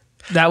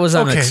 That was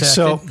unaccepted.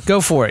 so-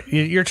 Go for it.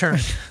 Your turn.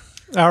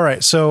 All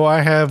right. So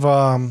I have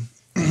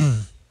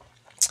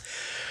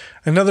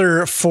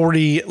another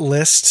 40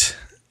 list.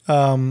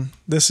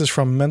 This is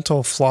from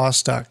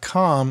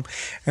mentalfloss.com,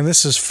 and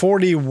this is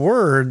 40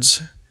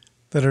 words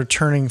that are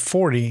turning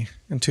 40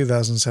 in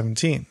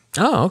 2017.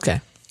 Oh,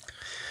 okay.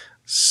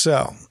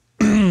 So,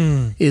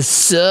 Is Is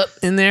sup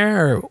in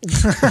there or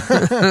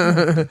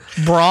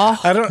bra?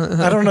 I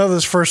don't know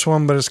this first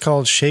one, but it's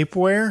called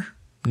shapewear.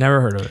 Never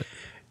heard of it.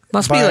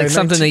 Must be like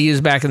something they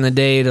used back in the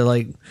day to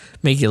like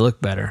make you look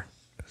better.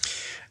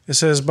 It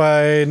says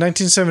by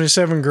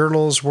 1977,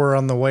 girdles were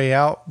on the way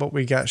out, but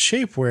we got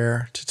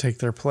shapewear to take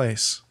their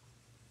place.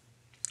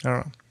 I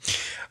don't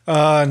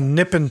know.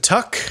 Nip and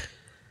tuck.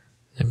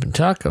 Nip and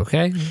tuck,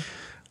 okay.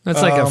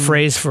 That's like a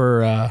phrase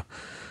for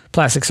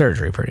plastic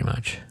surgery, pretty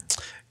much.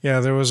 Yeah,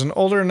 there was an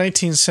older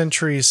 19th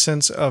century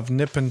sense of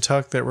nip and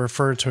tuck that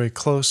referred to a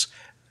close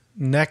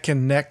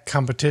neck-and-neck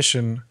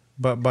competition,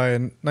 but by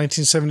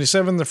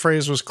 1977, the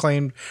phrase was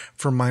claimed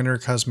for minor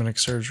cosmetic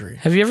surgery.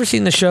 Have you ever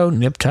seen the show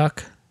Nip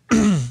Tuck?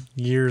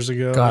 Years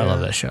ago. God, I love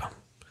that show.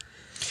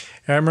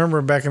 I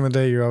remember back in the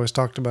day, you always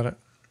talked about it.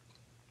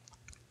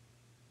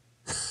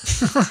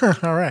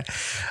 All right.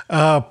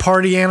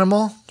 Party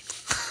animal.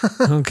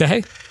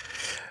 Okay.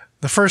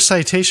 The first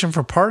citation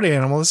for party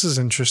animal, this is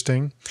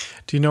interesting.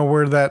 Do you know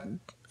where that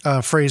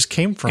phrase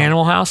came from?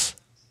 Animal House?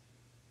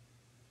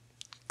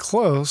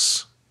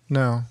 Close.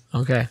 No.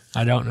 Okay.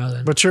 I don't know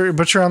that. But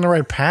you're on the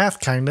right path,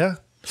 kinda.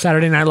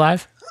 Saturday Night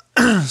Live?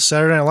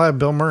 Saturday Night Live,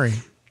 Bill Murray.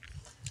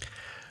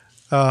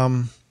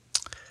 Brewski.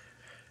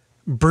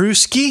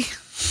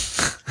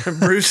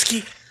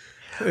 Brewski?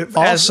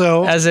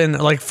 Also, as in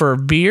like for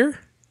beer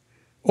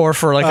or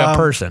for like a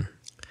person?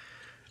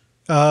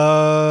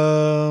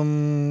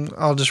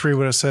 I'll just read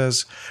what it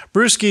says.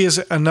 Brewski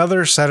is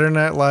another Saturday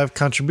Night Live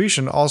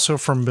contribution, also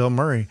from Bill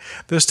Murray.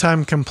 This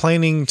time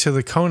complaining to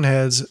the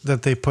Coneheads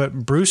that they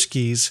put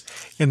brewskis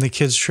in the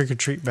kids'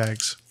 trick-or-treat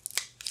bags.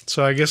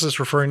 So I guess it's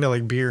referring to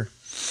like beer.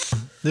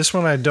 This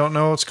one I don't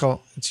know. It's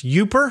called. It's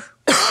Youper.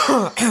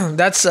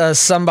 That's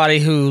somebody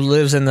who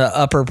lives in the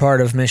upper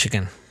part of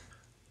Michigan.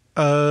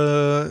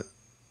 Yeah,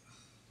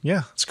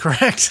 that's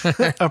correct.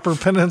 Upper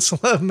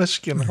Peninsula of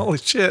Michigan. Holy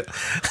shit.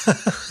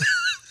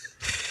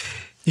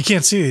 You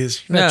can't see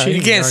these. No, cheating,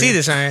 you can't see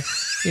this, are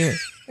you?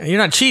 You're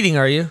not cheating,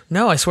 are you?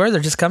 No, I swear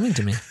they're just coming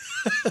to me.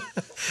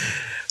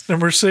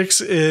 Number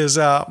 6 is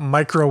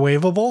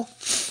microwavable.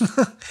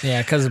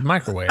 Yeah, because of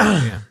microwave.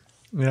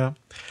 Yeah.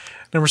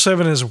 Number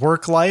 7 is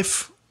work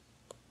life.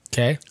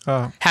 Okay.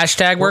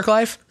 Hashtag work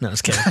life? No, I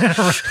was kidding.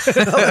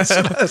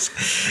 It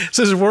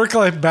says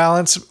work-life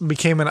balance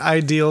became an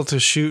ideal to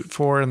shoot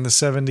for in the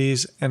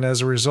 70s, and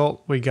as a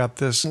result, we got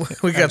this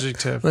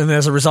adjective. And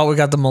as a result, we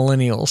got the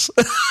millennials.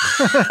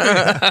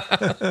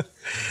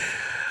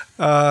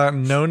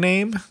 No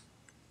name.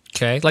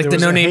 Okay. Like the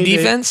no name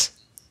defense?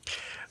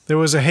 There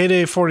was a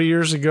heyday 40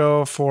 years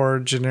ago for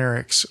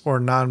generics or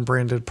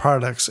non-branded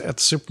products at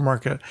the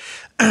supermarket.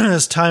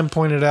 As Time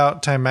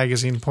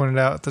magazine pointed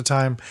out at the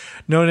time,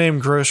 no-name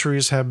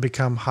groceries have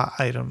become hot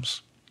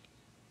items.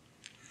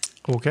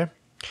 Okay.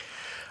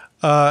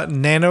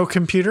 Nano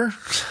computer.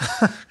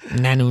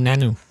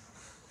 Nanu.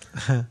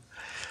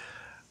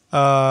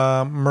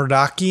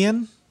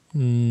 Murdochian.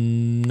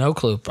 No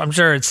clue. I'm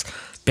sure it's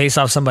based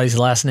off somebody's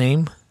last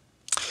name.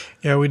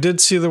 Yeah, we did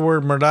see the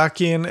word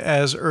Murdochian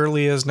as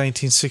early as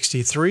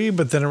 1963,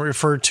 but then it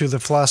referred to the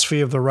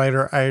philosophy of the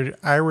writer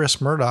Iris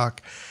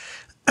Murdoch.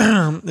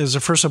 It was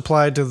first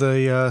applied to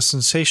the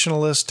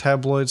sensationalist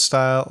tabloid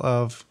style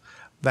of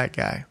that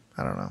guy.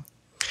 I don't know.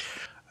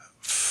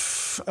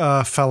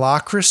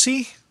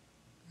 Phallocracy?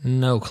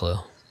 No clue.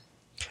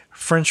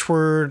 French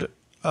word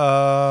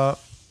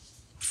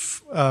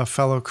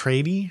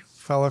phallocraty?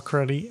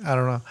 I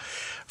don't know.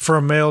 For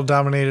a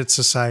male-dominated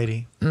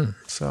society.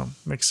 So,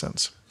 makes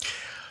sense.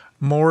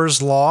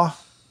 Moore's Law.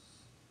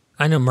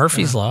 I know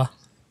Murphy's Law.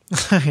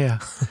 Yeah.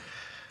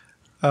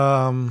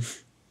 In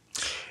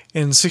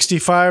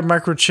 1965,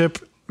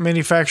 microchip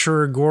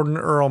manufacturer Gordon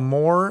Earl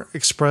Moore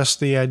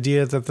expressed the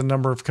idea that the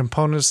number of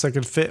components that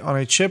could fit on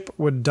a chip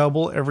would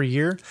double every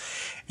year.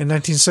 In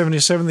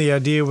 1977, the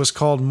idea was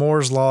called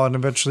Moore's Law and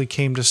eventually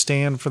came to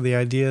stand for the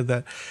idea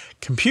that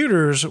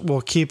computers will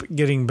keep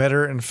getting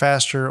better and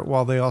faster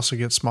while they also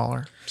get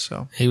smaller.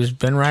 So he was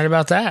been right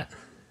about that.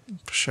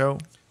 For sure.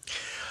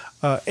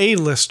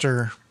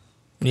 A-lister.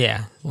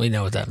 Yeah, we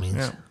know what that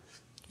means.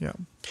 Yeah.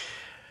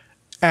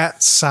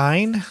 At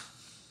sign.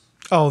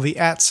 Oh, the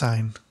at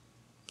sign.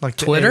 Like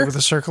Twitter? A with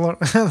a circle.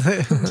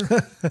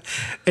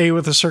 A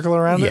with a circle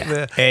around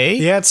it.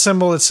 The at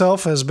symbol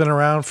itself has been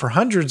around for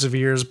hundreds of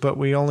years, but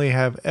we only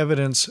have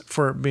evidence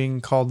for it being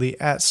called the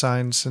at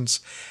sign since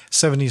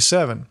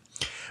 1977.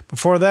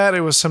 Before that,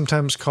 it was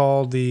sometimes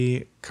called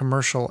the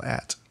commercial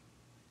at.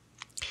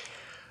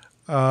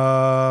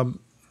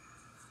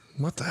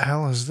 What the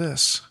hell is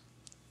this?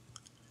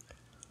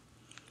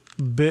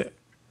 Bibimbap?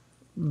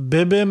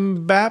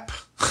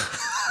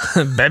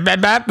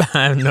 Bap?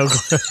 I have no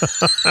clue.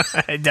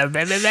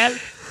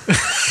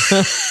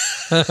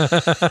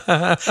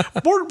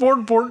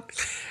 Board.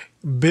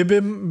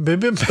 Bibim.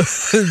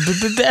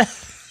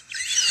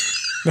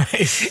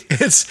 Nice.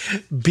 It's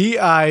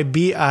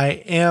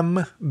Bibimbap.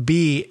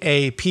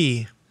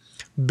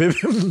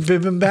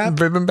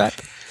 Bibimbap.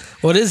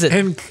 What is it?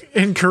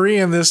 In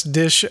Korean, this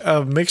dish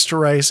of mixed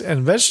rice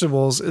and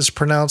vegetables is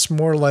pronounced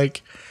more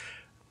like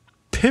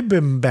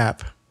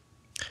bibimbap.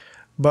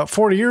 But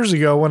 40 years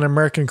ago, when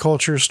American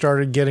culture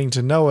started getting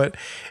to know it,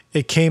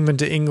 it came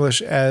into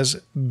English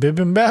as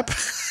bibimbap.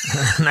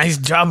 Nice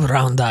job,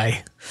 round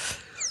eye.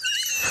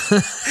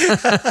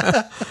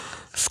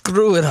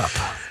 Screw it up.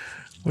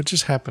 What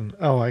just happened?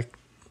 Oh, I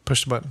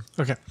pushed the button.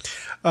 Okay.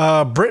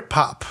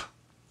 Britpop.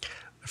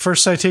 The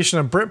first citation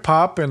of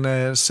Britpop in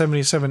a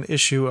 77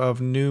 issue of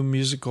New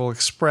Musical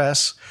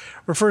Express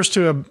refers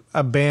to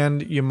a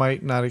band you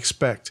might not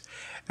expect.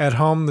 At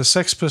home, the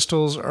Sex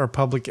Pistols are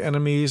Public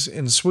Enemies.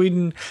 In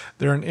Sweden,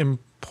 they're an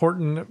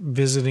important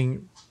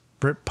visiting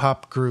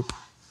Britpop group.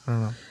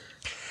 I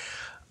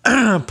don't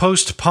know.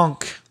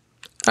 Post-punk.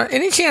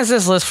 Any chance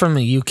this list from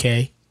the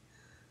UK?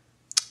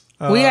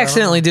 We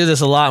accidentally do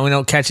this a lot and we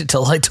don't catch it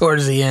till like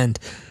towards the end.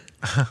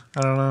 I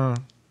don't know.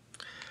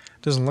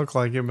 Doesn't look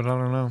like it, but I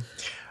don't know.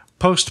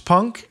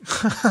 Post-punk.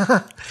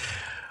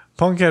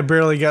 Punk had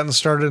barely gotten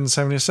started in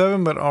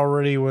 77, but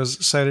already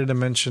was cited a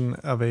mention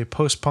of a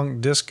post-punk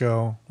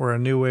disco where a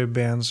new wave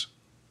bands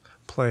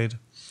played.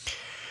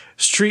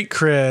 Street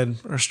cred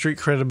or street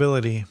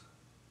credibility.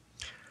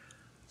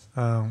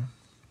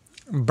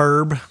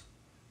 Burb.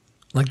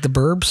 Like the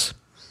Burbs?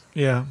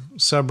 Yeah,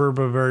 suburb,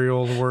 a very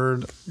old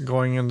word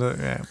going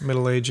into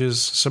Middle Ages,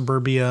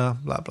 suburbia,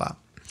 blah, blah.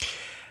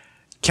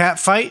 Cat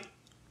fight.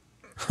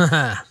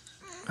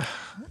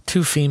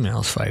 Two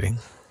females fighting.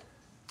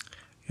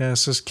 Yeah, it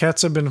says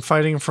cats have been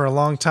fighting for a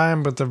long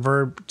time, but the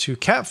verb to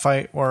cat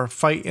fight or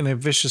fight in a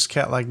vicious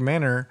cat-like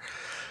manner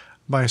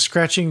by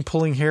scratching,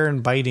 pulling hair,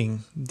 and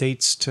biting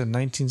dates to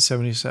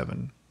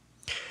 1977.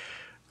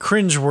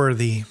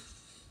 Cringeworthy.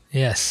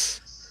 Yes.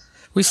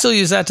 We still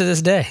use that to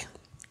this day.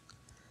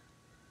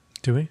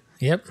 Do we?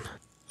 Yep.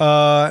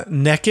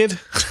 Naked.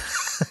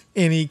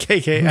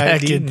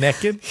 N-E-K-K-I-D.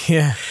 Naked.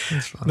 Yeah.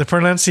 The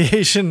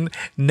pronunciation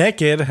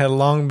naked had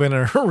long been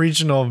a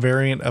regional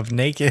variant of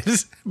naked,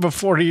 but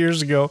 40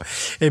 years ago,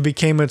 it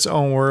became its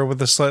own word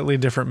with a slightly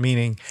different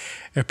meaning.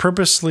 A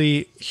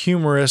purposely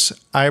humorous,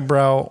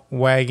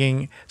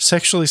 eyebrow-wagging,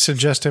 sexually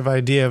suggestive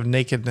idea of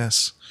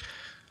nakedness.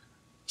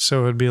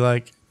 So it would be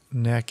like,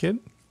 naked?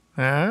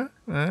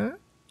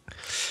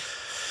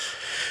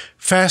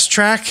 Fast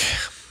track.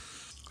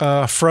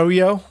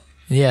 Froyo.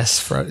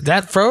 Yes.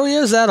 That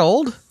Froyo is that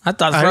old? I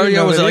thought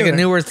Froyo was like a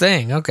newer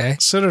thing. Okay.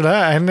 So did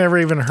I. I never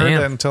even heard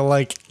that until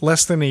like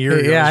less than a year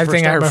ago. Yeah, I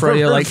think I heard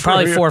Froyo like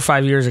probably 4 or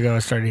 5 years ago. I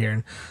started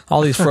hearing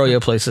all these Froyo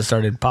places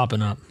started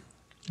popping up.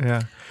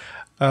 Yeah.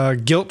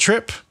 Guilt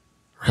trip.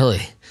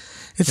 Really?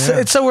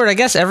 It's so weird. I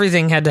guess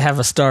everything had to have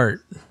a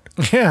start.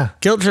 Yeah.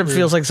 Guilt trip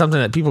feels like something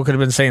that people could have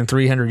been saying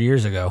 300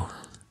 years ago.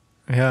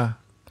 Yeah.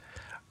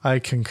 I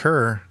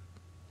concur.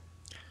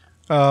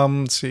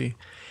 Let's see.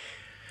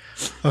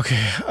 Okay.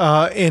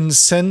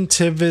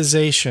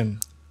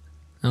 Incentivization.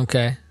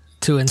 Okay.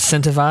 To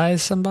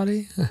incentivize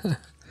somebody?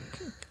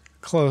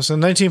 Close. In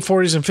the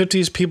 1940s and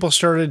 50s, people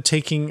started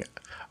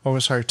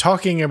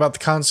talking about the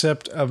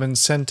concept of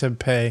incentive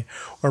pay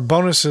or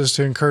bonuses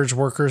to encourage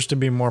workers to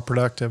be more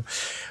productive.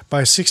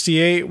 By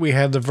 68, we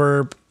had the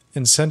verb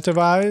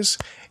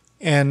incentivize,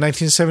 and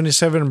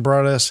 1977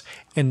 brought us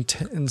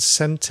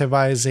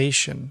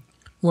incentivization.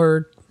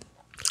 Word.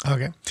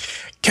 Okay.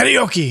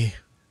 Karaoke.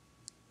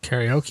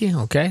 Karaoke,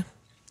 okay.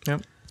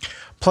 Yep.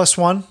 Plus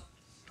one.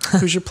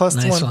 Who's your plus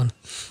nice one?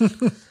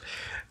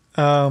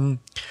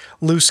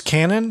 Loose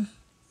cannon.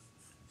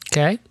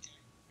 Okay.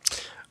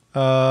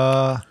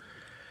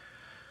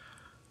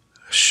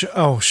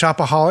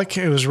 Shopaholic.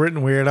 It was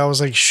written weird. I was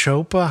like,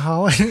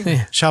 Shopaholic?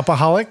 Yeah.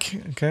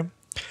 Shopaholic. Okay.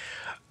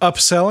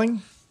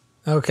 Upselling.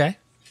 Okay.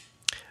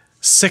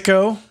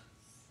 Sicko.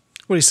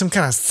 What are you, some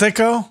kind of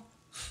sicko?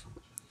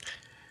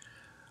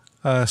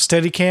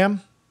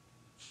 Steadicam.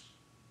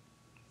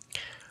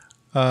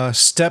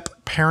 Step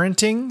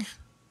parenting.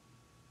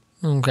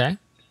 Okay.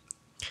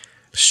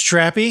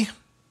 Strappy.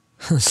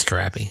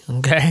 Strappy.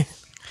 Okay.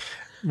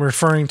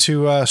 Referring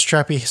to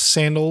strappy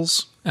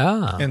sandals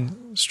Ah.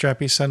 and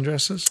strappy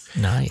sundresses.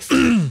 Nice.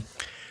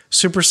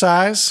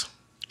 Supersize.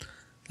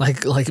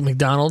 Like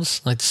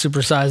McDonald's? Like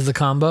supersize the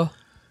combo?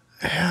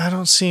 Yeah, I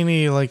don't see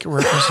any like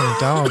reference to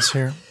McDonald's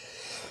here.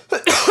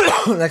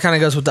 That kind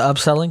of goes with the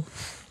upselling.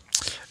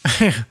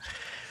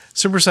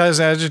 Supersize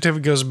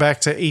adjective goes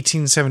back to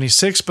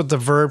 1876, but the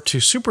verb to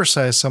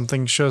supersize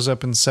something shows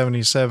up in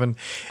 77.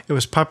 It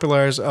was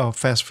popularized,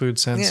 fast food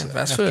sense. Yeah,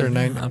 fast after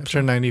food.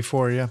 After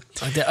 94, yeah.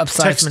 Like the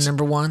upsizeman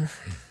number one.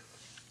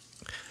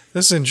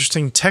 This is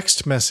interesting.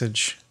 Text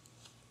message.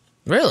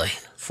 Really?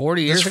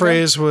 40 years This ago?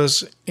 phrase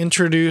was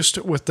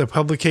introduced with the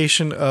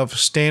publication of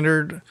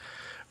standard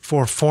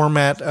for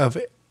format of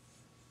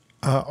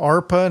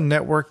ARPA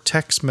network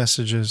text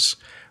messages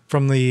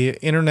from the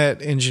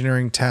Internet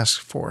Engineering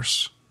Task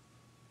Force.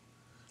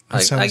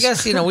 I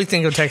guess, we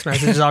think of text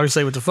messages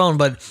obviously with the phone,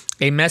 but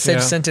a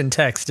message sent in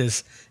text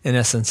is, in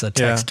essence, a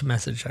text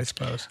message, I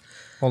suppose.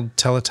 Old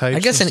teletypes. I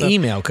guess an stuff.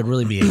 email could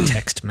really be a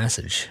text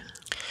message.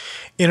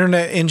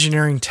 Internet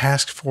Engineering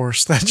Task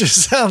Force. That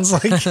just sounds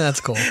like That's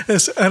cool.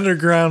 this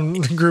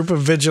underground group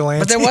of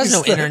vigilantes. But there was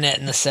no internet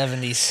in the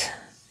 70s.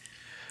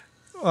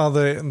 Well,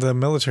 the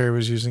military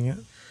was using it.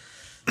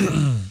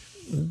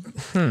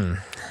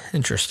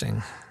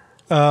 Interesting.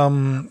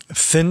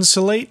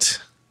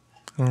 Thinsulate.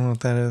 I don't know what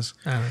that is.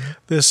 I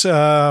don't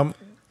know.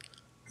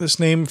 This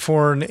name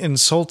for an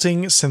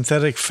insulting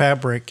synthetic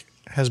fabric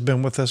has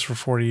been with us for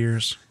 40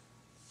 years.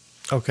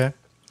 Okay.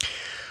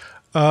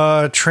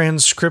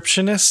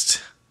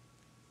 Transcriptionist.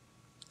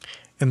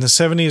 In the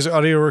 70s,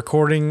 audio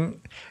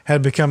recording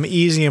had become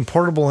easy and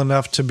portable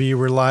enough to be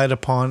relied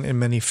upon in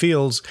many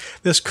fields.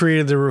 This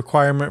created the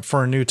requirement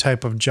for a new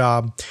type of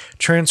job,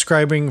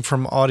 transcribing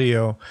from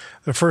audio.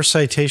 The first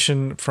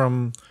citation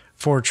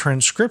for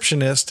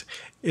transcriptionist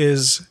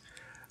is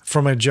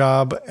from a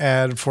job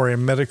ad for a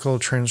medical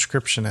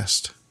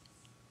transcriptionist.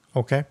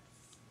 Okay.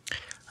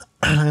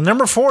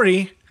 Number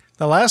 40,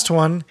 the last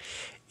one,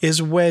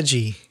 is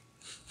wedgie.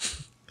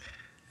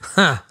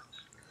 Huh.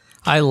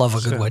 I love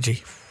a good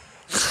wedgie.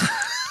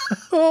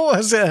 What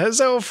was that? Is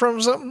that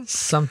from something?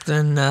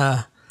 Something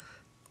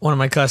one of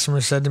my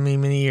customers said to me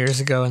many years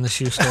ago in the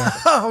shoe store.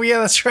 Oh, yeah,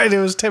 that's right. It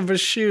was type of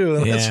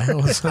shoe. Yeah,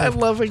 I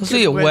love a good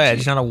be a wedgie.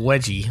 wedge, not a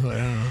wedgie. I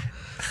don't know.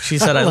 She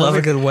said, I love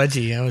a good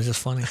wedgie. It was just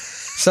funny.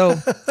 So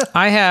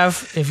I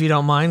have, if you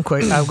don't mind,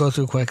 I'll go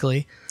through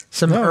quickly,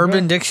 some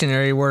Urban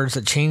Dictionary words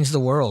that change the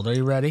world. Are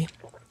you ready?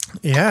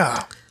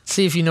 Yeah.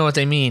 See if you know what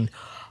they mean.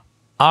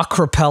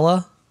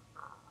 Acapella.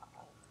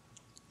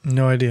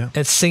 No idea.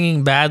 It's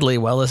singing badly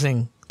while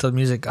listening to the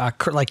music.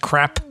 Like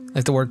crap.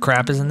 Like the word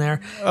crap is in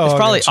there. Oh, it's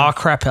probably gotcha.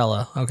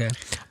 acapella. Okay.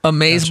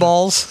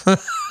 Amazeballs.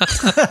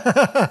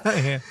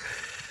 Yeah.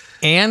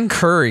 Ann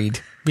Curried.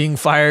 Being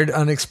fired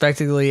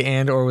unexpectedly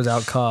and or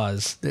without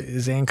cause.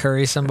 Is Ann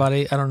Curry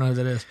somebody? I don't know who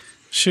that is.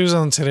 She was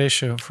on Today's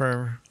Show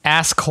forever.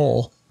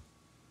 Asshole.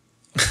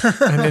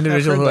 An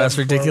individual who asks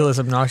ridiculous,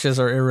 obnoxious,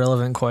 or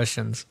irrelevant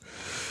questions.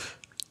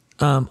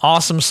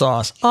 Awesome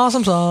sauce.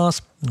 Awesome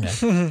sauce.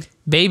 Okay.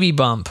 Baby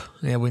bump.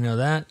 Yeah, we know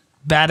that.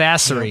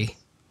 Badassery. Yep.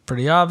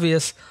 Pretty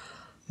obvious.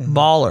 Mm-hmm.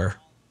 Baller.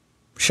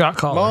 Shot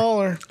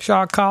caller.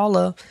 Shot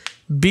caller.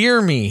 Beer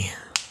me.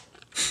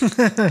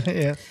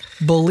 Yeah.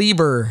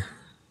 Belieber.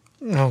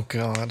 Oh,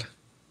 God.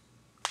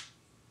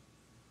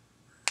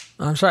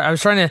 I'm sorry. I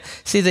was trying to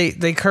see.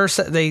 They curse.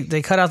 They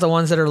cut out the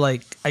ones that are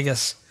like, I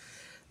guess.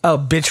 Oh,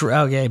 bitch.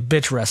 Okay,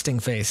 bitch resting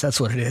face. That's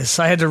what it is.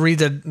 I had to read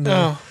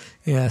the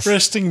yes.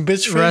 Resting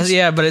bitch face?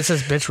 Yeah, but it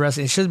says bitch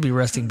resting. It should be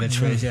resting bitch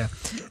face, yeah.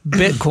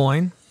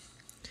 Bitcoin.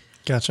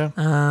 Gotcha.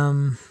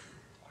 Going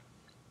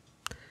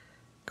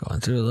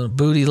through a little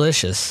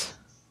bootylicious.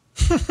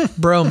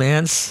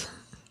 Bromance.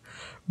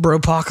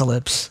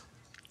 Bropocalypse.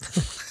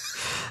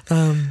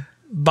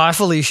 Bye,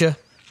 Felicia.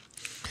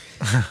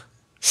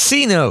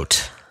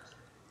 C-note.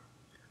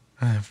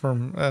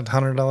 From a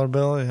 $100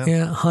 bill, yeah.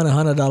 Yeah,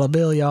 $100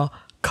 bill, y'all.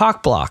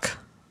 Cock block.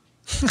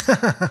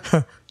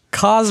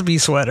 Cosby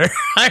sweater.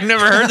 I've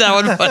never heard that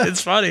one, but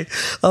it's funny.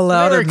 A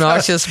loud,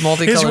 obnoxious,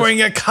 multicolored. He's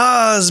wearing a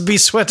Cosby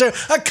sweater.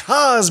 A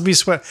Cosby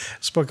sweater.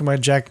 Spoken by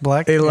Jack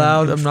Black. A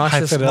loud,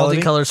 obnoxious,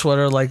 multicolored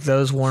sweater like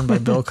those worn by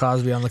Bill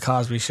Cosby on The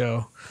Cosby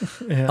Show.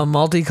 Yeah. A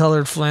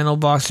multicolored flannel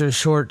boxer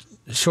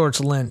shorts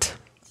lint.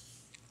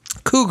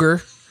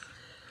 Cougar.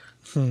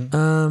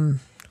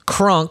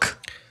 Crunk.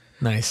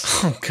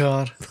 Nice. Oh,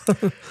 God.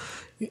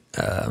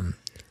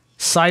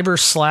 Cyber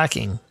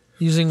slacking.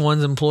 Using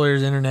one's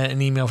employer's internet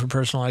and email for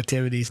personal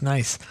activities.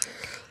 Nice.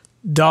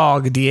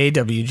 Dog.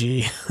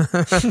 D-A-W-G.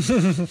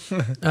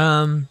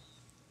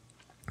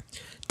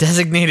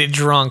 Designated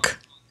drunk.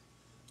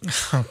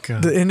 Oh,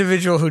 God. The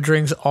individual who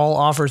drinks all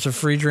offers of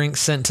free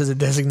drinks sent to the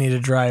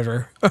designated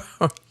driver.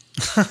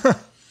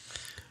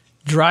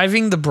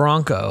 Driving the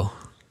Bronco.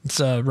 It's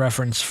a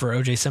reference for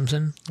O.J.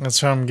 Simpson.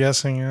 That's what I'm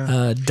guessing,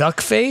 yeah.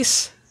 Duck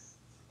face.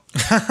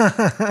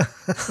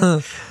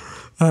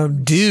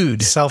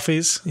 Dude.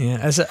 Selfies. Yeah,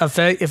 as a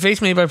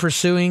face made by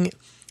pursing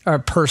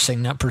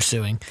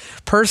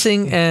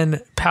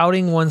and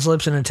pouting one's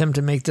lips in an attempt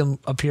to make them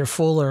appear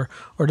fuller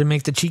or to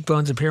make the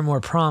cheekbones appear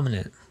more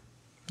prominent.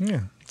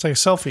 Yeah, it's like a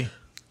selfie.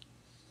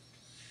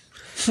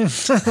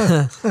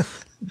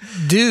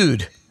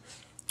 Dude.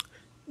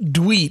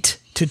 Dweet.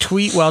 To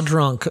tweet while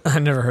drunk. I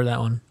never heard that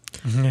one.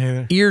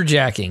 Yeah.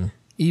 Earjacking.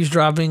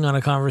 Eavesdropping on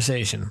a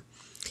conversation.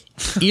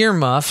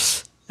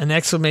 Earmuffs. An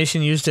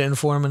exclamation used to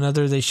inform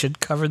another they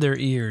should cover their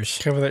ears.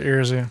 Cover their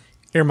ears, yeah.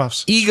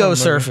 Earmuffs. Ego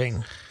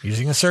surfing.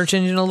 Using a search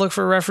engine to look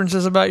for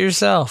references about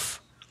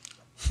yourself.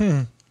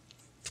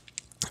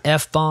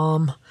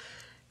 F-bomb.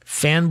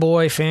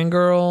 Fanboy,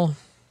 fangirl.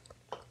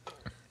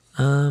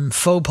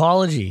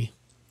 Faux-apology.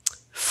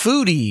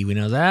 Foodie, we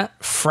know that.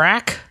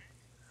 Frack.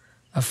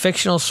 A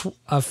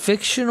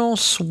fictional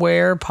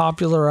swear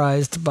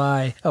popularized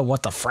by... Oh,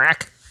 what the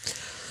frack?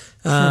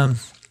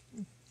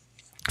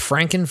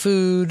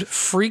 Frankenfood,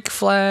 freak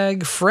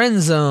flag,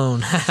 friend zone.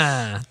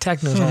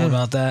 Tech knows all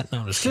about that. No,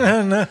 I'm just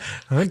kidding. No.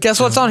 Guess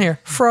what's on here?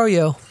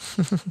 Froyo.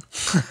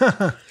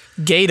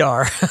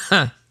 Gaydar.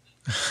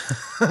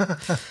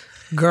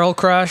 Girl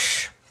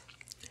crush.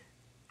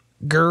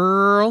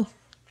 Girl.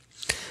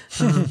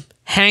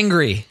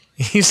 Hangry.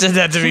 You said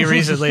that to me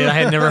recently. I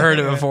had never heard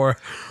it before.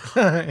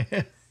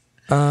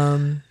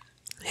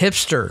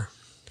 Hipster.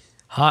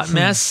 Hot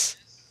mess.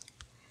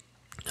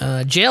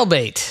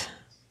 Jailbait.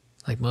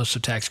 Like most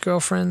of Tach's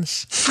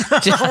girlfriends.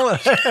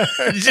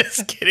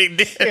 Just kidding,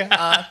 dude.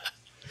 Yeah.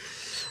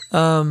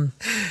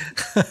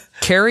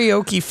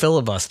 Karaoke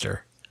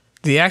filibuster.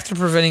 The act of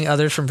preventing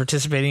others from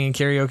participating in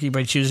karaoke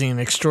by choosing an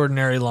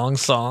extraordinary long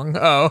song.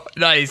 Oh,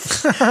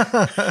 nice.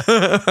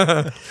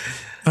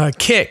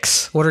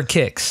 Kicks. What are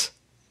kicks?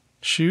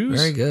 Shoes?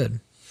 Very good.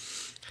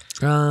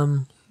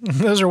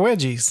 Those are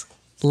wedgies.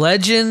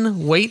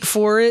 Legend, wait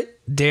for it,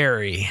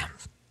 dairy.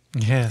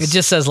 Yes. It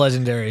just says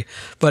legendary,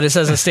 but it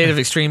says a state of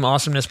extreme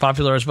awesomeness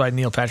popularized by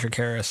Neil Patrick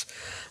Harris.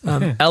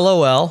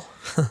 LOL.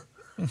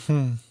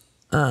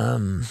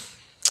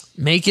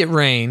 Make it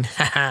rain.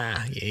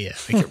 Yeah.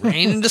 Make it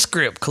rain in the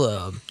script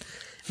club.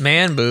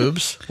 Man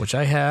boobs, which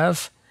I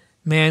have.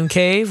 Man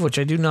cave, which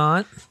I do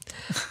not.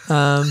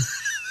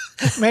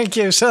 Man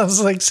cave sounds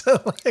like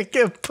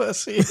a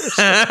pussy.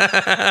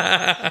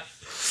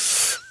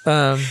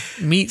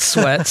 Meat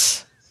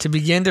sweats. To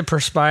begin to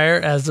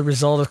perspire as the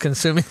result of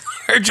consuming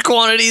large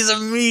quantities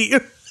of meat.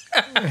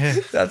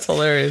 That's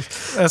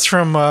hilarious. That's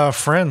from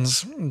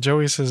Friends.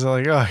 Joey says,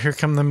 like, oh, here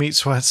come the meat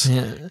sweats.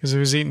 Because he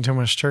was eating too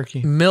much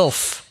turkey.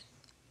 MILF.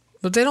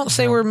 But they don't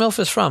say where MILF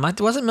is from.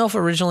 Wasn't MILF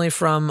originally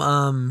from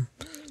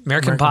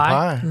American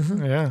Pie?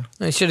 Mm-hmm. Yeah.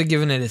 They should have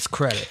given it its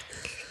credit.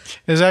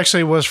 It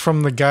actually was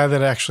from the guy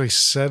that actually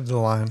said the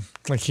line.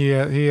 Like, he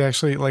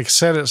actually, like,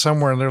 said it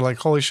somewhere, and they're like,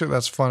 holy shit,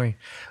 that's funny.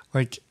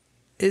 Like,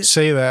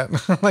 say that.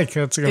 Like,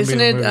 that's going to be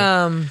the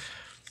movie.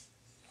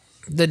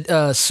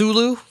 The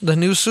Sulu? The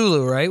new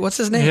Sulu, right? What's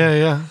his name?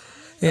 Yeah.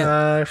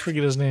 I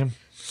forget his name.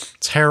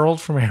 It's Harold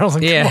from Harold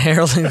and Kumar. Yeah,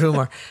 Harold and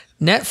Kumar.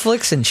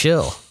 Netflix and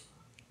chill.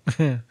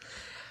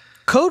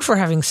 Code for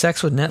having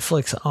sex with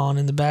Netflix on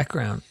in the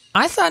background.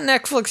 I thought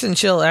Netflix and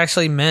chill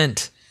actually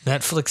meant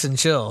Netflix and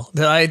chill.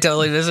 Did I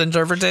totally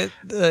misinterpret it?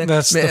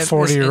 That's the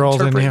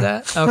 40-year-old in you.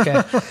 That?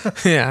 Okay.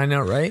 Yeah, I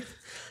know, right?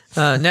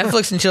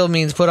 Netflix and chill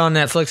means put on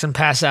Netflix and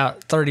pass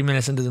out 30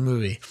 minutes into the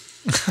movie.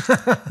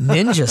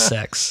 Ninja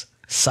sex.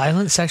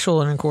 Silent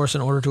sexual intercourse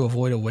in order to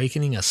avoid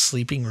awakening a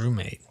sleeping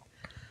roommate.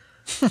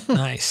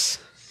 Nice.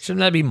 Shouldn't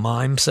that be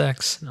mime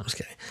sex? No, I'm just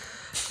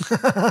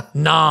kidding.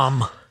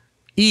 Nom.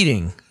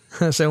 Eating.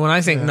 So when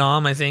I think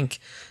nom, I think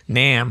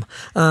nam.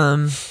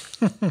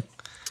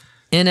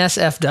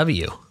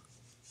 NSFW.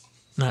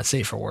 Not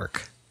safe for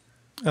work.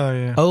 Oh,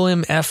 yeah.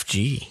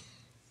 OMFG.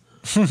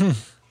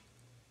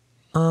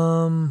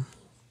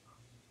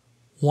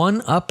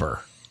 One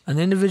upper. An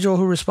individual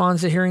who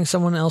responds to hearing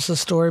someone else's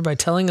story by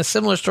telling a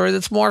similar story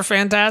that's more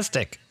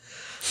fantastic.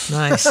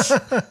 Nice.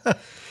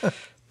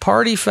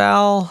 Party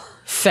foul.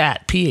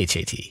 Fat.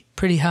 PHAT.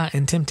 Pretty hot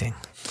and tempting.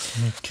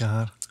 Oh, my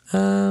God.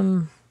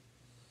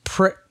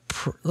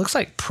 Looks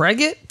like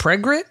pregrit.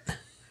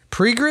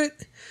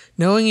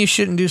 Knowing you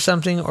shouldn't do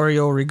something or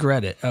you'll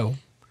regret it. Oh.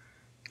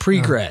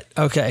 Pregret.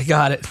 Okay,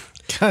 got it.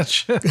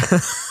 Gotcha.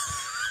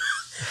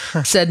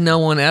 Said no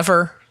one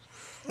ever.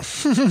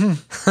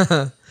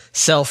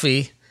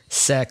 Selfie.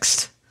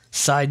 Sext.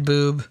 Side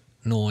boob.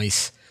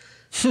 Noise.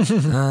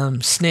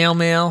 Snail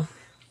mail.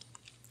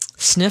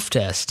 Sniff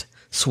test.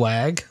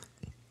 Swag.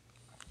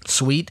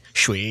 Sweet.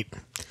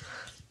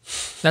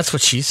 That's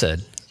what she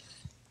said.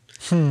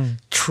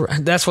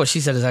 That's what she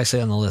said is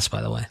actually on the list,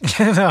 by the way.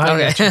 No,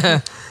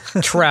 okay.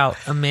 Trout.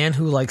 A man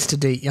who likes to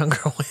date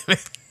younger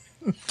women.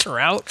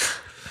 Trout?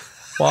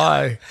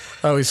 Why?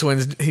 Oh, he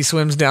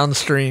swims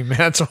downstream.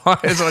 That's why.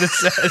 That's what it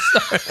says.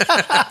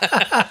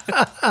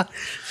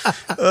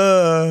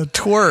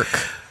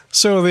 Twerk.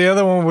 So the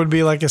other one would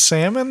be like a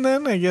salmon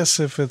then, I guess,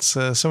 if it's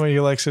somebody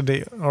who likes to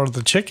date, or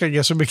the chick, I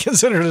guess, would be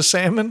considered a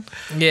salmon.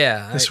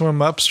 Yeah. They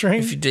swim upstream.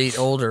 If you date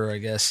older, I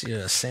guess you're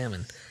a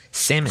salmon.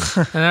 Salmon.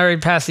 And I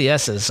already passed the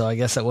S's, so I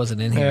guess that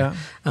wasn't in here.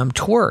 Yeah.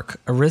 Twerk.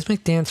 A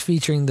rhythmic dance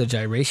featuring the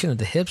gyration of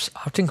the hips,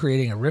 often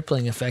creating a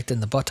rippling effect in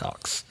the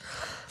buttocks,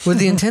 with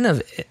the intent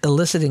of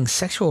eliciting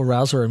sexual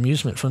arousal or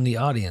amusement from the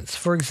audience.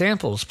 For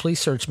examples, please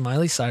search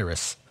Miley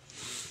Cyrus.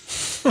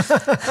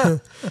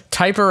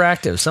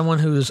 Hyperactive, someone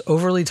who is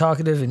overly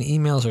talkative in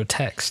emails or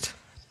text.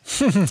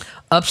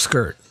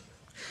 Upskirt.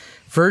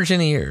 Virgin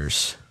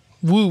ears.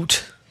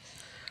 Woot.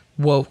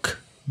 Woke.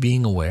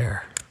 Being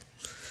aware.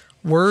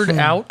 Word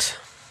out.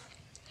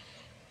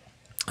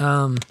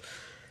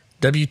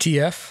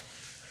 WTF.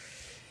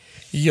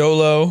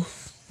 YOLO.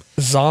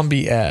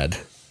 Zombie ad.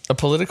 A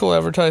political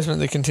advertisement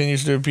that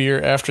continues to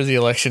appear after the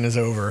election is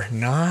over.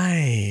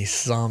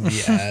 Nice.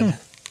 Zombie ad.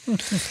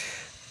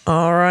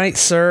 All right,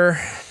 sir.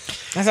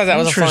 I thought that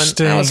was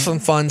some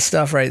fun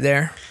stuff right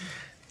there.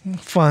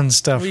 Fun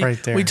stuff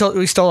right there.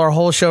 We stole our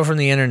whole show from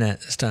the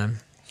internet this time.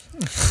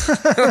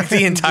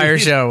 The entire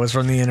show was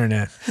from the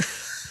internet.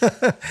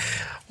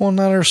 Well,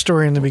 not our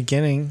story in the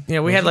beginning. Yeah,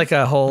 we had like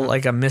a whole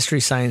Mystery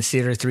Science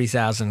Theater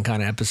 3000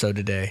 kind of episode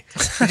today.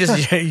 We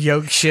just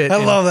yoke shit.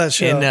 I love that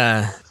show.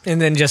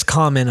 And then just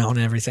comment on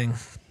everything.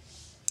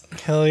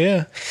 Hell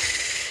yeah.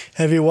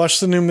 Have you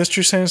watched the new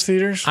Mystery Science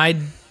Theaters?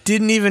 I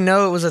didn't even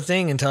know it was a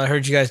thing until I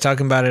heard you guys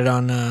talking about it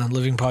on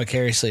Living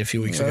Podcariously a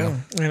few weeks ago.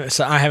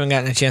 So I haven't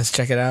gotten a chance to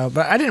check it out.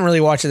 But I didn't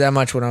really watch it that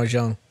much when I was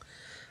young.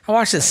 I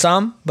watched it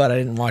some, but I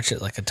didn't watch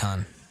it like a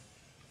ton.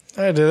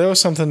 I did. That was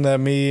something that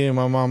me and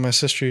my mom and my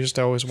sister used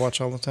to always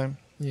watch all the time.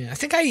 Yeah, I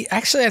think I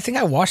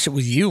watched it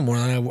with you more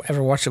than I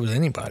ever watched it with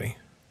anybody.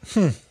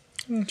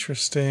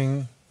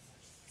 Interesting.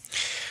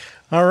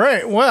 All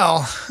right.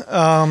 Well,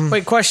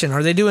 wait. Question: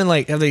 Are they doing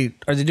like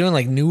doing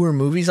like newer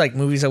movies, like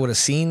movies I would have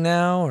seen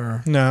now,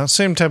 or no,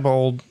 same type of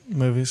old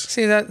movies.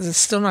 See, that's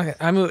still not.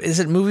 I mean, is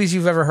it movies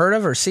you've ever heard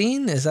of or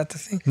seen? Is that the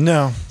thing?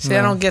 No. See,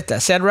 I don't get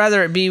that. See, I'd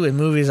rather it be with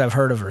movies I've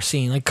heard of or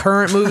seen, like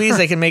current movies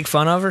they can make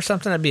fun of or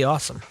something. That'd be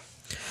awesome.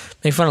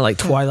 Make fun of like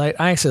Twilight.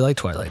 I actually like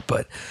Twilight,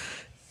 but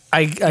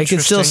I can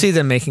still see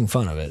them making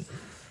fun of it.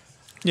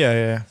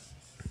 Yeah.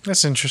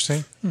 That's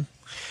interesting.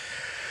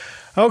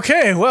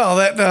 Okay, well,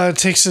 that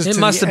takes us to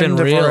the end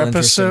of our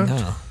episode.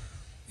 Huh?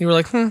 You were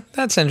like,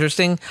 that's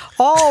interesting.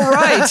 All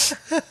right.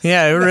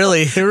 Yeah, it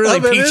really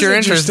piqued your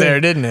interest there,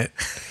 didn't it?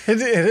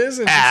 It is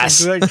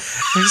interesting. Like,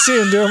 you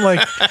see him doing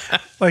like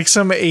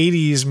some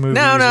 80s movie.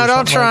 No,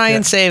 don't try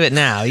and save it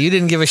now. You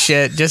didn't give a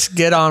shit. Just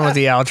get on with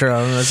the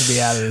outro and let's be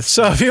out of this.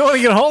 So if you want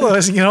to get a hold of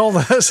us, you can get a hold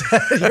of us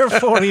at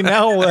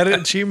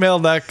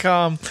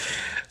your40nowwhat@gmail.com.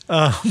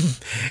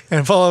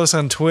 And follow us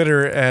on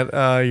Twitter at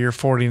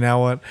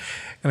your40nowwhat.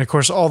 And, of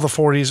course, all the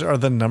 40s are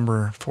the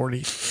number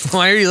 40.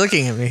 Why are you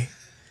looking at me?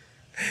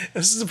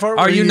 This is the part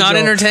where are you not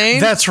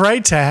entertained? That's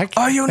right, Tach.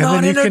 Are you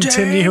not entertained? And then you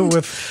continue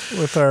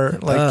with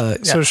our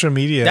social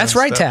media. That's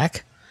right,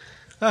 Tach.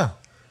 Oh.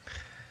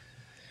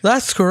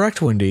 That's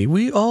correct, Wendy.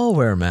 We all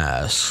wear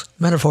masks,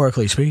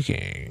 metaphorically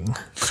speaking.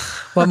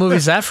 What movie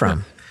is that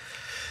from?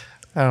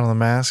 I don't know, The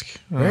Mask.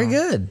 Very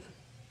good.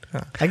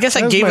 I guess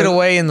I gave it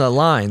away in the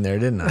line there,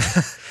 didn't I?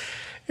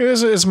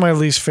 It's my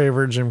least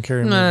favorite Jim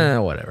Carrey movie.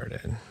 Whatever,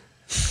 dude.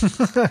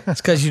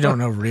 It's because you don't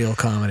know real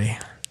comedy.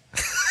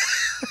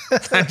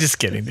 I'm just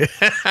kidding, dude.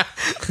 I'm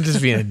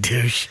just being a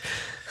douche.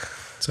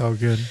 It's all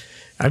good.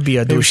 I'd be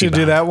a douche. We should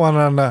do that one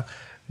on the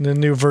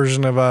new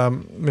version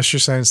of Mystery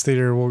Science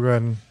Theater. We'll go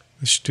ahead and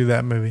we should do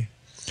that movie.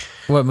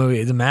 What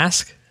movie? The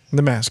Mask?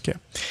 The Mask, yeah.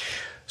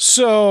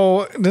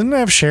 So, didn't it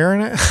have Cher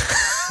in it?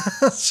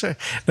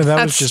 No,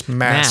 that was just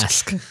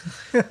Mask.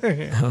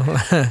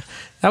 That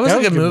was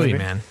a good movie,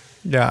 man.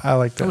 Yeah, I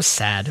like that. It was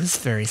sad. It was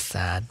very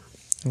sad.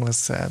 It was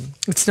sad.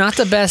 It's not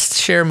the best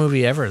Cher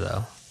movie ever,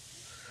 though.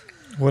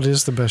 What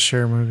is the best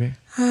Cher movie?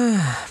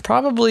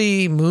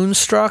 Probably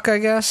Moonstruck, I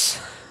guess.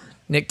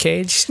 Nick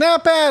Cage.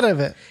 Snap out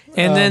of it.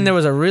 And then there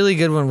was a really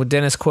good one with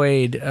Dennis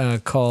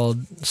Quaid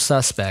called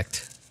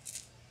Suspect.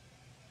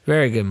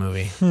 Very good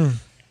movie.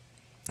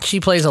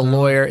 She plays a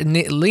lawyer.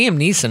 Liam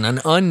Neeson,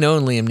 an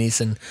unknown Liam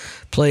Neeson,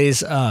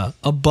 plays a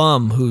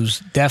bum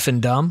who's deaf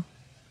and dumb.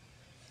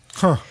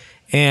 Huh.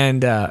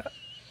 And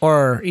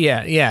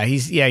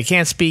he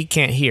can't speak,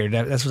 can't hear.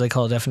 That's what they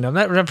call deaf and dumb.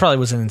 That probably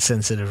was an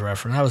insensitive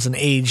reference. That was an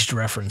aged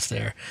reference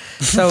there.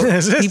 So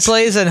he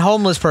plays a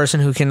homeless person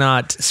who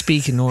cannot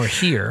speak nor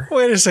hear.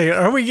 Wait a second.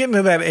 Are we getting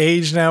to that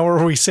age now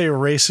where we say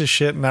racist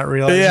shit and not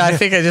realize? Yeah, I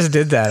think I just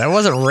did that. I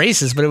wasn't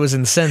racist, but it was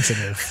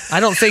insensitive. I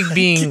don't think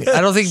being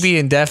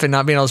deaf and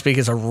not being able to speak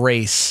is a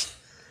race.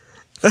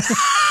 I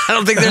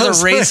don't think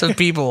there's a race of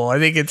people. I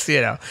think it's,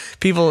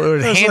 people who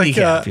are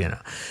handicapped,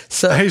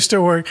 So I used to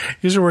work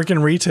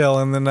in retail,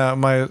 and then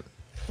my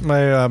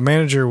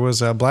manager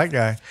was a black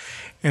guy,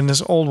 and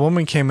this old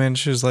woman came in.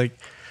 She was like,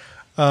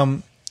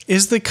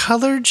 "Is the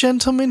colored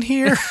gentleman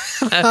here?"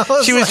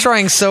 She was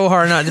trying so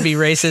hard not to be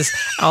racist,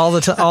 all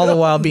the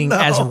while being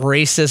as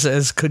racist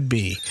as could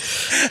be.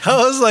 I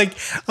was like,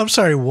 "I'm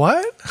sorry,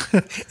 what?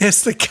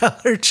 Is the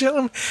colored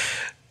gentleman?"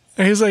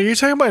 And he's like, "You're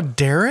talking about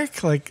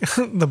Derek, like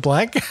the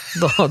black guy?"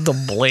 The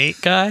black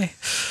guy?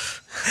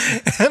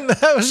 And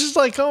I was just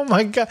like, oh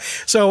my God.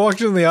 So I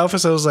walked into the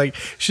office. I was like,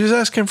 she's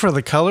asking for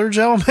the colored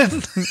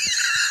gentleman.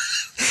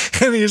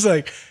 And he's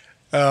like,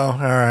 oh, all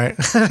right.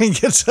 And he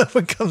gets up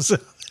and comes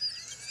up.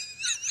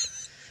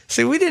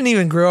 See, we didn't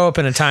even grow up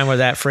in a time where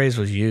that phrase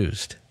was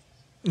used.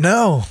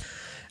 No.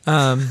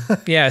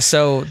 Yeah,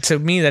 so to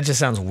me, that just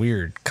sounds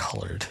weird,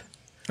 colored.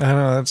 I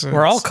know.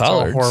 We're all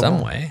colored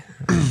some way.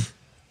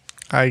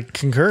 I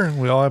concur.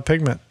 We all have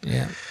pigment.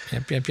 Yeah.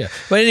 Yep.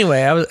 But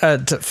anyway, I was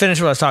to finish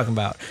what I was talking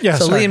about. Yeah,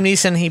 so sorry. Liam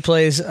Neeson, he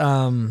plays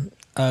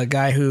a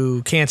guy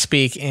who can't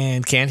speak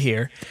and can't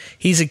hear.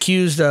 He's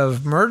accused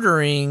of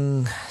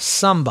murdering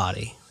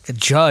somebody, a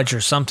judge or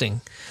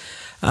something,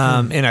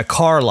 in a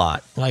car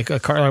lot, like a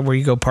car where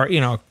you go park,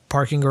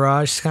 parking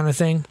garage kind of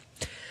thing.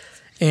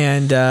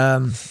 And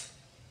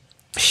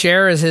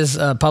Cher is his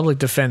public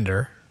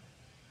defender,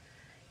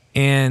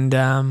 and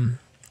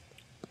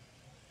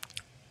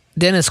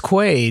Dennis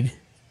Quaid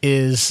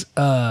is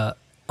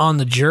on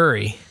the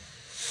jury,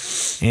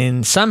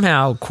 and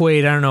somehow Quaid,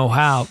 I don't know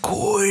how,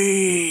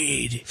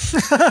 Quaid.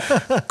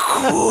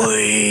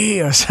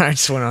 Oh, sorry, I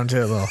just went on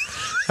to a little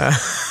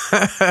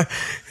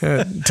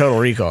Total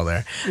Recall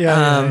there.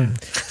 Yeah.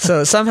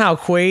 So somehow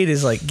Quaid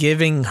is like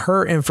giving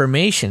her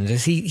information.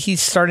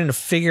 He's starting to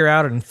figure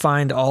out and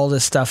find all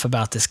this stuff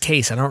about this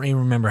case. I don't even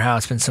remember how.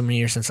 It's been so many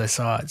years since I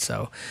saw it.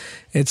 So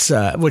it's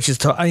which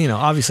is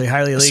obviously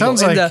highly illegal.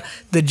 Sounds like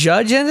the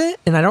judge in it,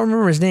 and I don't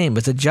remember his name,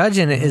 but the judge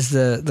in it is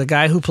the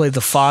guy who played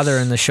the father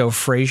in the show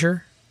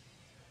Frasier.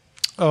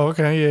 Oh,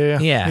 okay. Yeah.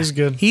 Yeah. He's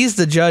good. He's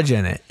the judge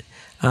in it.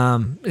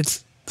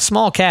 It's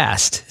small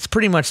cast. It's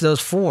pretty much those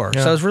four.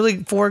 Yeah. So it's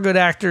really 4 good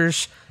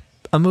actors,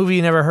 a movie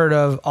you never heard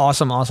of.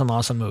 Awesome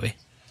movie.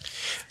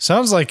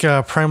 Sounds like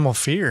Primal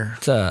Fear.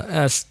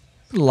 That's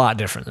a lot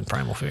different than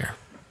Primal Fear.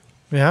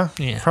 Yeah?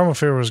 Yeah. Primal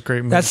Fear was a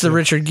great movie. That's the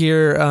Richard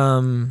Gere,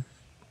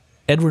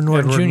 Edward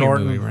Norton Jr.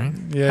 movie, right?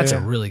 Yeah. That's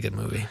a really good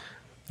movie.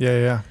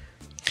 Yeah.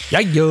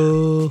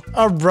 Yeah.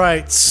 All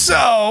right.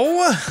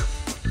 So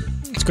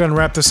let's go ahead and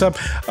wrap this up.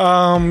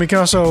 We can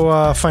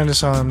also find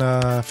us on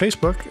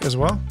Facebook as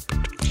well.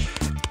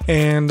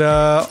 And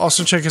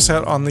also check us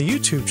out on the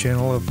YouTube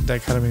channel of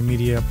Dichotomy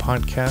Media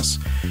Podcasts.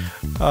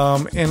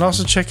 And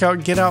also check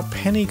out Get Out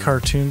Penny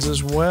cartoons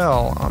as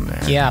well on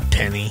there. Yeah,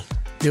 Penny.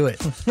 Do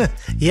it.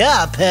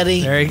 Yeah,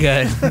 Penny. Very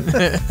good.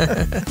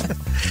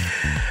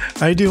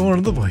 I do one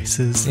of the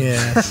voices.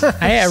 Yes.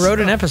 Hey, I wrote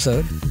an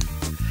episode.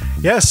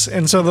 Yes,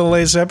 and so the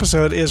latest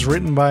episode is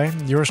written by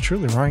yours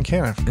truly, Ryan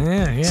Canniff.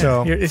 Yeah.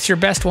 So it's your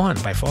best one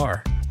by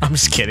far. I'm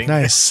just kidding.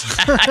 Nice.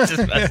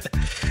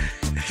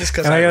 Just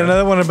because And I got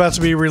another one about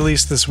to be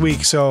released this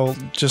week. So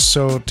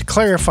to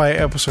clarify,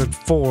 episode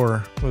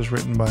 4 was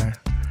written by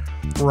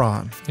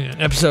Ron. Yeah,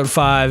 episode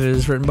 5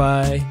 is written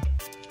by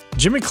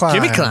Jimmy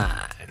Klein.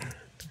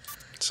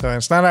 So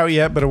it's not out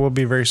yet, but it will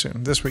be very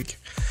soon, this week.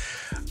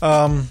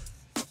 And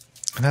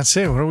that's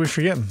it. What are we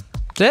forgetting?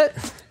 That's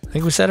it. I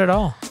think we said it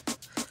all.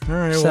 All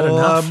right. Said Well,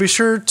 enough. be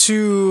sure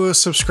to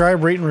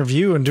subscribe, rate, and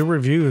review, and do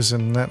reviews,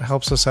 and that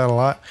helps us out a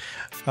lot.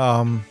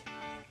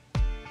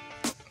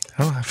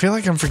 I feel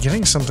like I'm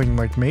forgetting something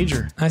like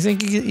major. I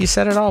think you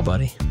said it all,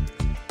 buddy.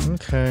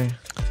 Okay.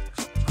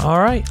 All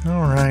right.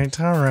 All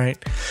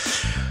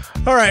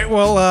right.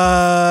 Well,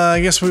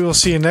 I guess we will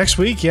see you next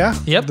week. Yeah.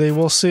 Yep.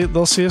 They'll see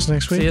us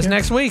next week. See us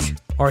next week.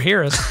 Or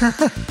hear us.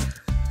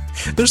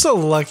 They're so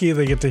lucky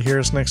they get to hear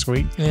us next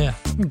week. Yeah.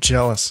 I'm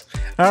jealous.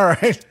 All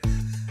right.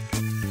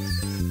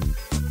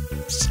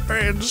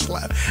 Sorry, I'm just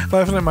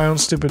laughing at my own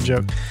stupid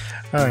joke.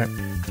 All right.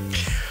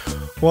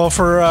 Well,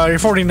 for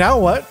Y40 Now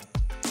What?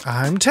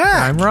 I'm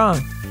Tach. I'm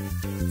wrong.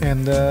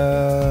 And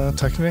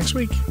talk to you next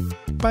week.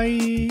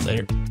 Bye.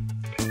 Later.